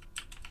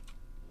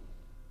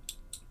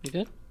 You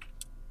did?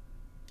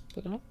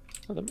 Put it up?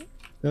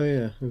 Oh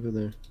yeah, over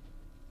there.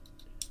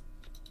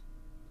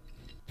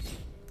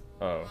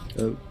 Oh.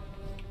 Oh.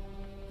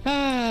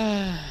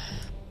 Ah!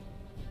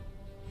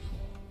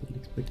 Didn't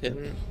expect that.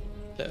 Didn't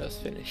let us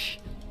finish.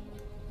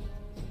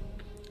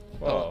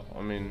 Well,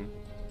 I mean,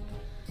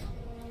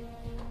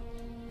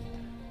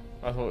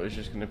 I thought it was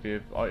just going to be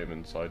an item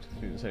inside.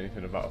 You didn't say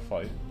anything about a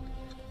fight.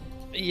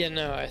 Yeah,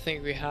 no, I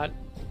think we had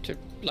to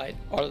light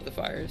all of the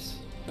fires.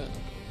 But,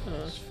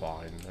 It's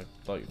fine. They're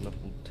like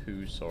level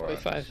 2 Sorax.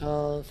 45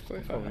 health,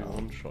 45 Probably health.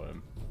 one-shot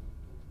him.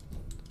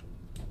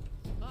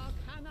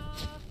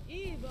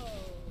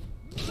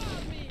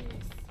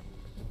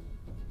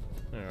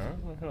 Yeah,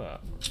 look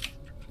at that.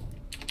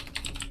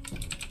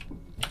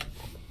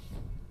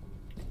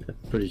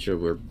 Pretty sure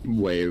we're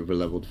way over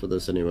leveled for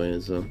this anyway,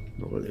 so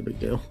not really a big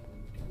deal.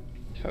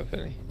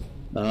 Hopefully.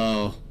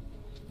 Oh.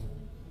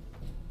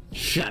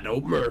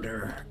 Shadow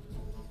murder.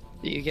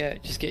 You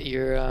just get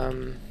your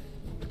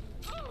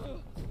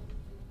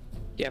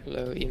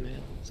Diablo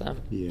email, Sam.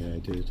 Yeah, I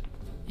did.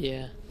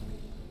 Yeah.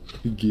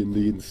 Begin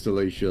the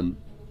installation.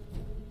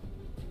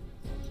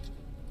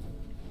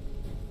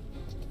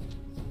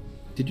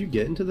 Did you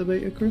get into the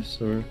beta,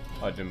 Chris, or?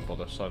 I didn't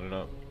bother signing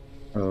up.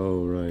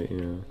 Oh, right,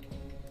 yeah.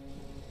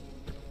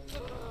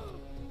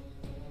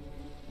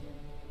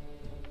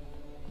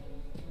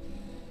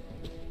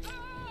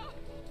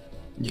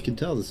 You can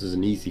tell this is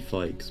an easy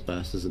fight because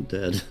Bast isn't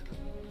dead.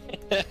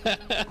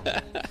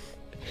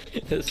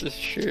 This is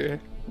true.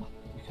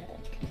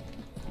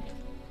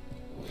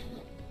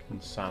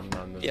 And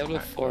Sandman and Diablo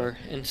 4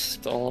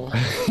 install.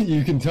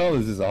 You can tell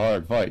this is a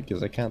hard fight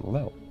because I can't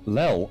Lel.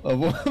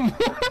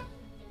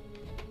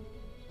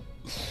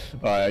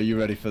 Alright, are you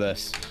ready for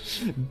this?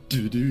 I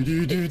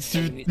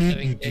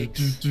 77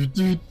 gigs.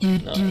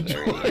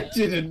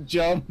 didn't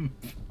jump.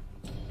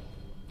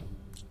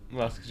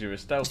 Well, that's because you were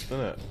stealth, isn't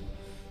it?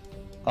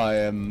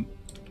 I'm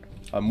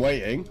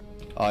waiting.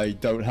 I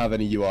don't have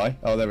any UI.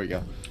 Oh, there we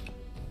go.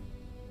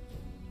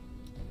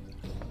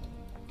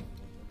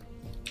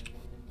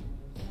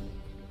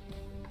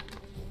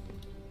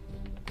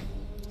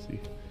 Let's see.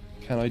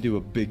 Can I do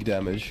a big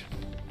damage?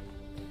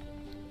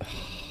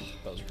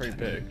 That was pretty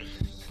big.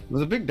 It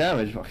was a big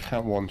damage, but I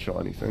can't one-shot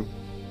anything.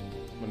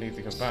 We need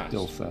to come back.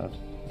 Still sad.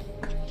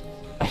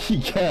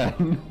 He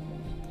can.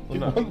 Well, He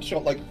no.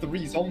 one-shot like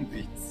 3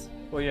 zombies.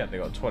 Well, yeah, they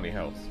got 20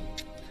 health.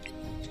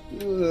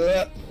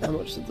 How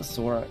much did the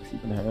Sorax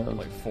even have?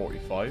 Like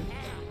 45.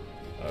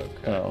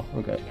 Okay. Oh,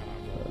 okay.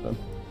 Right then.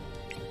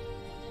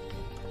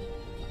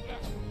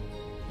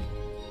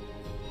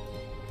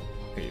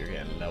 Okay, you're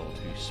getting level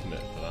 2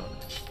 Smith for that.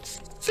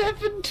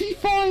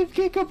 75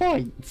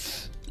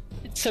 gigabytes!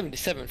 It's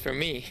 77 for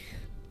me.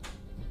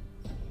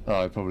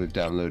 Oh, I probably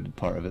downloaded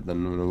part of it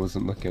then when I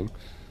wasn't looking.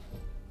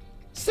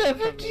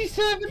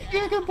 77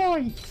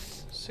 gigabytes!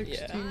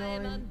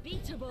 69.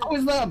 How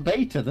is that a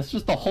beta? That's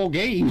just the whole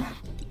game.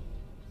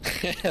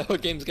 The whole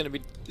game's gonna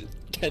be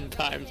 10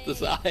 times the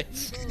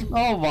size.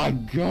 Oh my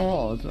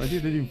god! I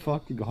need a new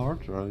fucking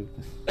hard drive.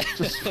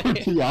 Just for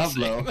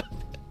Diablo.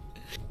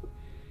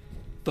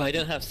 But I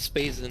don't have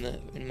space in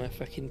it in my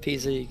fucking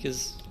PC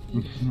because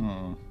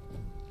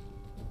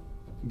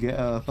Get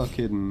a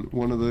fucking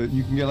one of the.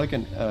 You can get like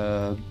an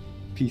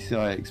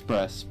PCI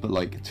Express, but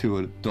like to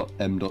a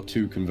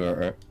 .m.2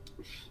 converter.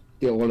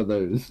 Get one of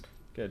those.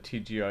 Get a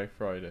TGI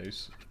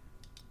Fridays.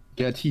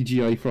 Get a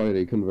TGI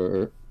Friday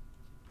converter.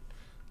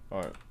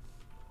 Alright.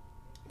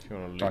 If you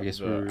want I to guess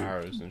leave the we're-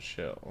 arrows and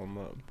shit on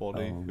that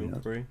body, Oh, feel yeah.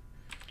 free.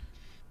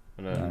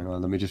 And Hang then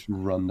on, let me just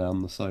run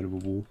down the side of a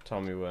wall.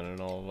 tell me when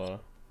and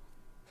I'll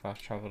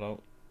fast travel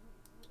out.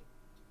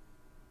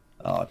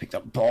 Oh, picked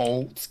up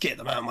bolts. Get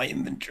them out of my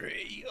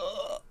inventory.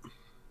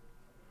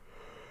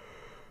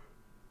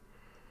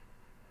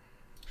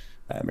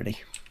 I'm ready.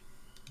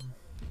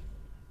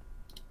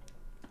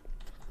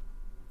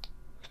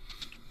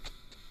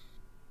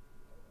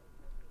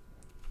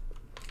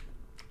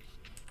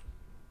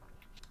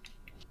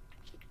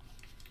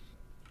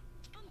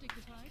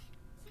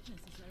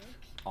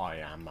 I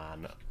am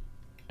an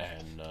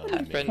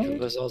A friend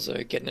was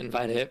also getting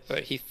invited,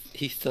 but he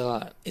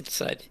thought it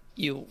said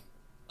you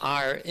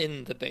are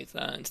in the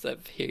beta instead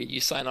of here you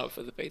sign up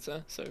for the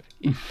beta, so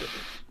he didn't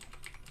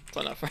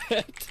sign up for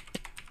it.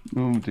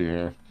 Oh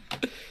dear. I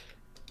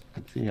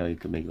can see how you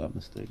could make that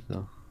mistake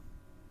though.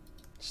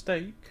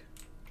 Steak?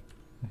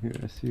 Here,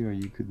 I see how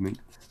you could make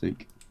the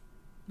mistake.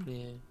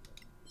 Yeah.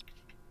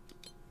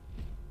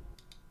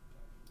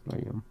 I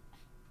am.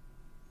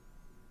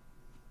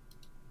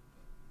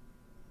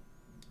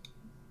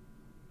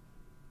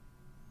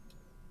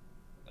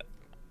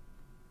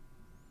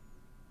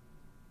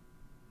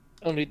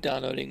 Only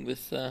downloading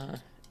with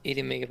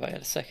 80 megabyte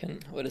a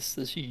second. What is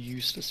this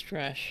useless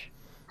trash?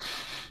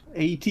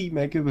 80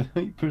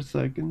 megabyte per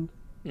second?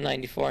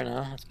 94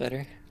 now, that's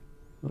better.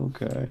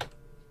 Okay.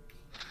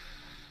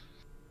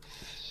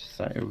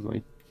 Sorry, it was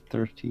like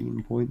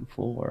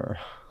 13.4.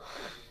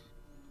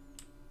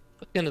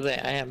 At the end of the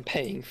day, I am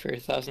paying for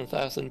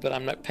 1,000, but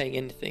I'm not paying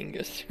anything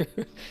just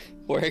through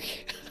work.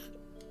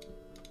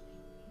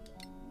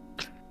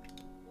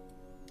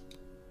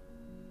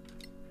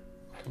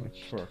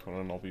 Work on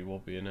a knobby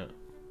wobbly, innit?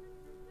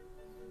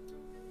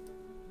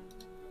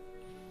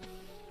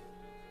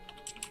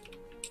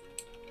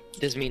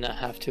 Does mean I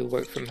have to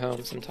work from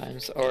home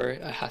sometimes, or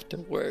I have to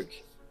work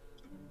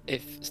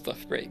if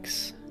stuff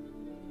breaks.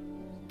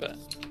 But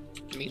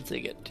it means I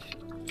get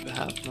to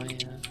have my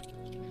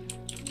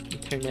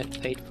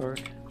internet paid for.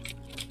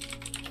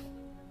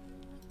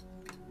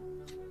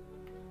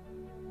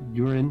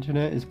 Your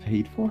internet is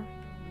paid for?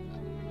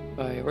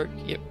 By work,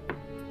 yep.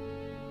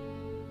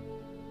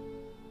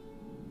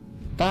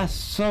 That's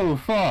so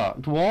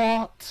fucked.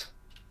 What?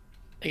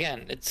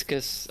 Again, it's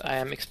because I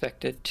am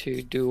expected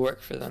to do work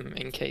for them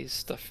in case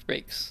stuff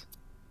breaks.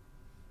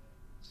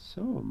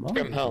 So am I.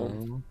 From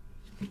home.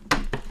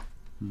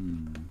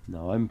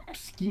 Now I'm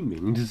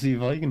scheming to see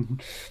if I can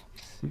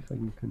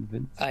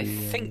convince. I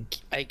think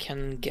I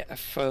can get a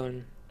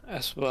phone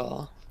as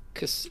well,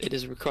 because it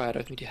is required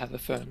of me to have a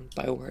phone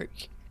by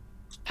work.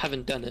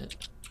 Haven't done it.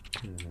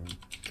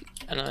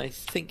 And I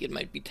think it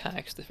might be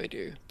taxed if I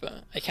do,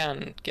 but I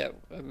can get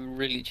a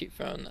really cheap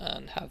phone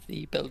and have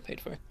the bill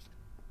paid for.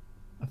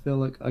 I feel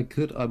like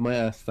I might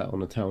ask that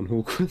on a town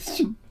hall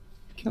question.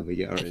 Can we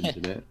get our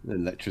internet and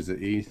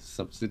electricity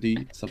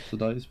subsidized for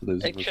those?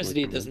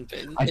 Electricity doesn't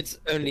pay. It's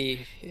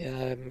only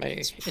my.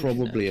 It's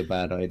probably a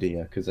bad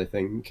idea because I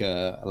think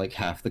like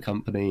half the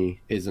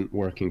company isn't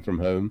working from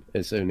home.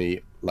 It's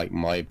only like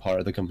my part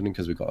of the company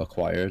because we got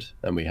acquired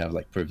and we have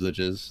like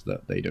privileges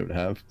that they don't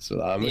have. So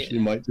that actually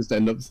might just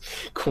end up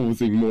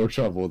causing more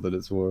trouble than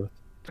it's worth.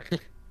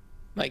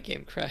 My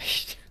game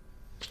crashed.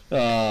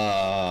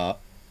 No,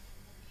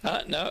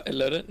 it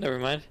loaded. Never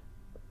mind.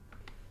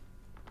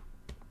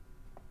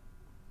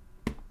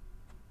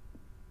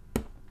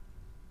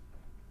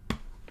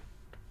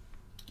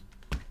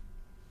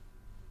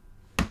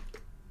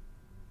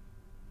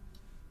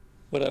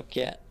 What up,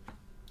 cat?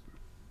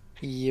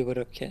 Yeah, what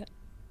up, cat?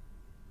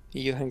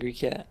 You hungry,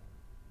 cat?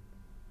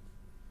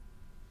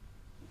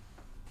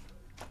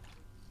 I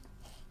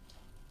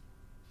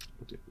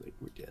don't think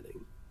we're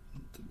getting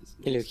into this.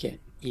 Hello, cat.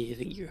 Yeah, you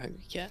think you're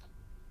hungry, cat?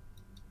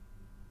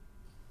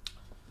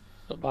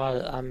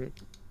 While I'm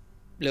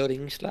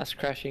loading /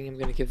 crashing, I'm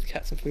gonna give the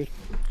cat some food.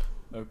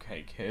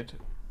 Okay, kid.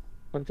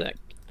 1 sec.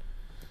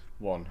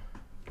 1.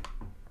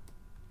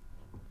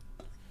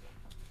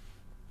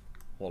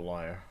 What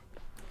liar.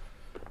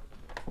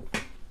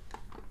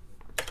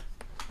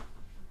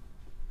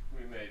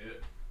 We made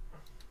it.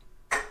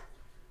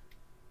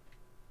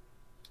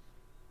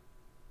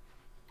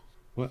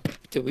 What?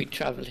 Did we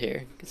travel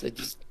here? Because I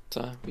just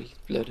saw we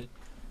loaded.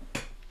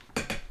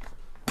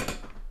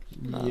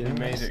 Yeah. We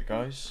made it,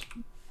 guys.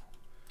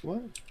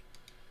 What?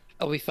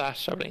 Are we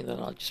fast traveling? Then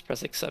I'll just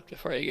press accept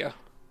before I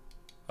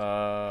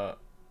go.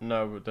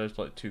 No, but there's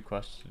like 2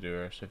 quests to do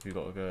here, so if you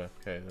gotta go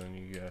AFK, then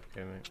you go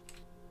AFK, mate.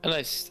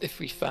 Unless if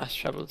we fast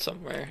traveled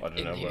somewhere. I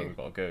don't know where we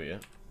gotta go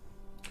yet.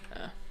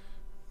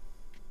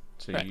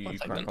 So right, you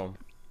crack on.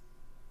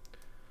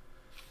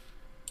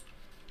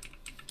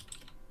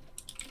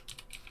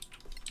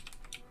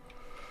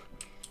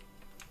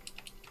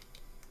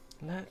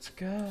 Let's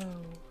go.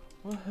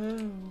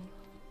 Woohoo.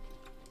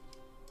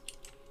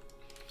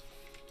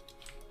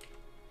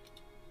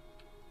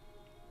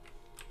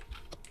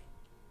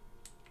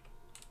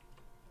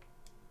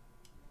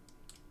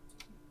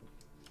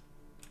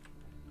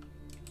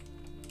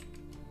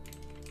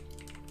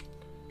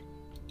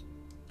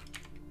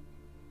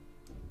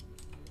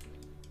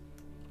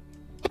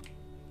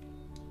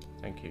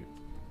 Thank you.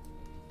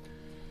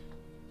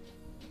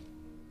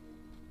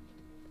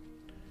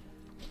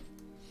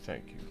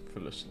 Thank you for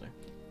listening.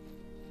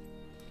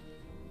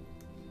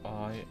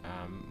 I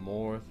am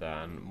more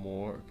than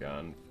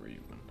Morgan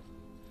Freeman.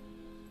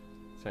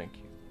 Thank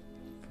you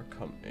for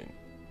coming.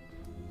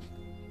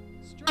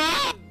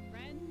 Strong,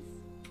 friends.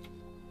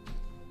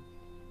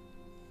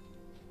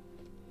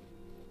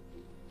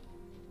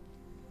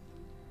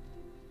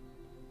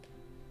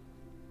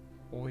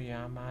 Oh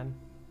yeah, man.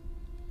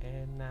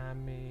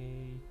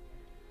 Enemy.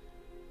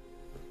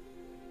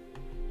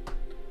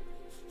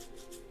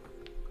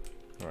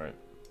 Alright.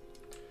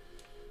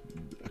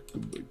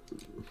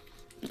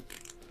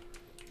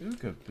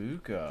 Ooga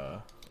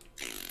booga.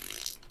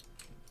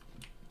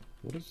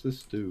 What does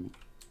this do?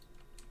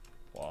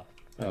 What?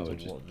 Oh,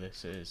 Depends just... on what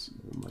this is.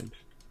 Never mind.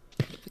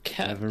 The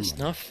cat Never is mind.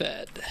 not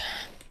fed.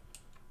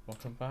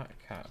 Welcome back,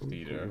 cat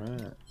feeder.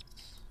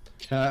 Rats.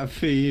 Cat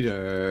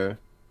feeder.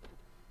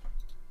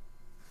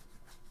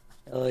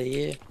 Hell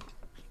yeah.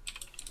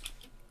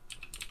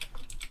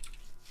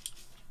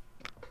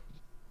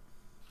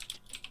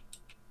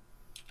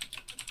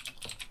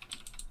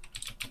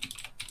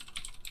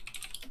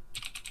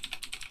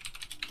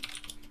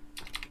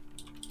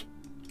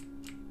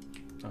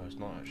 Oh, it's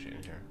not actually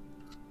in here.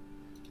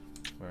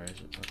 Where is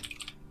it then?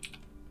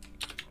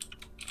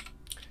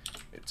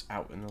 It's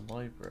out in the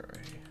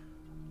library.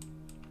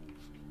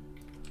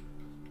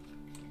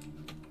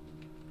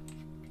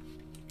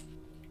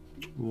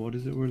 What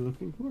is it we're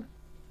looking for?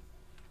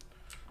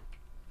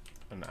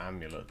 An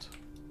amulet.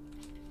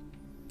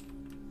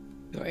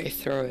 Do I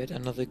throw it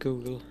another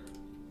Google?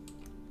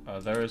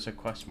 There is a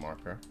quest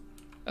marker.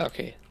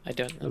 Okay, I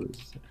don't know.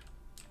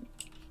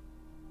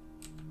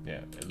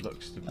 Yeah, it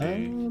looks to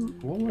be...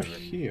 While we're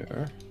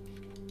here,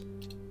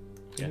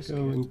 Yes,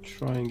 go and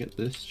try and get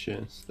this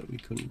chest that we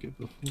couldn't get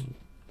before.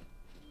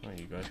 Oh,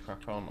 you guys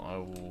crack on. I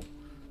will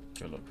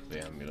go look for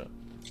the amulet.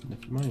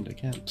 Never mind, I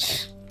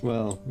can't.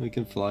 Well, we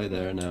can fly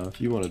there now.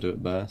 If you want to do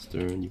it, Bast,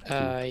 and you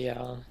can Yeah,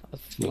 I'll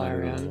fly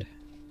around.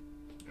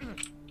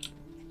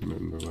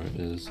 remember where it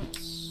is.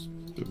 It's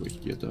over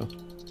here, though.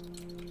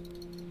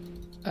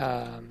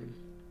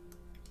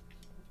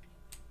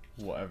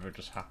 Whatever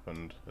just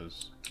happened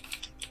has...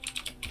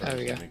 There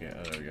we go.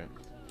 There we go.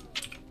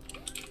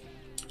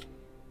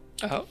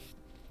 Oh.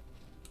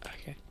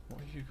 Okay. What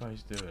are you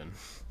guys doing?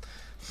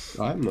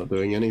 I'm not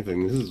doing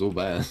anything. This is all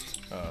Bast.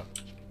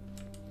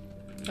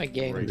 My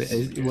game.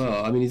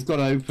 Well, I mean, he's got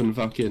to open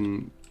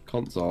fucking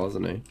console,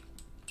 hasn't he?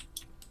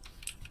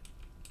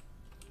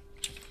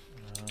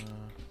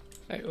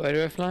 Wait, where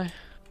do I fly?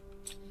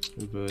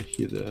 Over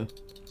here, there.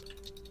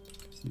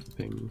 See the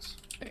pings.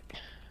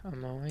 On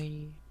my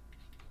way.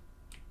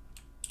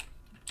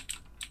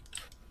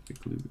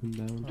 Big loot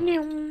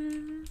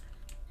down.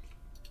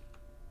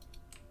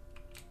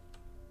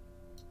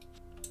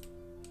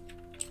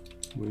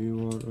 We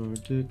want our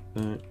dick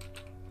back.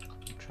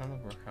 I'm trying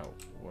to work out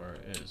where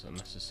it is,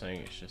 unless it's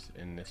saying it's just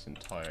in this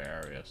entire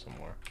area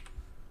somewhere.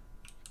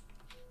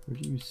 Where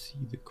do you see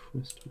the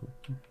quest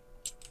marker?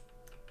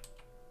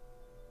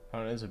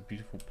 Oh, there's a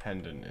beautiful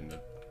pendant in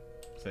the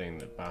thing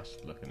that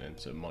Bast is looking in,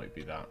 so it might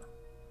be that.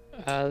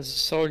 There's a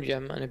soul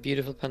gem and a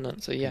beautiful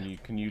pendant, so yeah.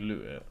 Can you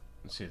loot it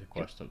and see the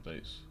quest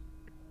updates?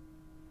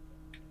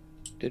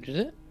 Did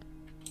it?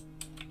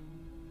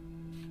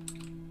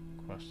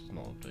 Quest is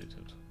not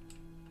updated.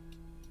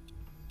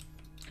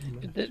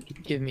 It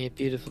did give me a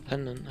beautiful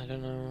pendant, I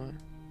don't know.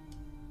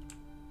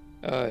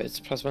 Oh,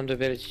 it's +1 to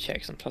ability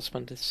checks and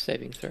 +1 to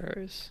saving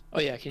throws. Oh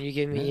yeah, can you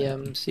give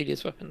me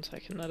serious weapons I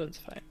can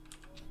identify?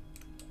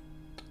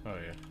 Oh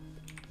yeah.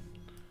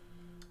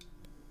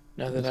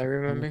 Now that I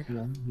remember.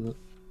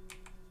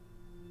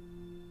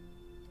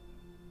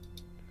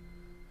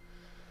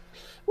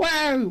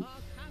 Wow!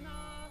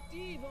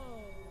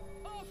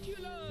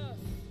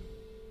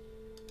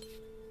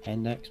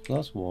 Index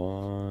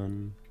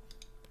 +1.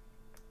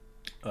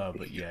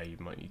 But yeah, you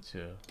might need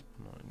to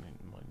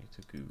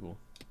Google,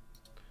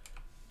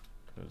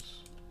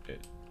 because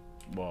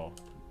well,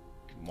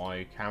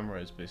 my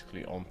camera is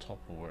basically on top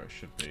of where it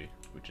should be,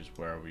 which is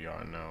where we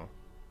are now.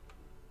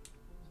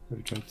 Have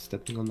you tried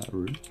stepping on that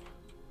roof?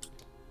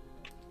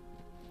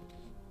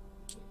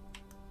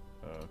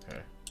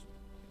 Okay.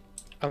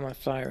 Oh, my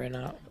fly ran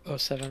out.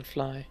 07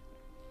 fly.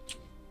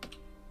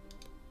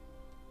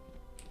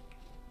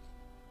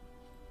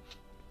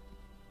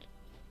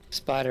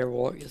 Spider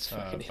walk is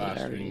fucking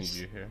Bast, we need hilarious.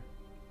 you here.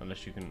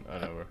 Unless you can... I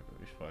know,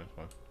 it's fine,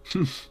 it's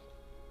fine.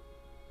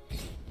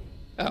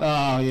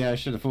 Oh yeah, I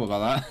should have thought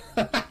about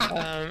that.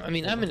 I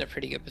mean, I'm in a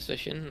pretty good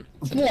position.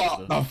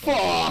 What the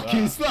fuck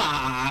is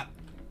that?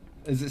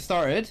 Is it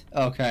started?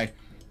 Okay.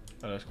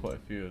 Oh, there's quite a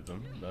few of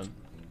them, then.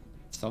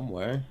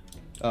 Somewhere.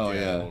 Oh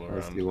Yeah, yeah, all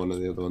I see around. one of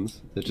the other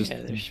ones. They're just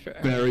Yeah, they're sure.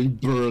 very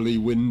burly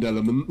wind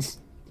elements.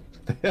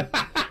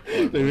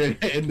 They're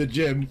in the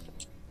gym.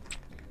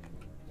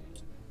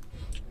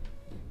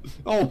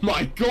 Oh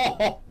my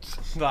god!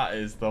 That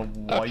is the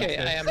whitest. Okay,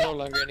 I am no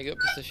longer in a good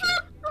position.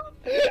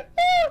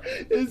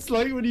 It's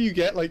like when you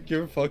get like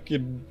your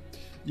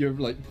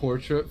like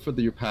portrait for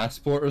your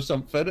passport or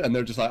something, and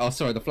they're just like, oh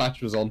sorry, the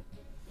flash was on.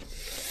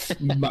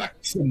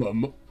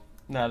 Maximum.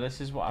 No,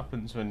 this is what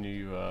happens when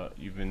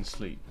you've been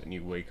asleep and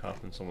you wake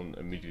up and someone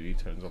immediately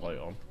turns the light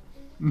on.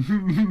 I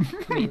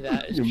mean,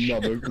 that is Your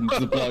mum opens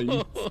the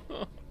blinds.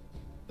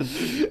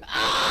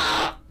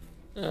 Ah!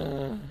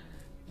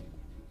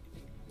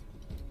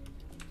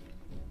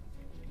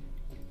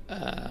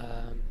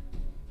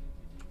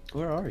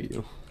 Where are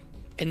you?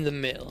 In the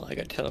middle, I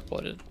got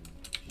teleported.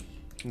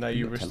 No,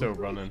 you were still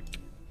running.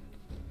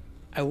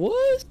 I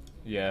was?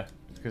 Yeah,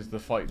 because the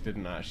fight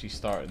didn't actually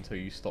start until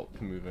you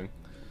stopped moving.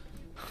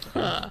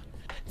 Huh.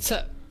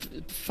 So,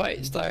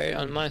 fight started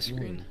on my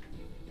screen.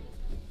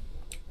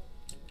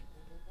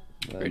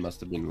 That must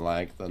have been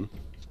lag then.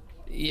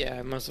 Yeah,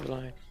 it must have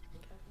lied.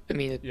 I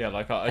mean, Yeah,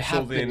 like I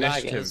saw the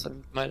initiative. So it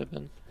might have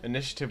been.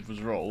 Initiative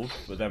was rolled,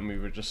 but then we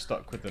were just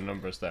stuck with the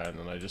numbers there, and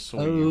then I just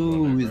saw you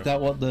Oh, run is over.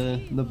 that what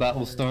the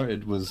battle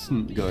started? Was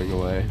going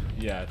away?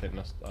 Yeah, I think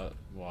that's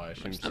why I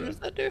assumed How so. much does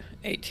that do?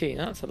 18.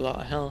 That's a lot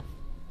of health.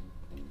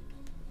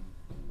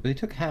 They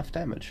took half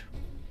damage.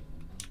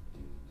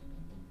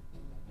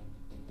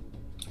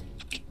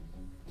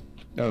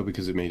 Oh,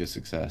 because it made a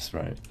success,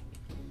 right?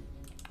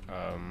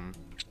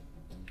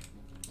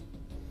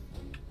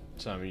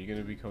 Sam, are you going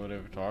to be coming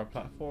over to our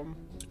platform?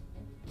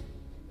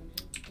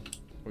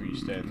 Or are you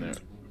staying there?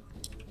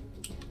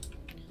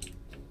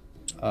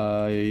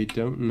 I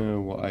don't know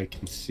what I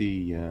can see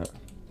yet.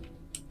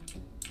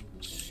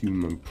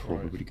 Assume I'm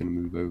probably gonna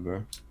move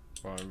over.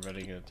 Well, I'm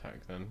ready to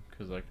attack then,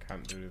 because I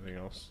can't do anything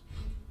else.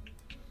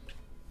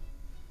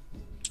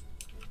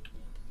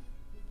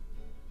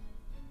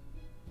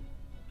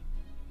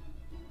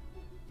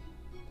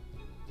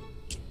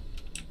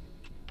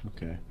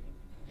 Okay.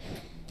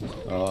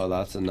 Oh,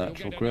 that's a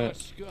natural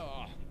crit.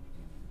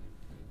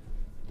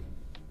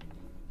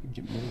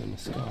 Get more than a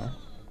scar.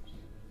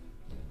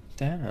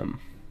 Damn.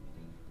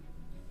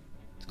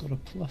 It's got a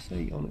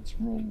 +8 on its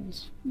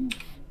rolls. Oof.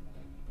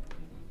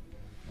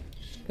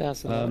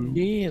 That's a lot of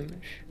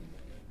damage.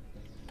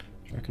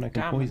 Do you reckon I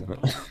can Damn poison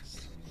it. it?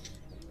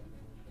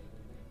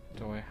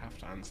 Do I have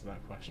to answer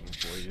that question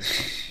for you?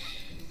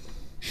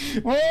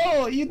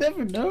 Whoa! You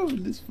never know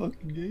in this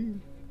fucking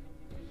game.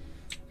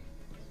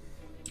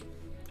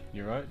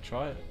 You're right,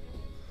 try it.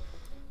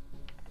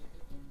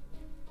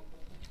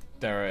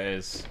 There it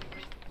is.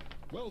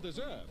 Well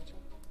deserved.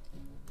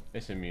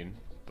 It's immune,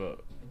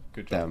 but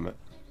good job. Damn it.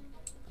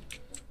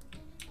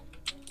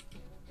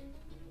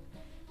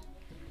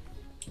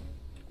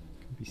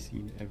 Can be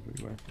seen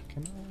everywhere.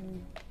 Can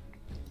I?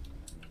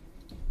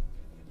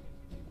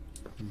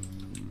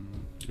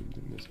 Don't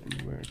think there's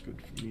anywhere good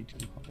for me to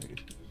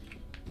hide.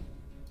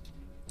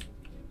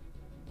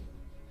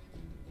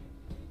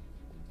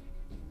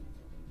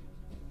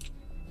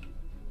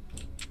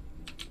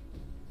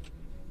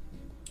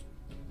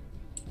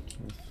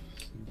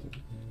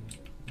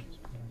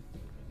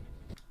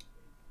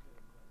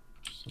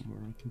 Somewhere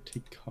I can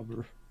take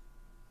cover.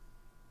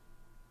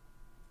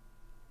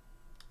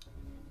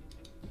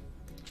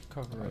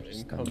 Cover I'll it just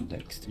in stand cover.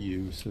 next to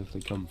you, so if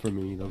they come for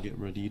me, they'll get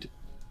readied.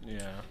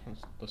 Yeah,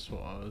 that's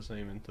what I was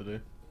aiming to do.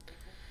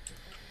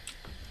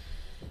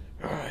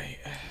 Right.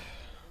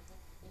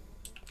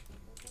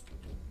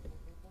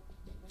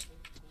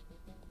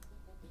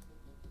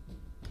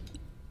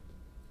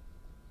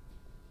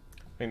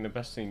 I think the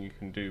best thing you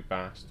can do,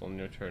 Bast, on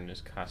your turn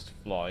is cast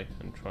Fly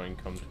and try and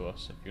come to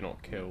us if you're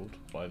not killed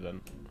by then.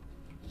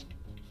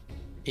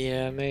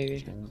 Yeah,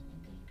 maybe.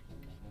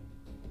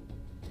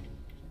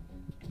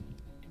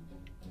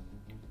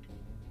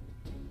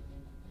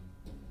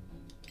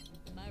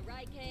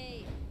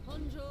 Marike,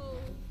 Honjo,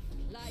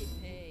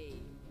 Laipe.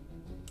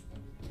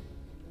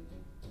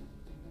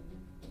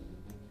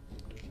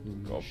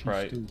 Got She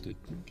prey. still did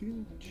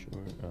engage? Or,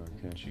 oh,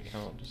 okay. She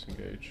cannot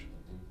disengage.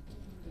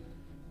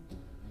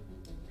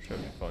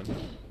 Should be fine.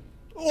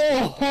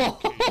 Oh!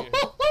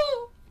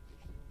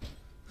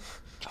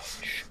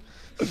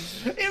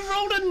 It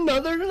rolled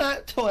another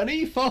nat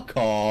 20? Fuck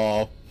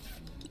off!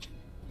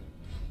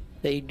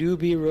 They do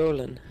be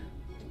rolling.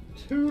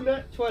 2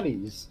 nat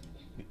 20s?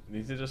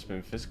 These have just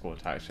been physical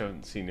attacks. I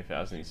haven't seen if it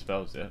has any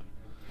spells yet.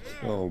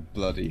 Oh,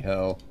 bloody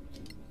hell.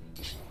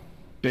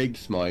 Big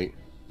smite.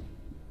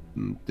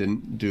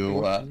 Didn't do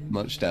all that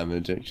much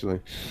damage, actually.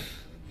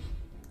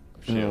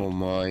 Shield. Oh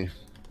my.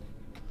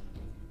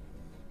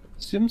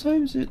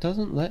 Sometimes it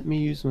doesn't let me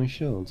use my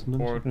shield.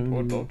 Sometimes Or I can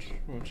only- dodge,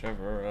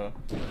 whichever.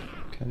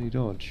 Can you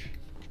dodge?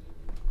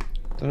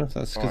 Don't know if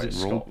that's because Alright,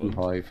 it rolled Scotland.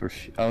 too high for.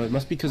 Oh, it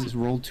must be because it's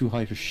rolled too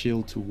high for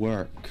shield to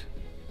work.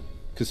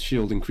 Because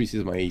shield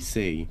increases my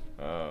AC.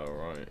 Oh,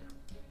 right.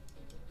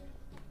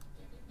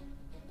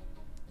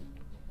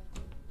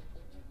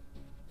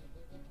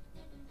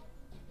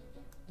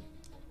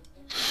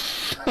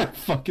 I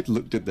fucking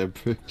looked at their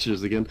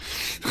pictures again.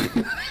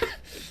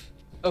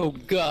 Oh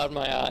god,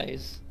 my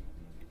eyes.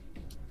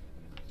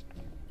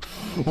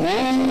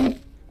 Oh!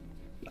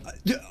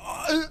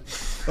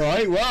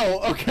 Alright, wow,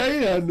 okay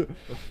then.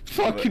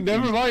 Fucking But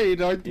never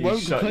mind. I he won't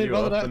shut complain you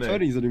about up, that innit?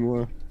 20s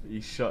anymore.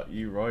 He shut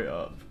you right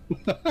up.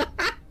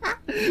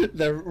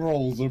 Their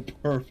rolls are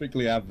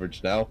perfectly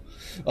average now.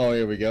 Oh,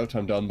 here we go.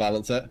 Time to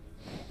unbalance it.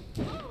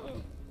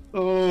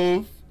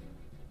 Oh,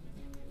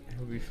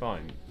 He'll be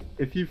fine.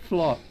 if you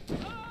flop.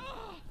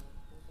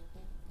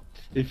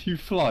 If you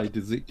fly,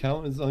 does it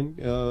count as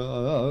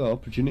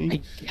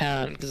opportunity? I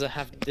can't because I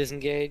have to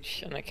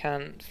disengage, and I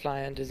can't fly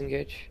and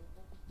disengage.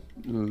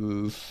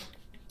 Can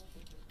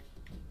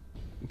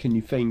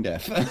you feign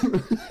death?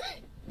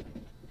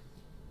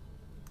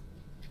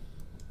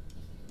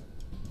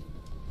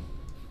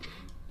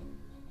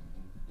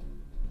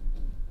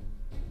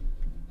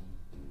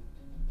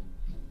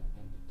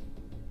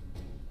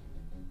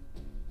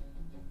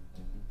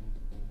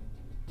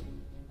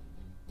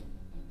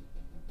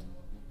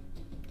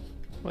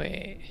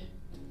 Wait.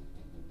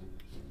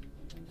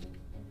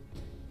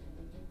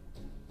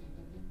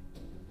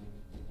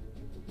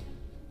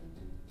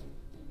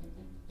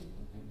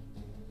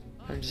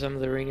 I'm just under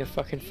the ring of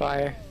fucking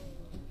fire.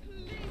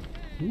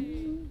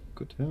 Ooh,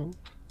 good help.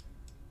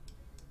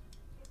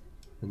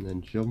 And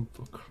then jump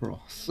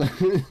across.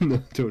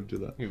 No, don't do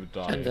that. He would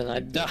die. And then I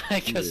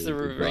die because the Yeah,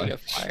 you ring die.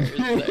 of fire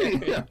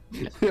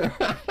is there.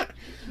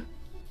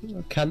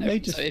 Can they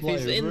just So if fly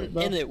he's over it,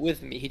 though? in it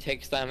with me, he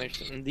takes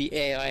damage, and the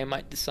AI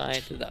might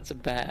decide that that's a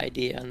bad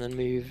idea and then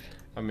move.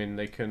 I mean,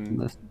 they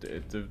can.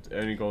 It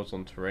only goes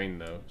on terrain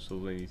though, so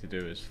all they need to do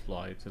is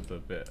fly to the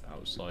bit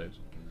outside.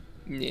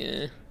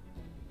 Yeah.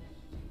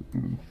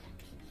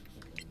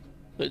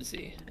 Let's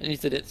see. At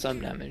least it did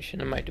some damage,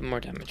 and it might do more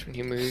damage when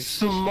he moves.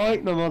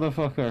 Smite the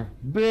motherfucker!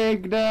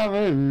 Big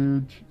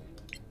damage!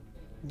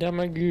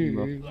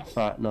 Damage.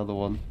 Fat another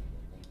one.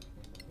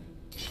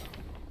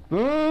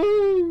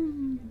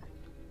 Boom!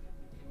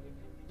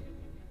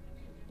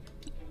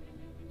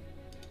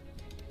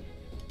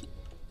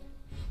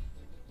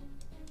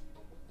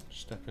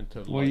 Step into.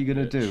 What are you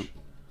gonna do?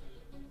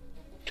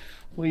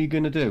 What are you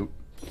gonna do?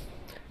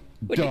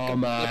 What are you- what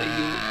are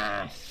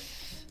you-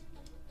 Dumbass!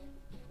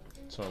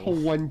 So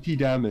 20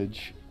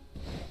 damage.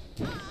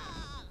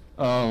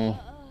 Oh.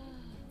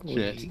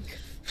 Shit. didn't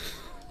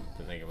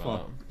think about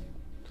Fuck.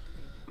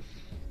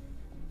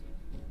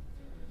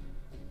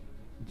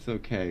 It's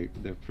okay,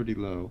 they're pretty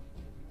low.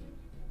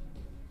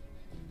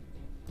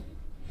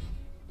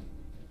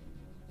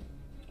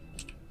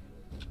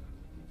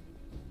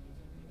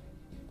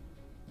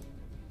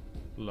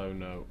 that. Low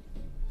note.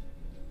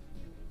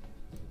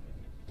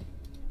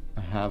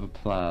 I have a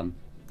plan.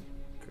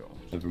 God.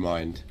 Never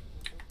mind.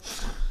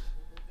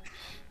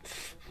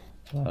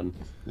 Plan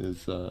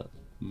is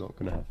not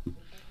gonna happen.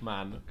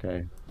 Man.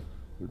 Okay.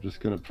 We're just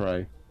gonna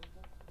pray.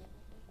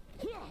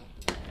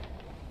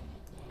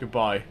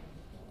 Goodbye.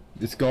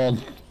 It's gone.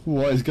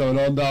 What is going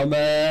on down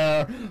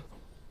there?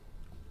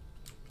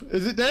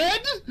 Is it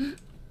dead?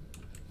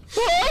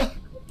 Ah!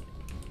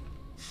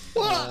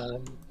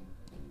 What?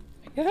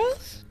 I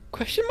guess?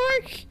 Question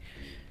mark?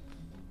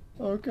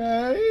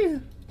 Okay.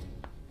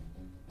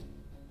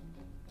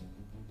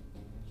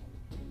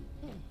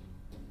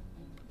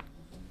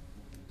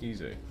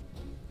 Easy.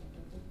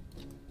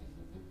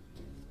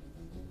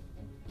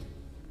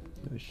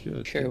 I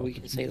should. Sure, we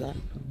can say that.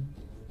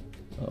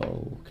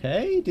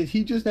 Okay. Did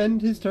he just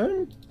end his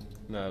turn?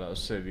 No, that was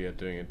Sylvia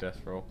doing a death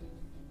roll.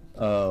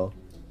 Oh.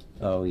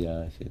 Oh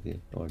yeah, I see the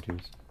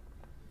orders.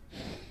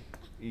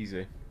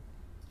 Easy.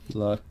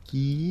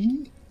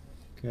 Lucky.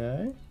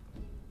 Okay.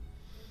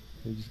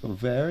 You just got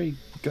very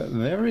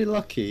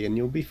lucky, and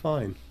you'll be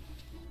fine.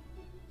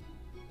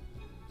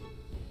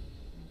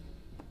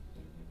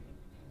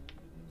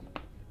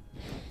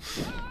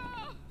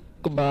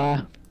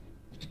 Goodbye.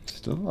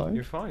 Still alive.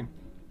 You're fine.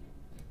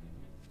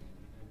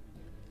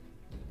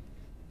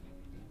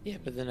 Yeah,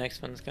 but the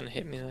next one's gonna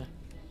hit me though.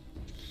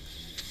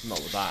 Not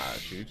with that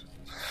attitude.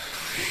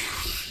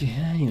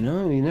 Yeah, you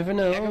know, you never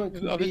know. It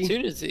could be...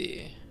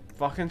 Opportunity.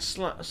 Fucking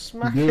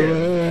smack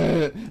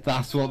him.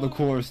 That's what the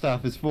core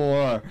staff is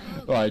for.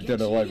 Oh, I don't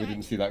know why we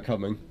didn't see that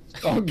coming.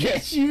 I'll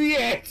get you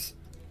yet.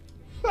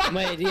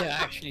 My idea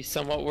actually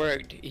somewhat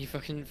worked. He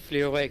fucking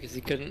flew away because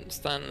he couldn't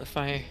stand the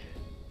fire.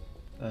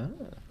 Ah.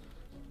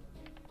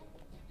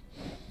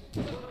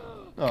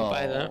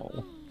 Goodbye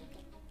though.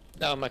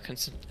 Oh, my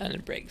and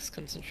it breaks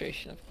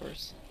concentration, of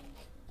course.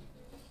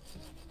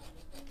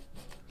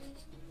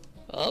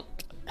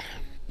 Up.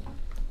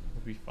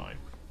 We'll be fine.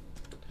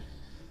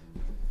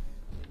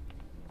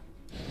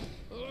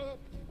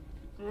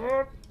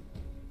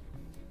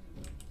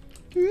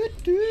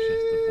 Just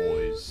the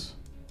boys.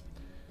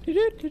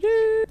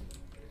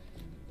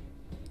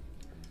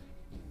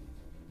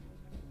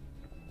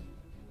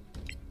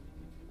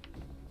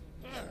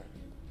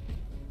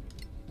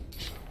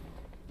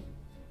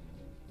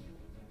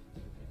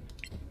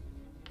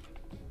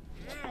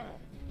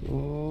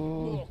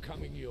 Oh. More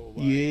coming your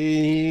way.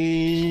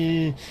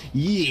 Yeah.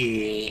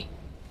 Yeah.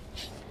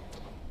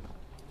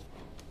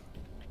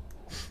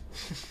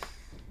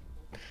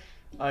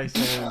 I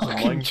saw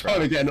into I'm trying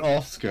to Minecraft. get an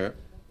Oscar.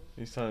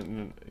 He's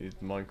turning it's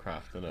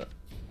Minecraft, isn't it?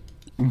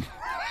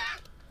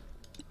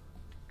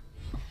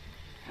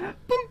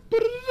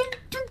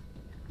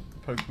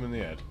 Poke him in the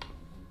head.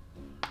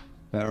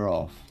 Better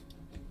off.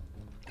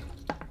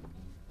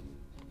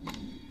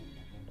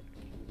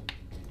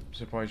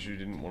 Surprised you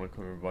didn't want to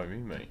come over by me,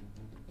 mate.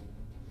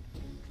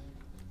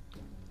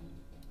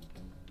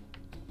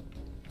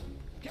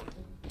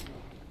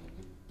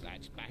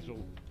 That's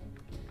battle.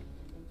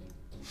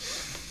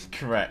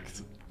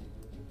 Correct.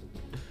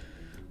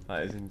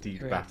 That is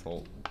indeed Correct.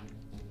 battle.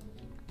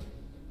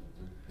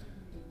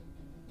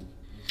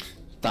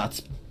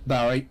 That's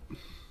Barry.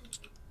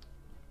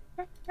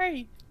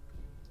 Hey.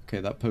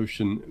 Okay, that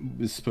potion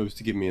was supposed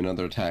to give me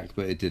another attack,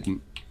 but it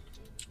didn't.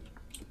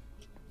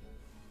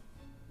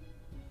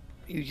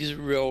 You just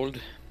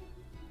rolled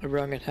a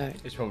wrong attack.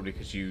 It's probably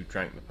because you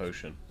drank the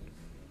potion.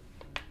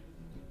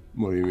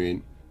 What do you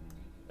mean?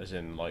 As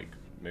in, like,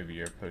 maybe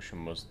your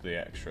potion was the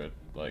extra,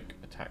 like,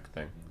 attack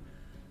thing.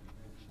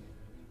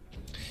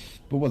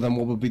 But well, then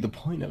what would be the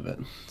point of it?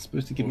 It's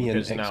supposed to give me an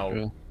Because extra...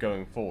 now,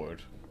 going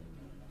forward...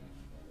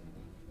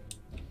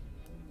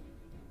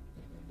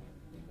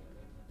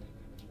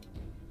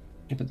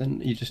 Yeah, but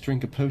then you just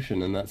drink a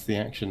potion and that's the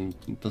action.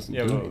 It doesn't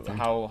Yeah, do but anything.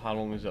 how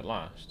long does it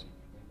last?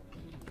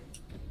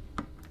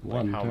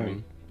 One how turn.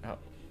 many... How...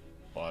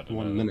 Well, I don't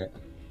 1 know. minute.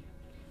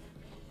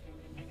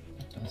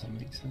 Doesn't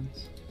make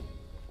sense.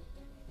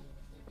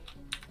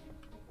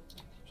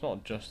 It's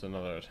not just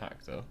another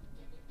attack, though.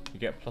 You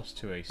get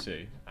 +2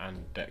 AC,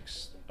 and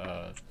Dex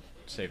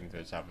saving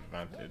throws have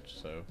advantage,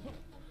 so...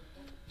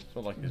 It's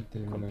not like it's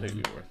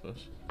completely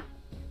worthless.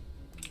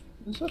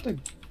 Is that the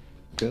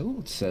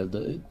gold said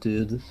that it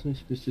did? Am I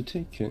supposed to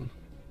take it?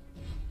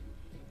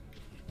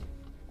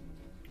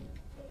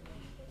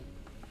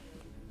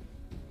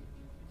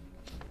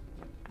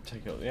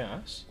 Take out the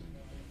ass.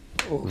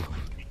 Oh,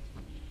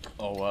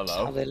 Oh, that's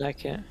how hello. they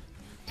like it.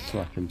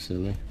 Slap him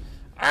silly.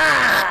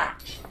 Ah!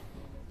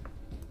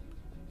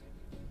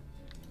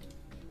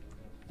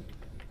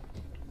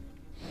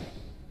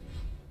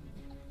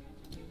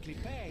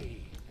 Clippé.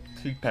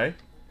 Clippé.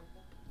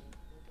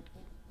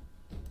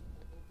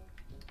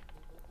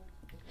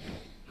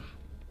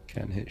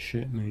 Can't hit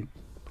shit, mate.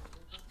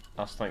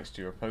 That's thanks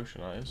to your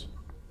potion, that is.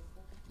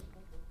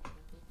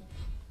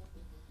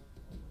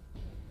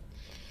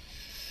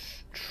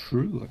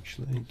 True,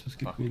 actually. It does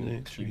give me the Fucking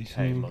extra Clippé,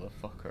 AC.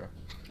 motherfucker.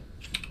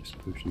 These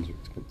potions are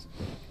expensive.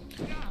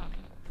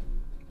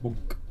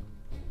 Bonk.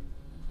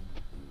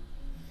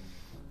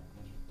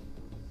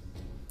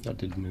 That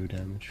did no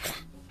damage.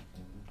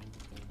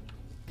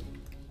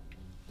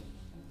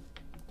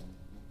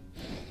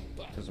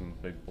 Because I'm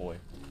a big boy.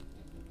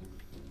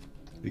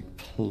 Big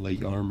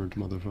plate armored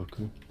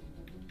motherfucker.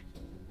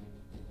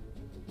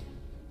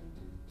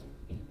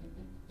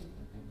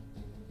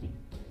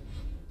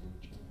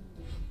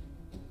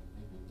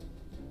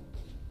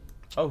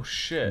 Oh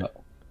shit.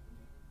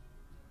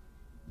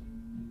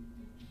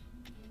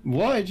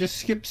 Why? Just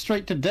skip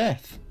straight to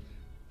death.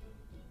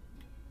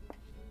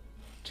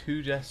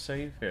 2 death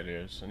save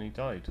failures and he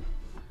died.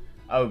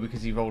 Oh,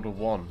 because he rolled a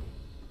 1.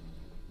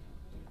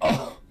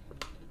 Oh!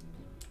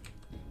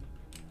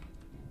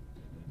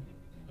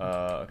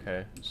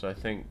 Okay. So I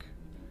think...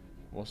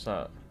 What's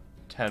that?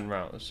 10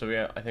 rounds.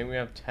 So I think we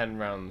have 10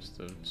 rounds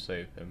to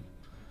save him.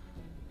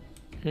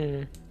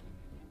 Hmm.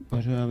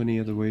 I don't have any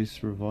other ways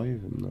to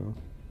revive him, though.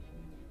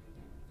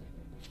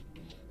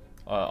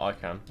 I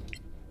can.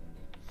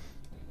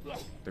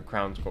 The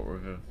crown's got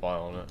Revivify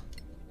on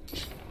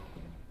it.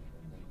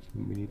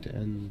 We need to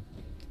end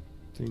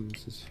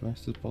things as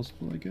fast as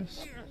possible, I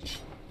guess.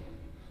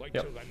 Wait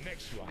Yep. till the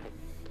next one.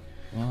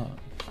 Ah.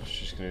 It's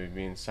just gonna be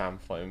me and Sam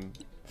fighting.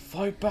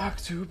 Fight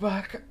back, two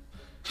back!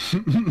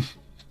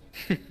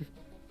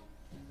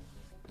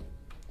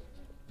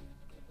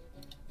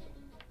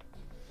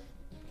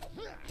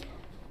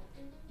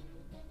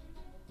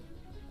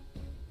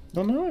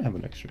 Oh, now I have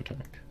an extra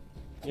attack.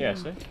 Yeah,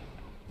 see?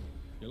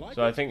 You like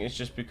So I it? think it's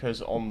just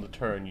because on the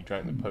turn you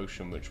drank the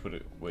potion, which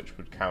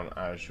would count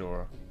as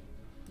your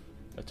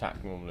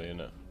attack normally,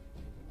 innit?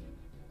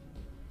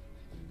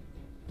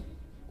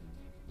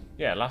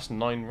 Yeah, it lasts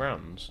 9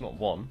 rounds, not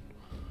 1.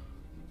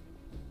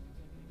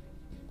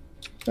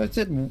 It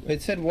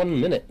said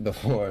 1 minute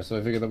before, so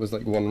I figured that was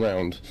like 1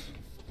 round.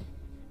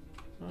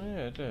 Oh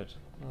yeah, it did.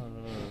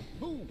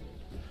 Oh.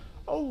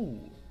 Oh!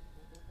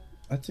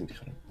 I think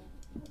kind of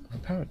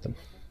overpowered them.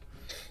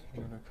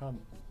 You're gonna come.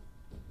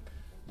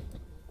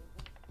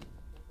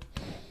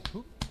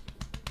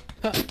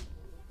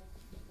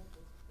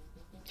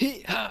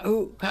 Hee ha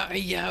hoo ha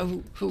ya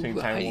hoo hoo Ting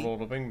ha. tang all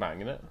the bing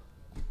bang, innit?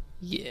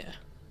 Yeah.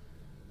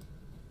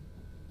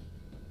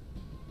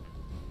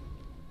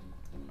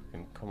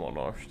 Fucking come on,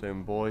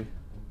 Hearthstone boy.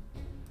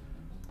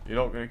 You're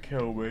not gonna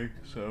kill me,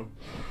 so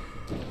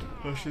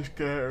let's just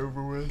get it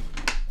over with.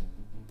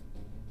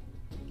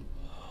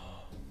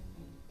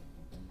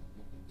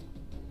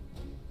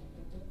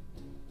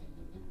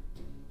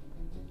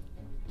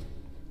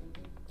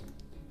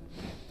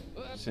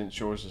 Since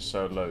yours is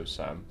so low,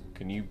 Sam,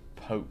 can you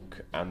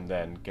poke and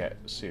then get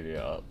Celia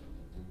up?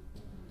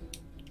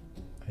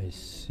 I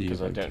see. Because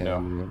if I don't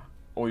can. know.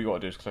 All you gotta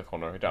do is click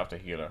on her, you don't have to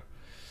heal her.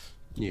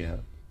 Yeah.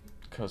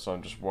 Because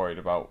I'm just worried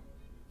about...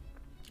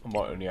 I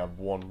might only have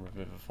 1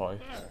 Revivify.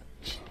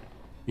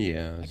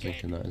 Yeah, I was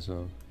thinking that as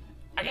well.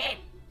 Again!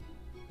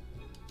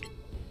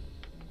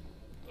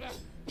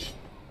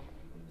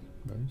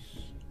 Nice.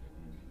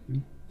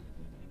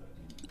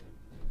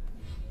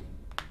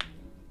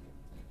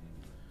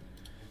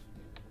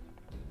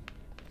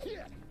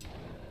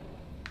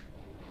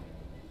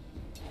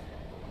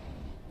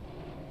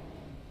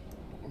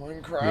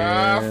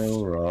 Minecraft!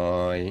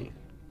 Alright.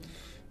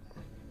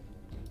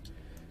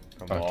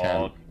 Come I on.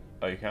 can't.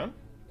 Oh, you can?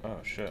 Oh,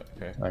 shit.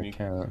 Okay. I You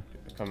can't.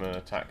 come and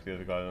attack the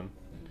other guy then.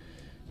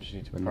 Just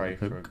need to When pray I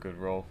for a poke. good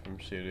roll from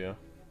Celia.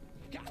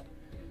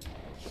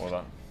 Or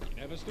that.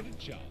 Never stood a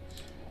chance.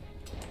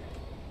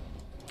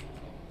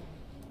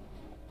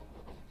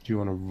 Do you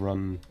want to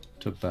run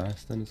to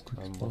Bast then as quick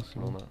I'm as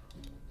working on possible?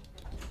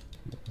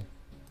 it.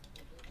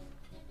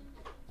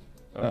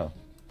 Oh.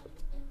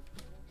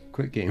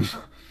 Quick game.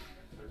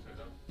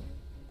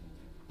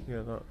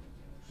 Yeah, that.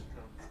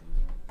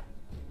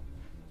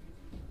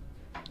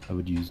 I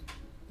would use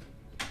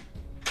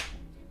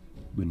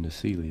Windows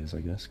Celia's,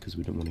 I guess, because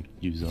we don't want to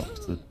use up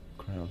the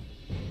crown.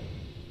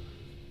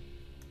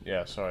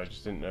 Yeah, sorry, I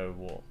just didn't know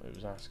what it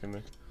was asking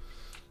me.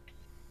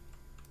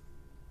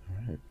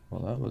 Alright,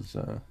 well that was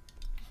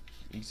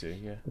Easy,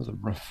 yeah. that was a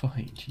rough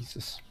fight,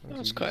 Jesus. That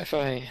was quite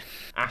funny.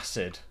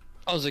 Acid.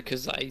 Also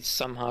because I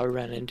somehow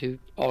ran into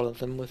all of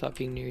them without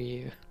being near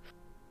you.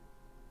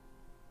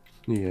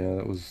 Yeah,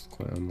 that was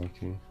quite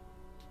unlucky.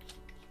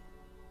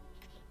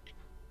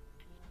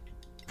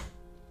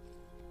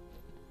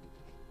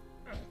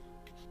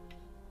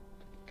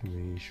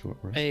 Can we short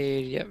rest?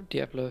 Hey, yep,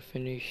 Diablo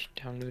finished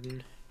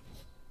downloading.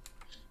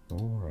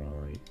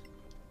 Alright.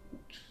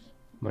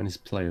 Mine is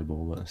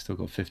playable, but I still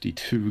got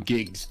 52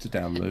 gigs to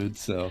download,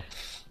 so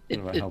I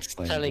don't know how It's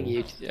playable. telling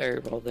you,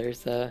 or well,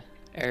 there's a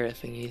error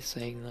thingy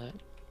saying that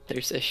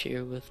there's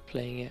issue with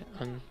playing it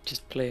on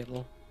just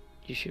playable.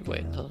 You should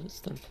wait until it's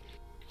done.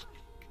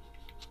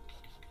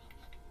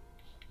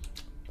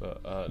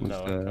 But Was,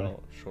 no, I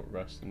cannot short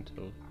rest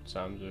until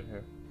Sam's over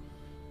here.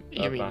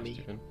 You mean Bast, me?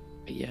 you can.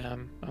 Yeah,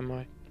 I'm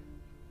right.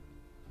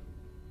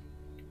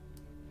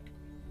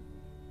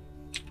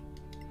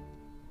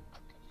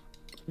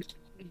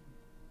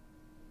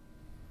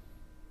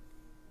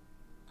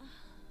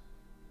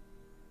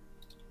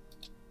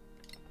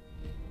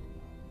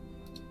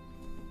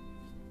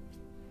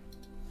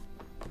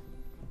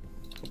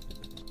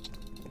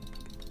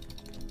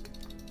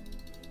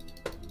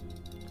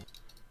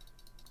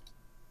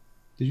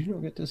 Did you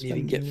not get to You spend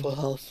didn't get your full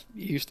health.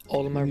 Used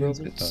all of my millions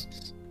of robots.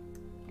 bucks?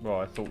 Well,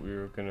 I thought we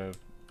were gonna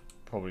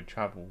probably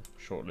travel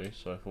shortly,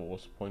 so I thought,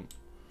 what's the point?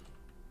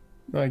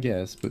 I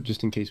guess, but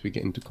just in case we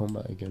get into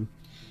combat again.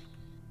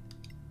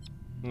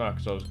 No,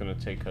 because I was gonna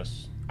take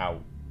us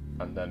out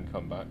and then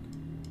come back.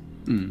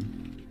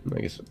 I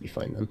guess it'll be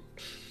fine then.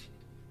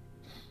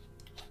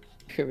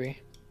 Could be.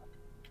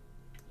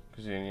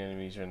 Because the only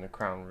enemies are in the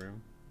crown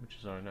room, which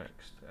is our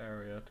next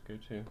area to go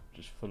to.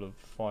 Just full of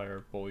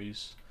fire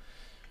boys.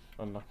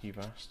 Unlucky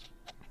Bast.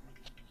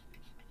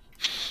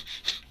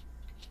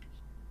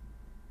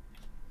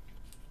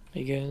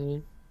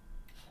 Again.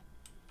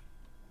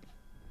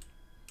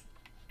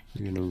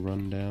 You're gonna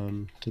run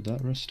down to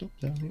that rest stop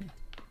down here?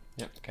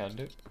 Yep, can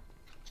do.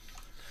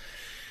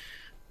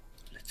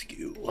 Let's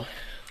go.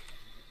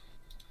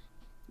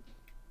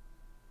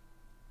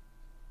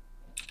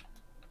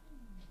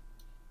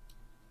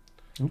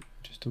 Oh,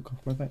 just took off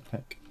my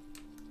backpack.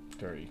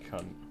 Dirty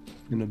cunt.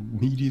 And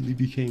immediately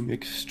became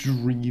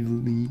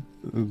extremely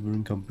over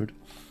encumbered.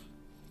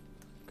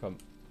 Come.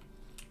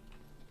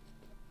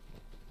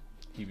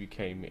 He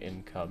became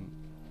income.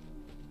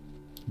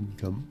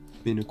 Income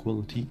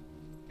inequality.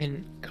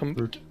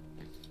 Encumbered.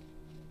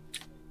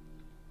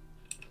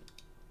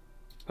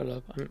 Hold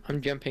up,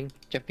 I'm jumping.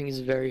 Jumping is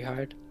very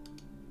hard.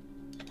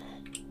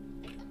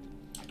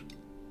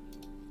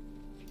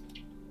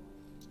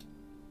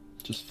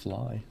 Just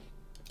fly.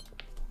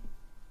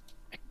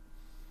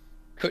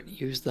 Could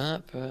use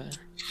that, but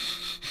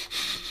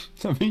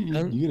I mean,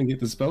 you're gonna get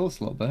the spell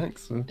slot back,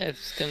 so. I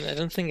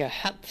don't think I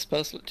had the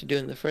spell slot to do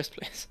in the first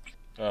place.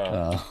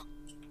 Gotta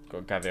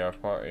gather our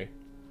party.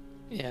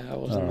 Yeah, I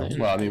wasn't.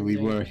 Well, I mean, we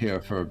were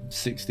here for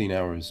 16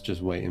 hours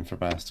just waiting for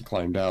Bast to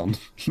climb down.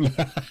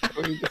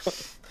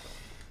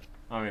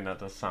 I mean, that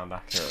does sound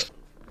accurate.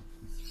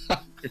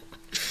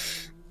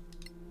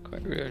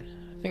 Quite rude.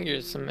 I think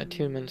there's some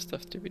attunement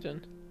stuff to be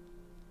done.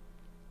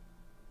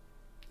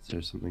 Is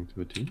there something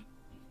to attune?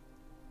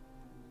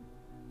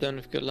 Done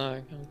with good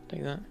luck, I'll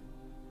take that.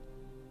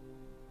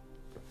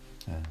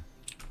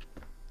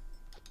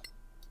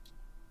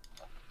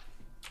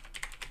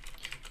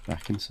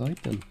 Back inside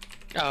then.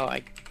 Oh, I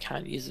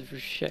can't use it for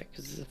shit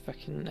because it's a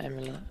fucking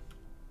amulet.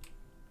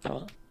 Oh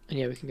well. And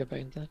yeah, we can go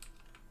back inside.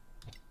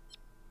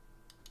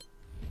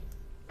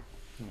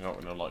 You're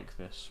not gonna like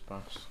this,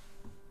 Bast.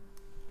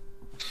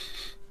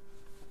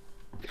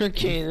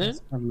 Okay then.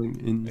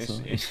 Traveling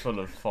inside. It's full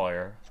of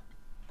fire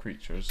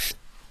creatures.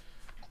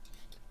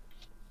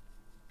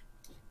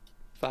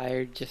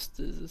 Fire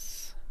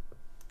justice.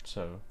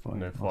 So, Fire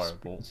no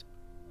hospitals. fireballs.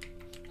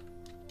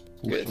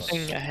 Good Cautious.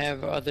 thing I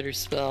have other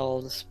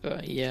spells,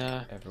 but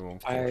yeah. Everyone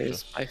Fire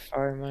is cautious. by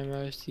far my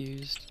most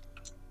used.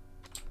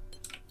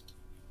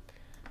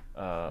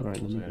 Right, what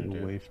let was I me gonna get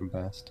do? away from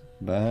Bast.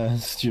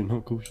 Bast, you're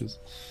not cautious.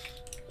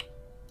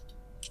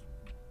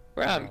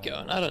 Where I'm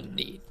going, I don't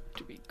need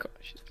to be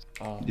cautious.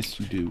 Oh, Yes,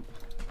 you do.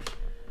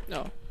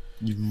 No.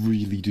 You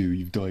really do.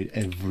 You've died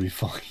every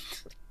fight.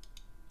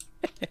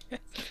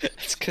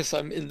 because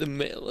I'm in the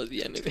middle of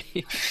the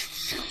enemy.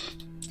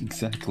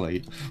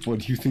 Exactly. What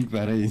do you think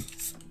that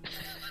is?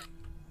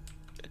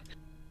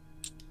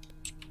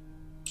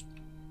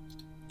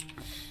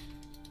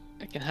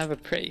 I can have a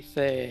pretty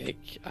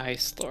thick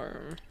ice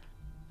storm.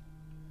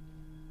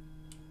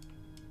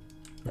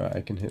 Right, I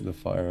can hit the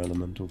fire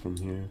elemental from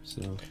here,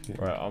 so...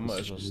 Right, I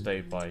might as well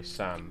stay by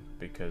Sam,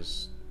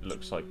 because it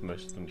looks like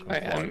most of them can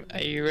Alright, fly.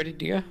 are you ready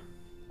to go?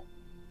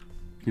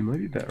 You might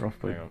be better off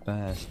by Hang on.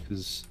 Bast,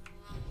 because...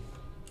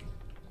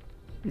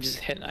 I'm just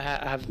hitting. I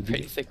have a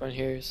pretty thick one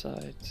here, so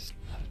I just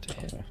have to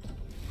hit. Okay.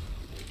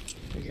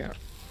 There you go.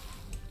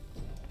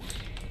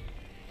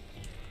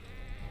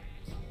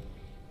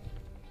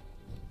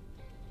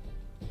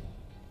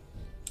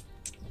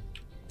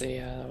 So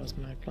yeah, that was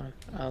my plan.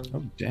 Oh,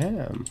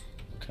 damn.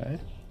 Okay.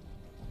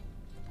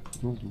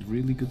 Well,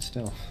 really good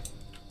stealth.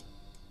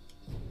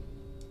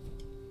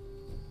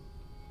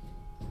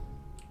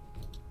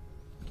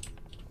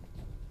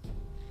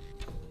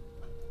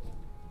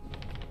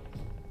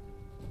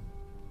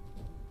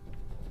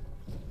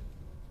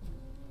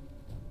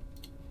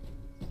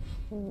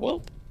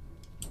 Well,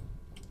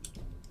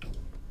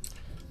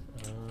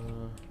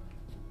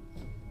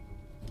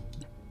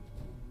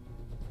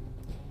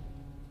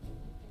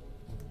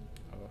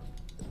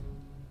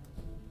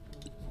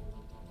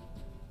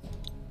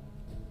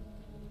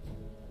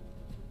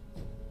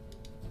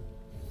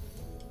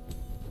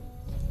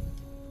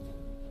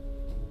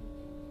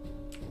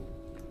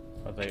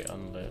 are they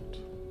unlit?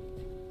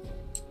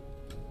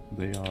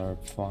 They are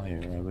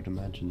fire, I would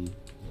imagine.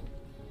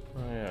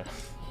 Oh yeah.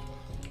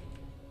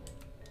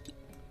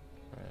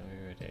 Right, we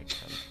already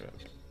cantrip.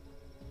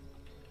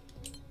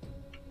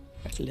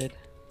 lid.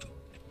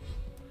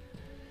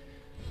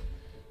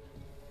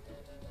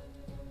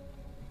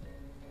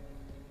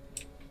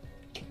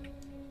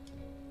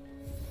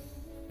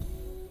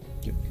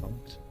 Get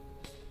fucked.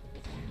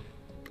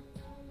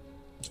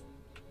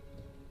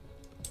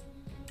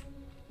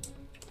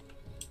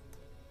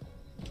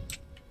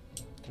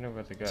 Don't know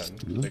where they're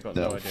going. They got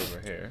no idea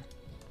we're here.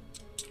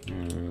 I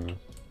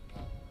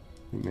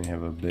think they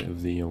have a bit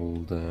of the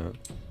old,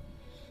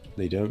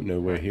 they don't know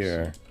we're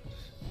here,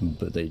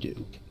 but they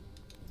do.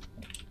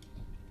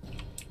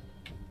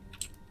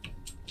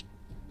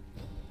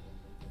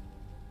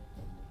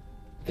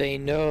 They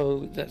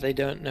know that they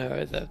don't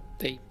know that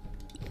they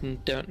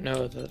don't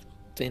know that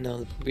they know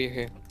that we're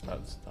here.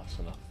 That's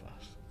enough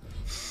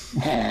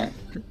of that.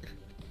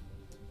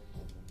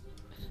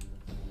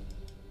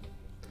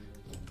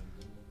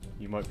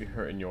 You might be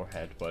hurting your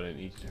head, but I don't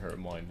need you to hurt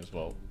mine as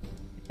well.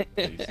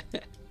 Please.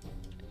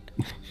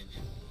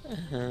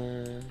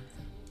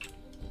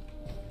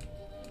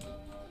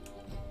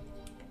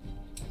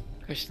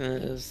 Question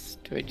is,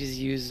 do I just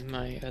use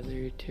my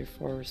other tier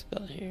 4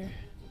 spell here?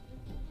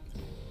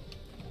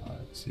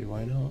 Let's see,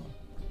 why not?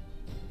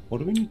 What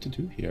do we need to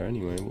do here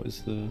anyway? What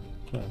is the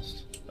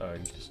quest? I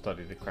need to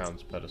study the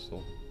crown's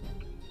pedestal.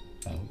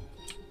 Oh.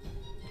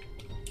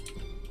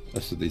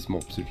 So these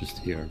mobs are just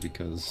here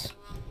because...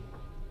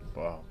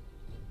 Wow.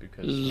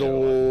 Because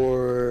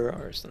lore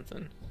or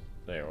something.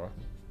 They are.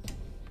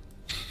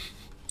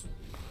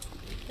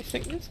 I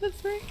think this is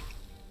 3?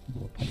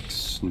 More like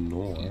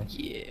snore.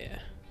 Yeah.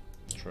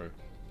 True.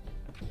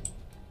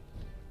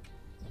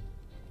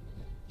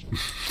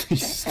 I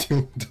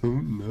still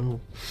don't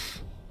know.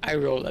 I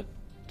rolled a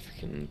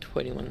freaking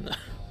 21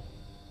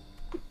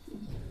 though.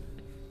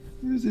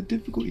 There's a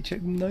difficulty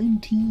check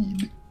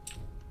 19.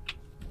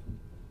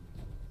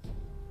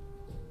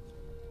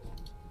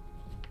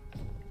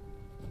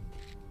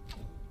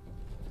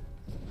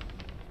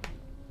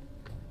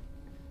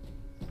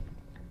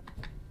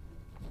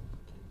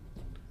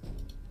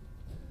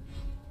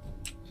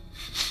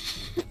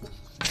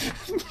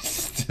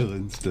 Still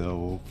in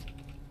stealth.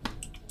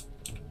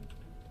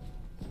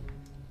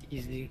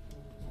 Easy.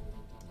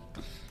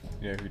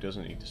 You know who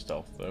doesn't need to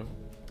stealth though?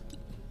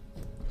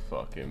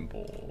 Fucking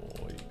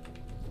boy.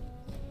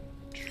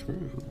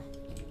 True.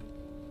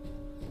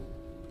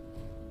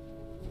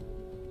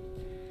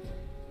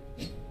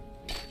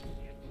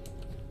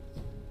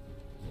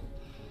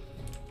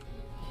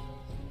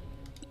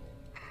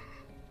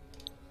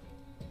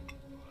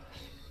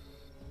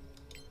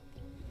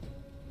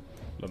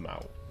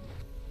 Lamau.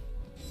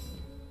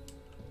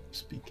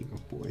 Speaking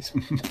of boys.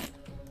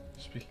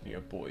 Speaking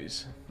of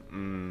boys.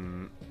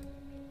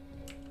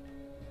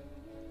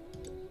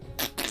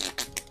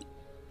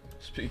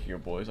 Speaking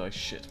of boys, I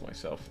shit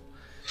myself.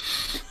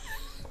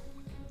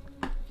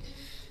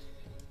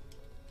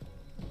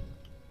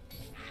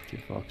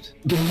 Get fucked.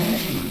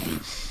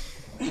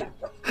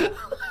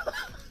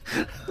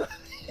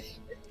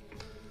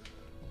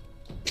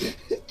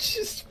 It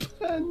just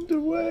panned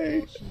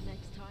away.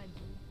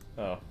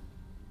 Oh.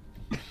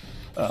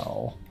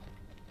 Oh.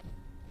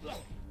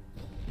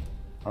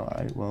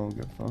 Alright, well,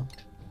 get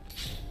fucked.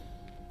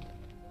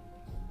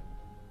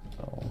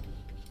 Oh.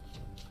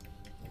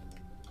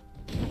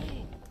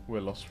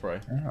 We're lost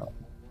spray. Ow.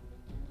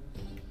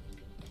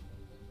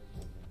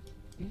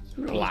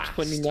 Blast.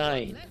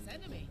 29.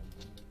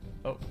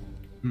 Oh.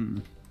 Hmm.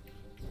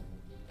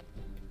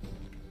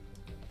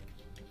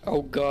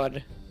 Oh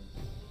god.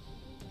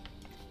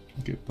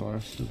 Get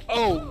blasted.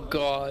 Oh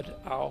god.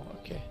 Ow,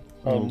 okay.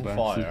 On Bast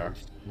fire.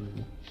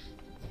 is-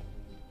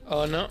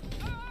 Oh no.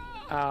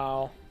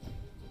 Ow.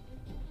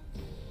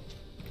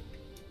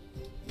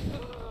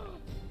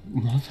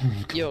 Mother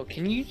of God. Yo,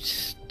 can you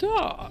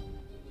stop?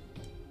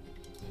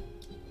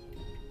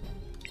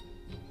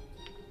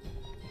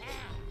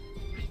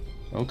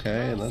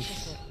 Okay,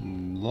 that's a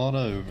lot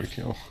of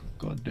overkill.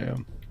 God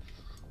damn.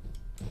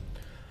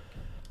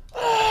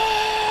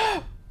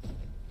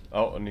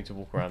 Oh, I need to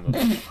walk around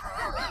the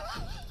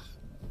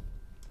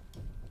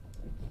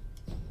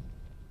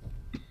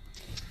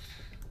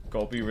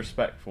Gotta be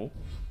respectful.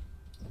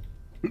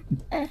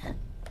 For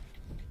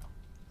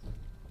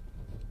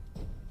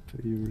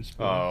your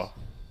response.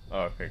 Oh. Oh,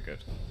 okay, good.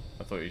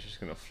 I thought he was just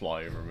gonna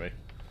fly over me.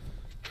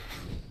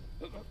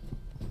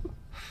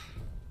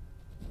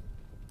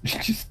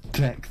 Just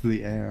deck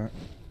the air.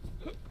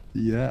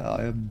 Yeah,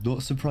 I am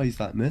not surprised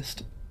that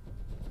missed.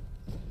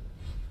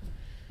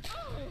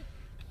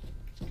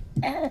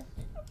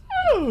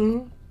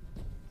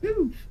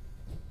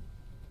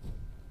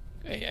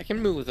 Hey, I can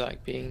move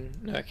without being.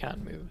 No, I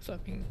can't move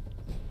without being.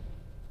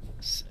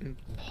 It's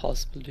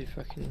impossible to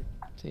fucking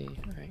see.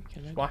 Alright,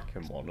 can I? Whack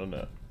him one, isn't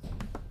it?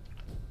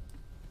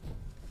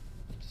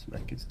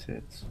 Smack his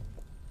tits.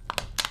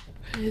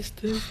 Twist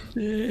his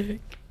dick.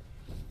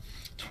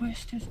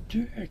 Twist his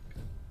dick.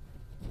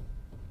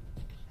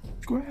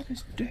 Grab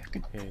his dick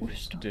and His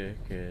twist him. dick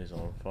is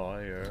on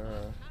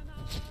fire.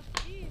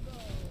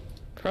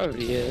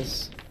 Probably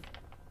is.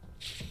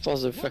 It's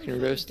also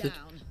fucking roasted.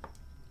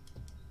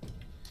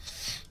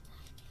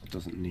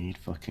 Doesn't need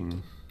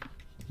fucking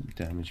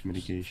damage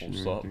mitigation Full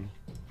or stop. anything.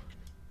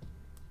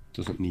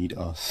 Doesn't need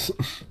us.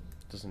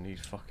 Doesn't need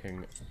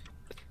fucking.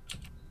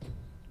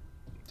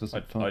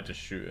 Doesn't I just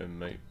shoot him,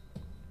 mate.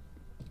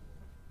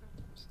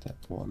 Step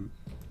 1.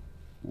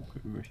 Walk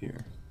over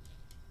here.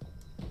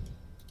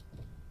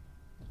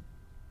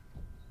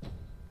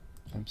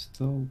 I'm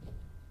still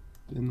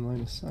in line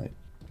of sight.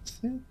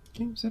 The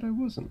game said I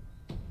wasn't.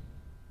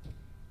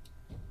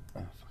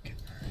 Oh, fuck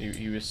it.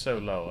 He was so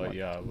low.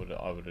 Yeah, I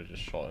would have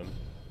just shot him.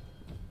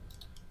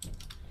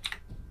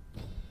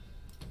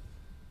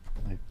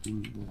 I've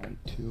been right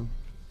too.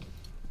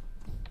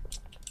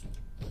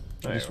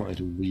 I There just you are. wanted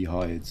to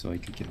re-hide so I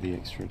could get the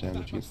extra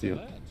damage against the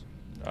other.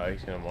 Oh,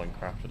 he's gonna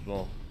Minecraft as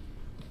well.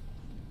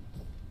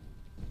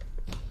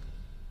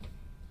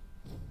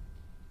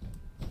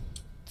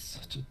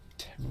 Such a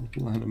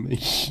terrible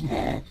animation.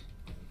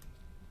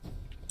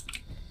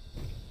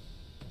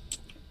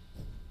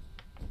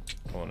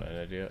 Come on, an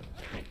idiot.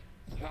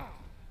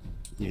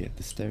 Yeah,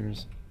 the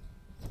stairs.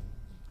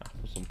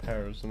 Apples and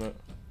pears, isn't it?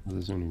 Well,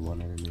 there's only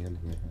one enemy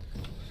anyway.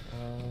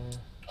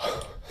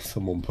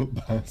 Someone put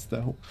Bast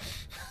out.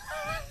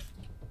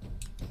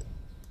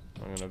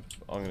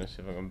 I'm gonna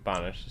see if I can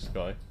banish this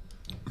guy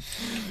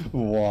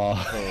Wow.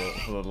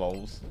 for the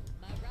lols.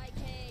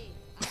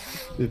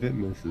 If it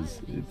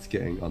misses, it's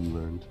getting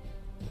unlearned.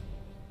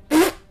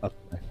 Okay.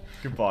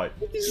 Goodbye.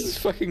 This is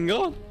fucking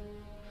gone.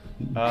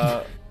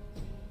 Do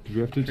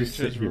we have to just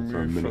sit Creatures here for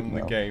a removed minute from the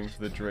now? game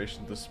for the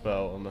duration of the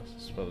spell unless the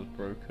spell is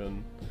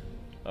broken.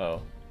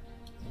 Oh.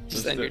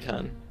 Just We're end your still-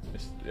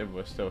 turn.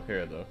 We're still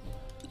here though.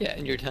 Yeah,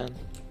 end your turn.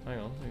 Hang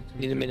on.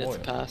 Need a minute to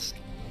pass.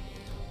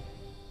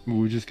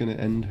 We're just gonna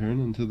end turn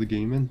until the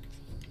game ends.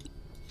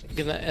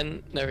 Gonna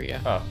end. There we go.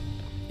 Oh.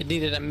 It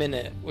needed a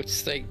minute, which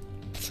is like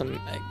some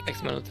X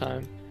amount of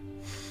time.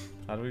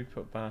 How do we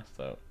put Bast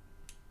out?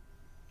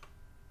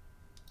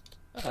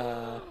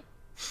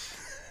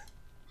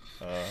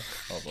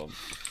 Hold on.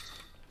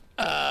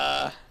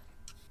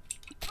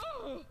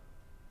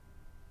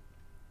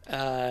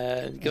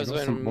 It goes I got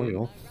away some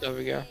oil. There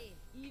we go.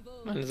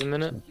 Minus a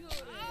minute.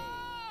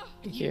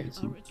 Thank you.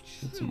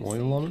 Put some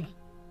oil on it?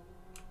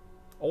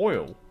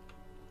 Oil?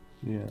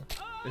 Yeah.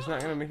 Isn't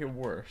that gonna make it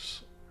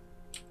worse?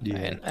 Yeah.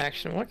 An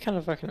action. What kind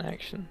of fucking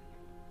action?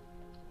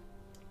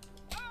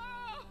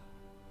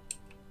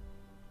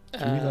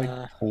 Can we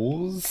like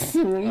pause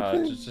or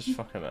anything? Just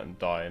fucking let him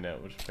die in it.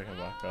 We'll just pick him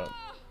back up.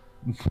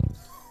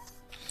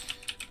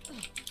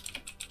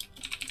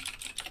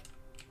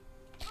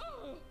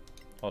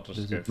 I'll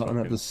just There's go a button at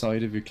fucking... the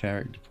side of your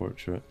character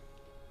portrait.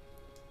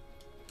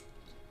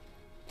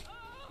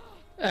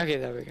 Okay,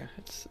 there we go.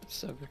 It's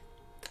over.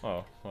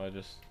 Oh, I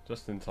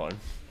just in time.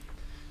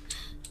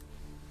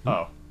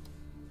 Oh.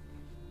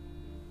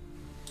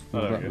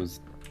 Well, there we that go. was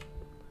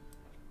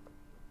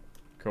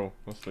Cool,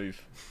 let's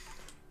leave.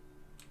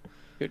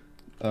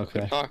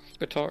 okay.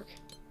 Good talk.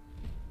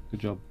 Good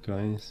job,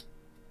 guys.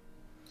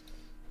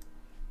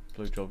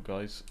 Blue job,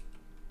 guys.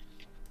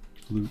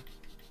 Blue.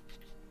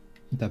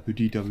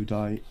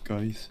 WDW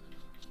guys.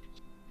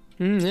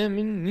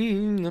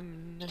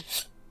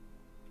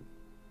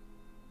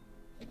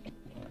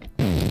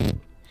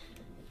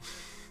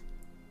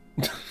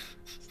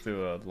 Let's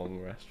do a long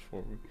rest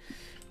before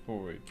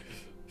we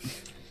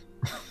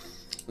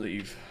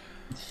leave.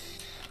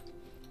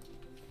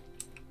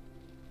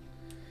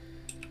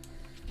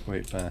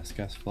 Wait, Bast,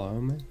 gas fly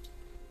on me?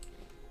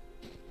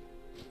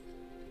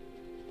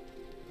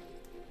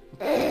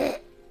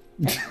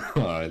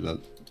 Alright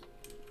then.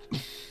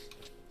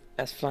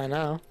 That's fine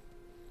now.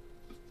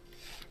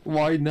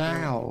 Why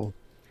now?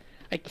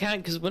 I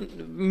can't because when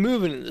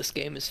moving in this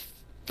game is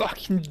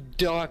fucking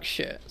dog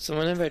shit. So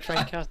whenever I try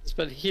and cast the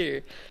spell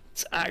here,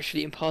 it's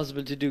actually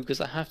impossible to do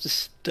because I have to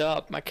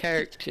stop my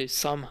character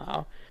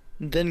somehow,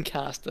 and then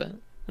cast it,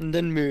 and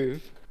then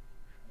move.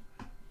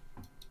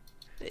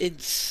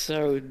 It's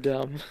so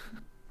dumb.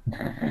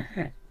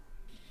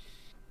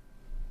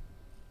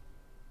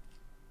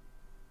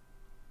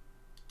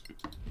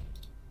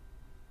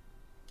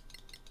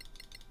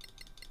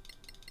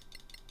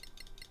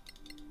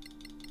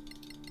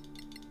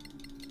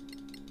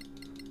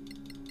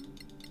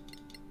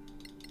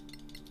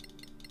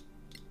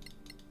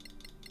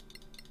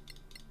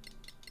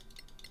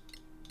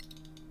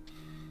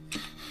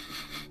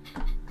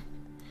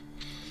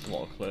 A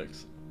lot of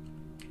clicks.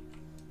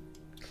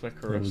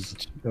 Clickerous.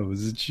 That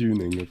was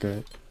tuning,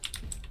 okay.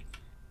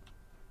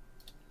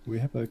 We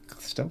have a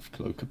stealth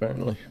cloak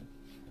apparently.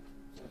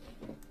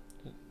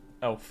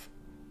 Elf.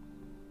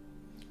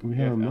 We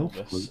have a Yeah, MILF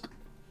Elvis. cloak.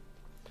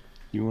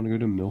 You want to go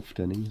to MILF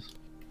Denny's?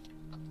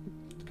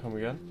 Come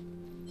again?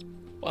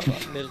 What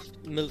about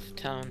MILF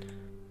Town?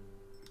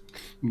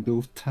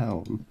 MILF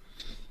Town?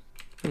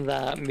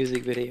 That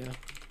music video.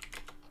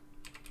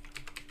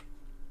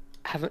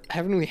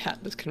 Haven't we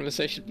had this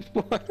conversation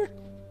before?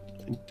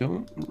 I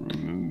don't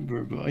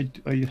remember, but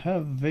I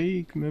have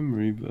vague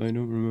memory, but I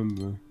don't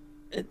remember.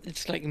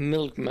 It's like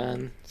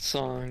Milkman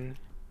song.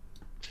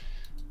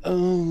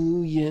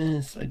 Oh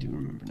yes, I do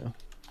remember now.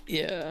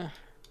 Yeah.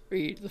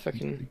 Read the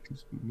fucking.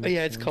 Because Oh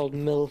yeah, it's MILF called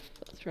MILF.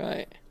 That's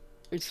right.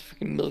 It's the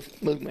fucking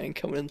Milkman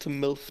coming into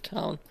MILF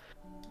Town.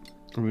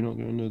 Are we not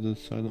going to the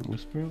Silent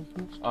Whisper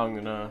outpost? I'm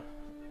gonna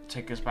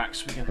take us back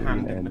so we can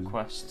hand in the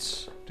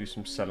quests, do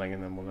some selling,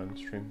 and then we'll end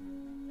stream.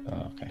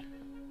 Oh, okay.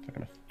 Fair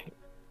enough.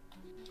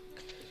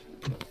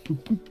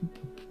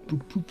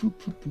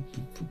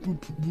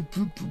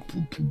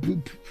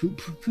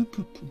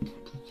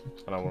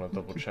 And I want to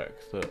double check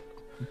that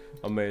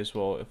I may as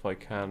well, if I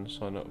can,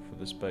 sign up for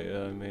this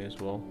beta. I may as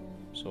well.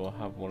 So I'll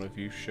have one of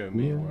you show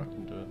me Yeah. where I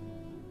can do it.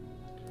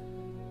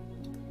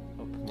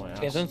 Up my ass.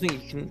 Yeah, I don't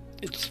think you can.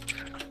 It's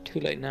too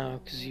late now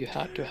because you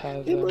had to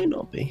have. It might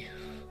not be.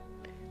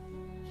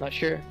 Not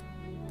sure.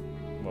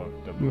 Well,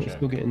 double Let's check.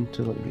 go get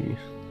into like the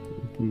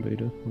open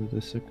beta or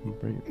the second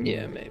break.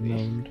 Yeah, maybe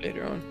round.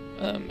 later on.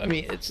 I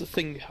mean, it's a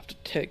thing you have to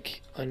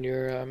tick on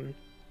your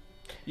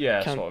Yeah,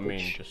 that's count what I mean.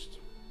 which- Just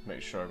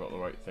make sure I got the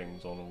right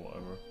things on or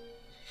whatever.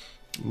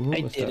 We're I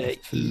almost did out of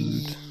it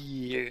food.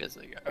 years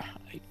ago.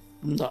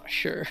 I'm not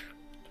sure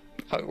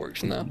how it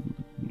works now.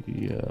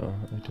 Yeah,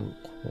 I don't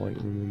quite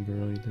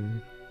remember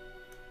either.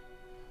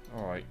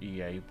 Alright,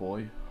 EA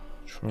boy.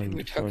 Trying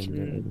We're to find it at the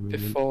talking moment.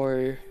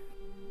 before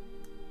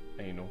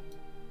Anal.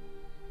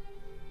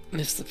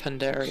 Mr.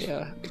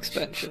 Pandaria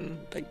expansion,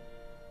 like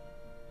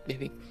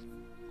maybe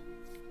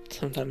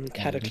sometime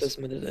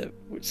Cataclysm did it.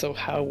 So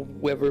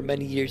however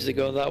many years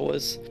ago that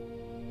was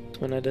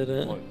when I did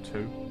it. Like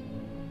 2,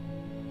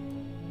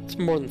 It's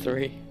more than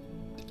 3.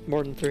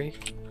 More than 3.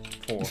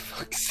 4.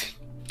 Fuck's sake.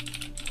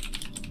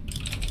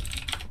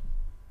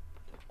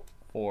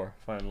 4.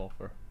 Final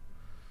offer.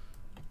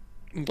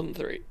 More than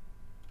 3.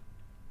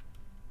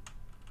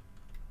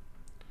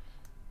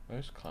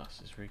 Most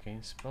classes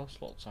regain spell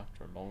slots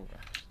after a long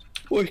rest.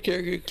 Why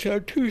can't you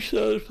count 2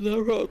 stars for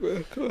that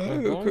progress?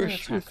 When rolling an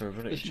attack or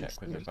ability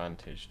check with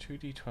advantage,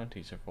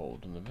 2d20s are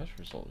rolled and the best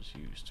result is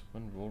used.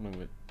 When rolling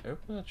with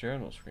open the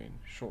journal screen,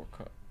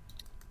 shortcut.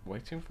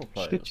 Waiting for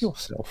players. Shit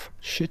yourself.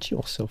 Shit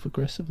yourself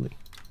aggressively.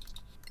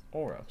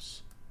 Or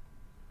else.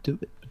 Do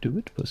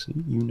it, pussy.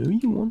 You know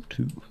you want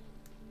to.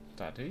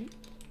 Daddy?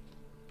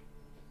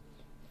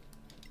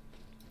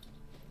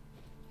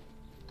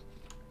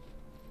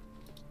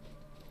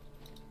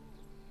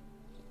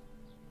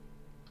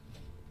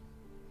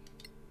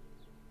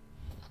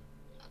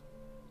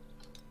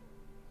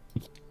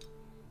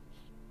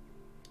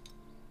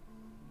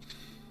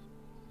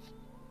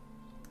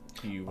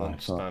 Do you I want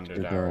fucked standard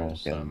the dog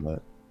arrows and then?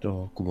 that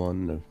dog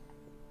won. No.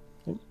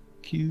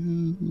 Thank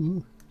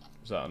you.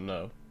 Is that a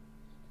no?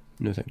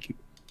 No, thank you.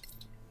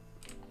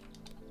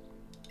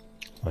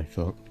 I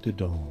fucked the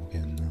dog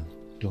and the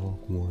dog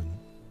won.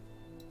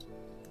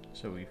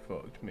 So he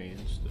fucked me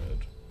instead.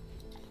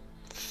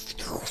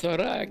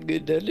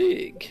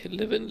 Saragdalik,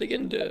 living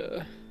legend.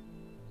 There's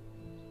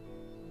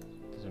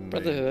a million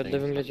Brotherhood, things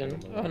living happening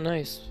legend. on Oh, the-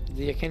 nice.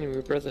 The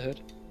Academy Brotherhood.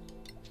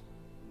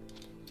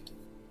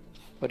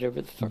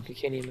 Whatever the fuck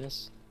Academy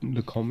is.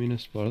 The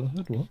Communist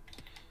Brotherhood? What?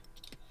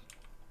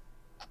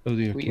 Oh,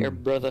 the We are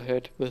Akeem.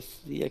 Brotherhood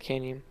with the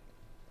Academy.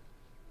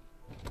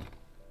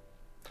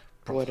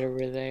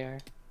 Whatever they are.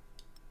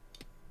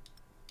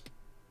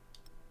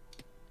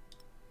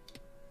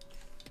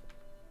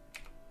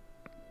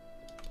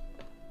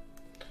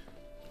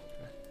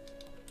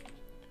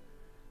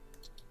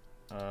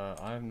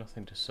 I have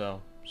nothing to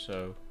sell,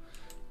 so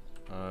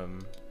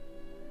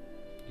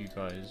you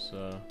guys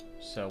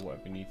sell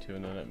whatever you need to,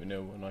 and then let me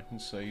know when I can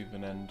save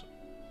and end.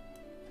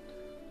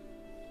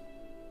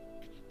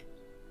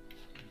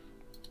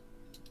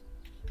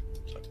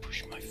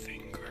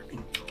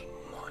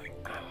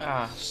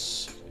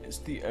 ass is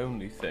the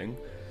only thing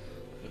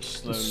that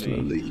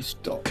Slowly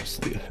stops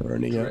the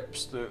hernia.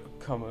 trips the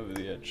come over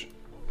the edge.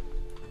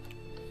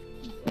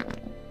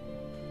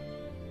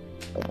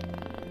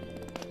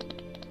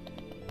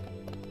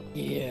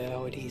 Yeah, I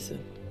would ease it.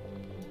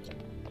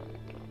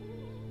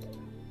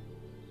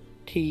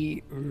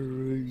 T.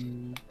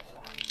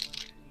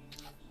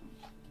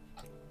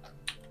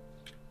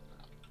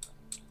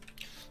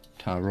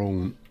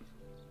 Tyrone.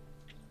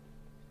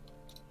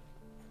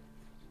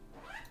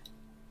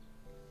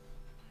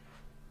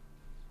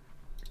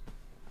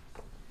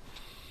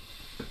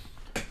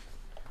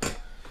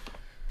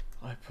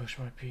 I push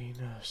my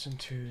penis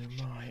into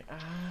my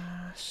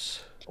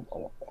ass.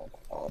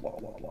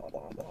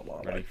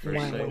 Ready for a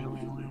save?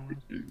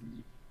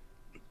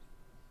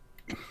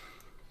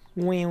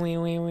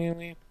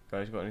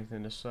 Guys, got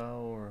anything to sell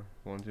or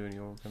want to do any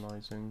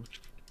organising?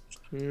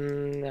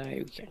 No,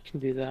 we can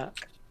do that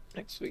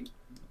next week.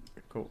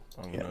 Cool.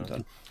 I'm Yeah, gonna. I'm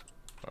done.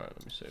 Alright,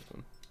 let me save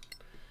them.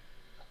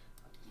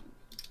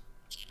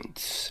 It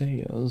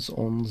says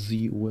on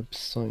the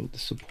website, the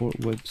support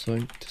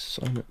website, to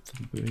sign up for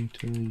the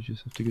beta, you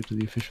just have to go to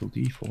the official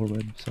D4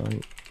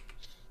 website.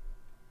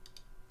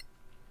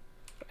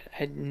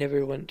 I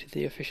never went to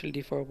the official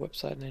D4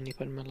 website at any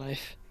point in my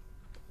life.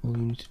 All you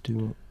need to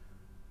do...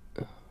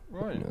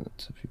 Right. No,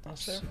 that's a few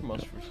That's it from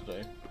us for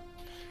today.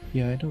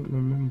 Yeah, I don't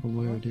remember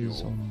where it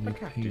is on the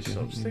Look after page. I yourself.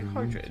 don't Stay really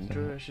hydrated. use Enjoy the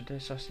that. rest of your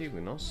day this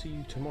evening. I'll see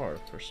you tomorrow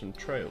for some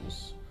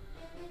trails.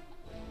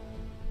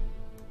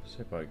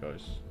 Say bye,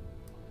 guys.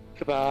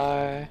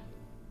 Goodbye.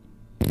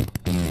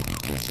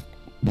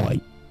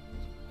 Bye.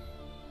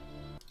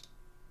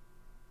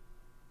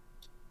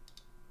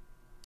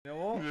 You know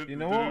what? You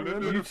know what?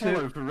 You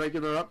two, for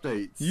regular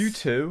updates. you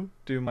two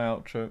do my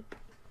outro.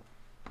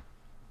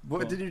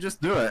 What, did you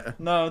just do it?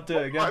 No, I'll do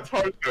it again.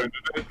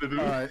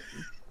 Alright.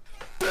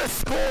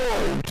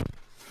 Discord!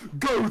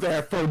 Go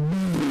there for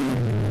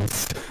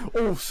news!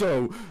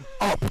 Also,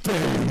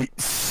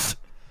 updates!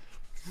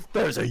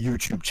 There's a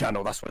YouTube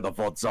channel, that's where the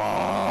VODs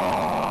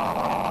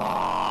are!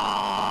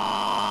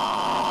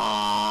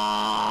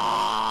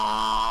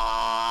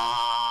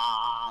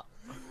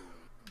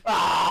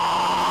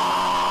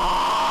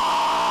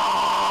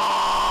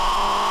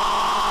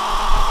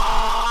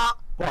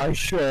 Buy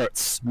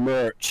shirts,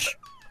 merch.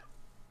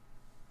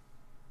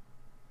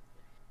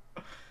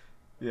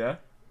 Yeah.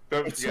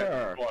 Don't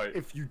forget,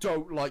 if you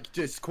don't like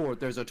Discord,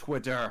 there's a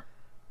Twitter.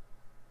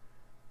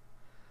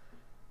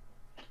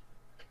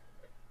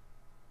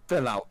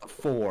 Fill out the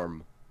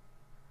form.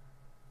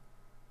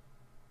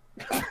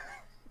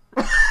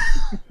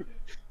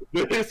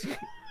 This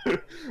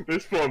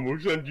form will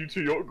send you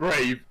to your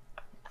grave.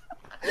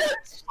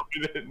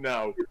 Sign it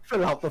now.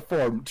 Fill out the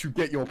form to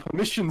get your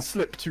permission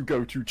slip to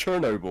go to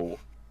Chernobyl.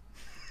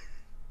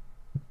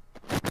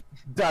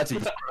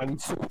 Daddy's brand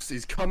sauce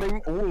is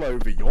coming all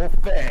over your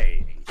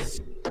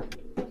face.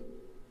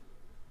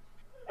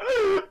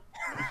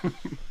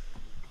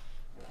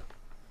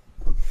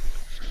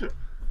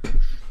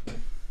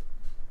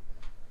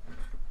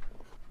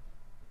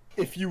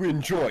 If you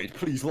enjoyed,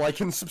 please like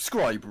and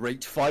subscribe.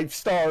 Rate 5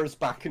 stars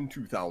back in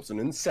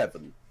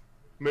 2007.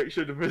 Make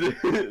sure to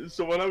visit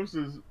someone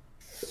else's.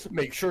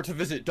 Make sure to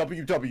visit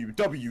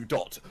www.com.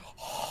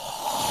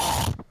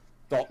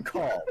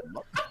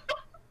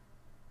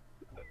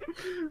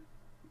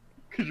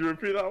 Could you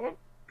repeat that one?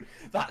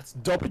 That's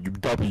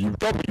www.com.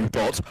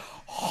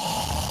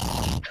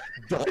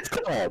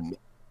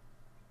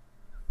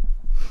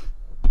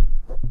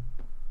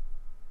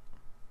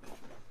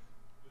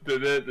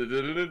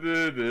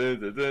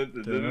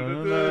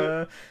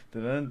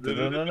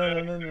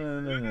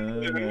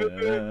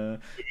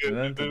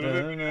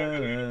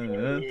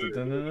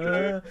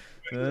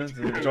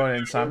 Join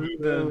in, Sam.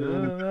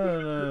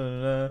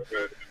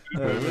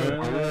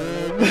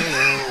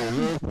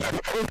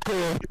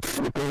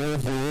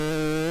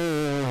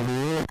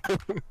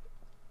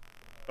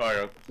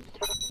 Hang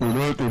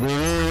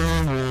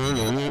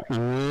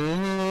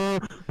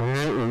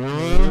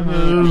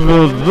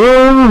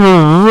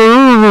on.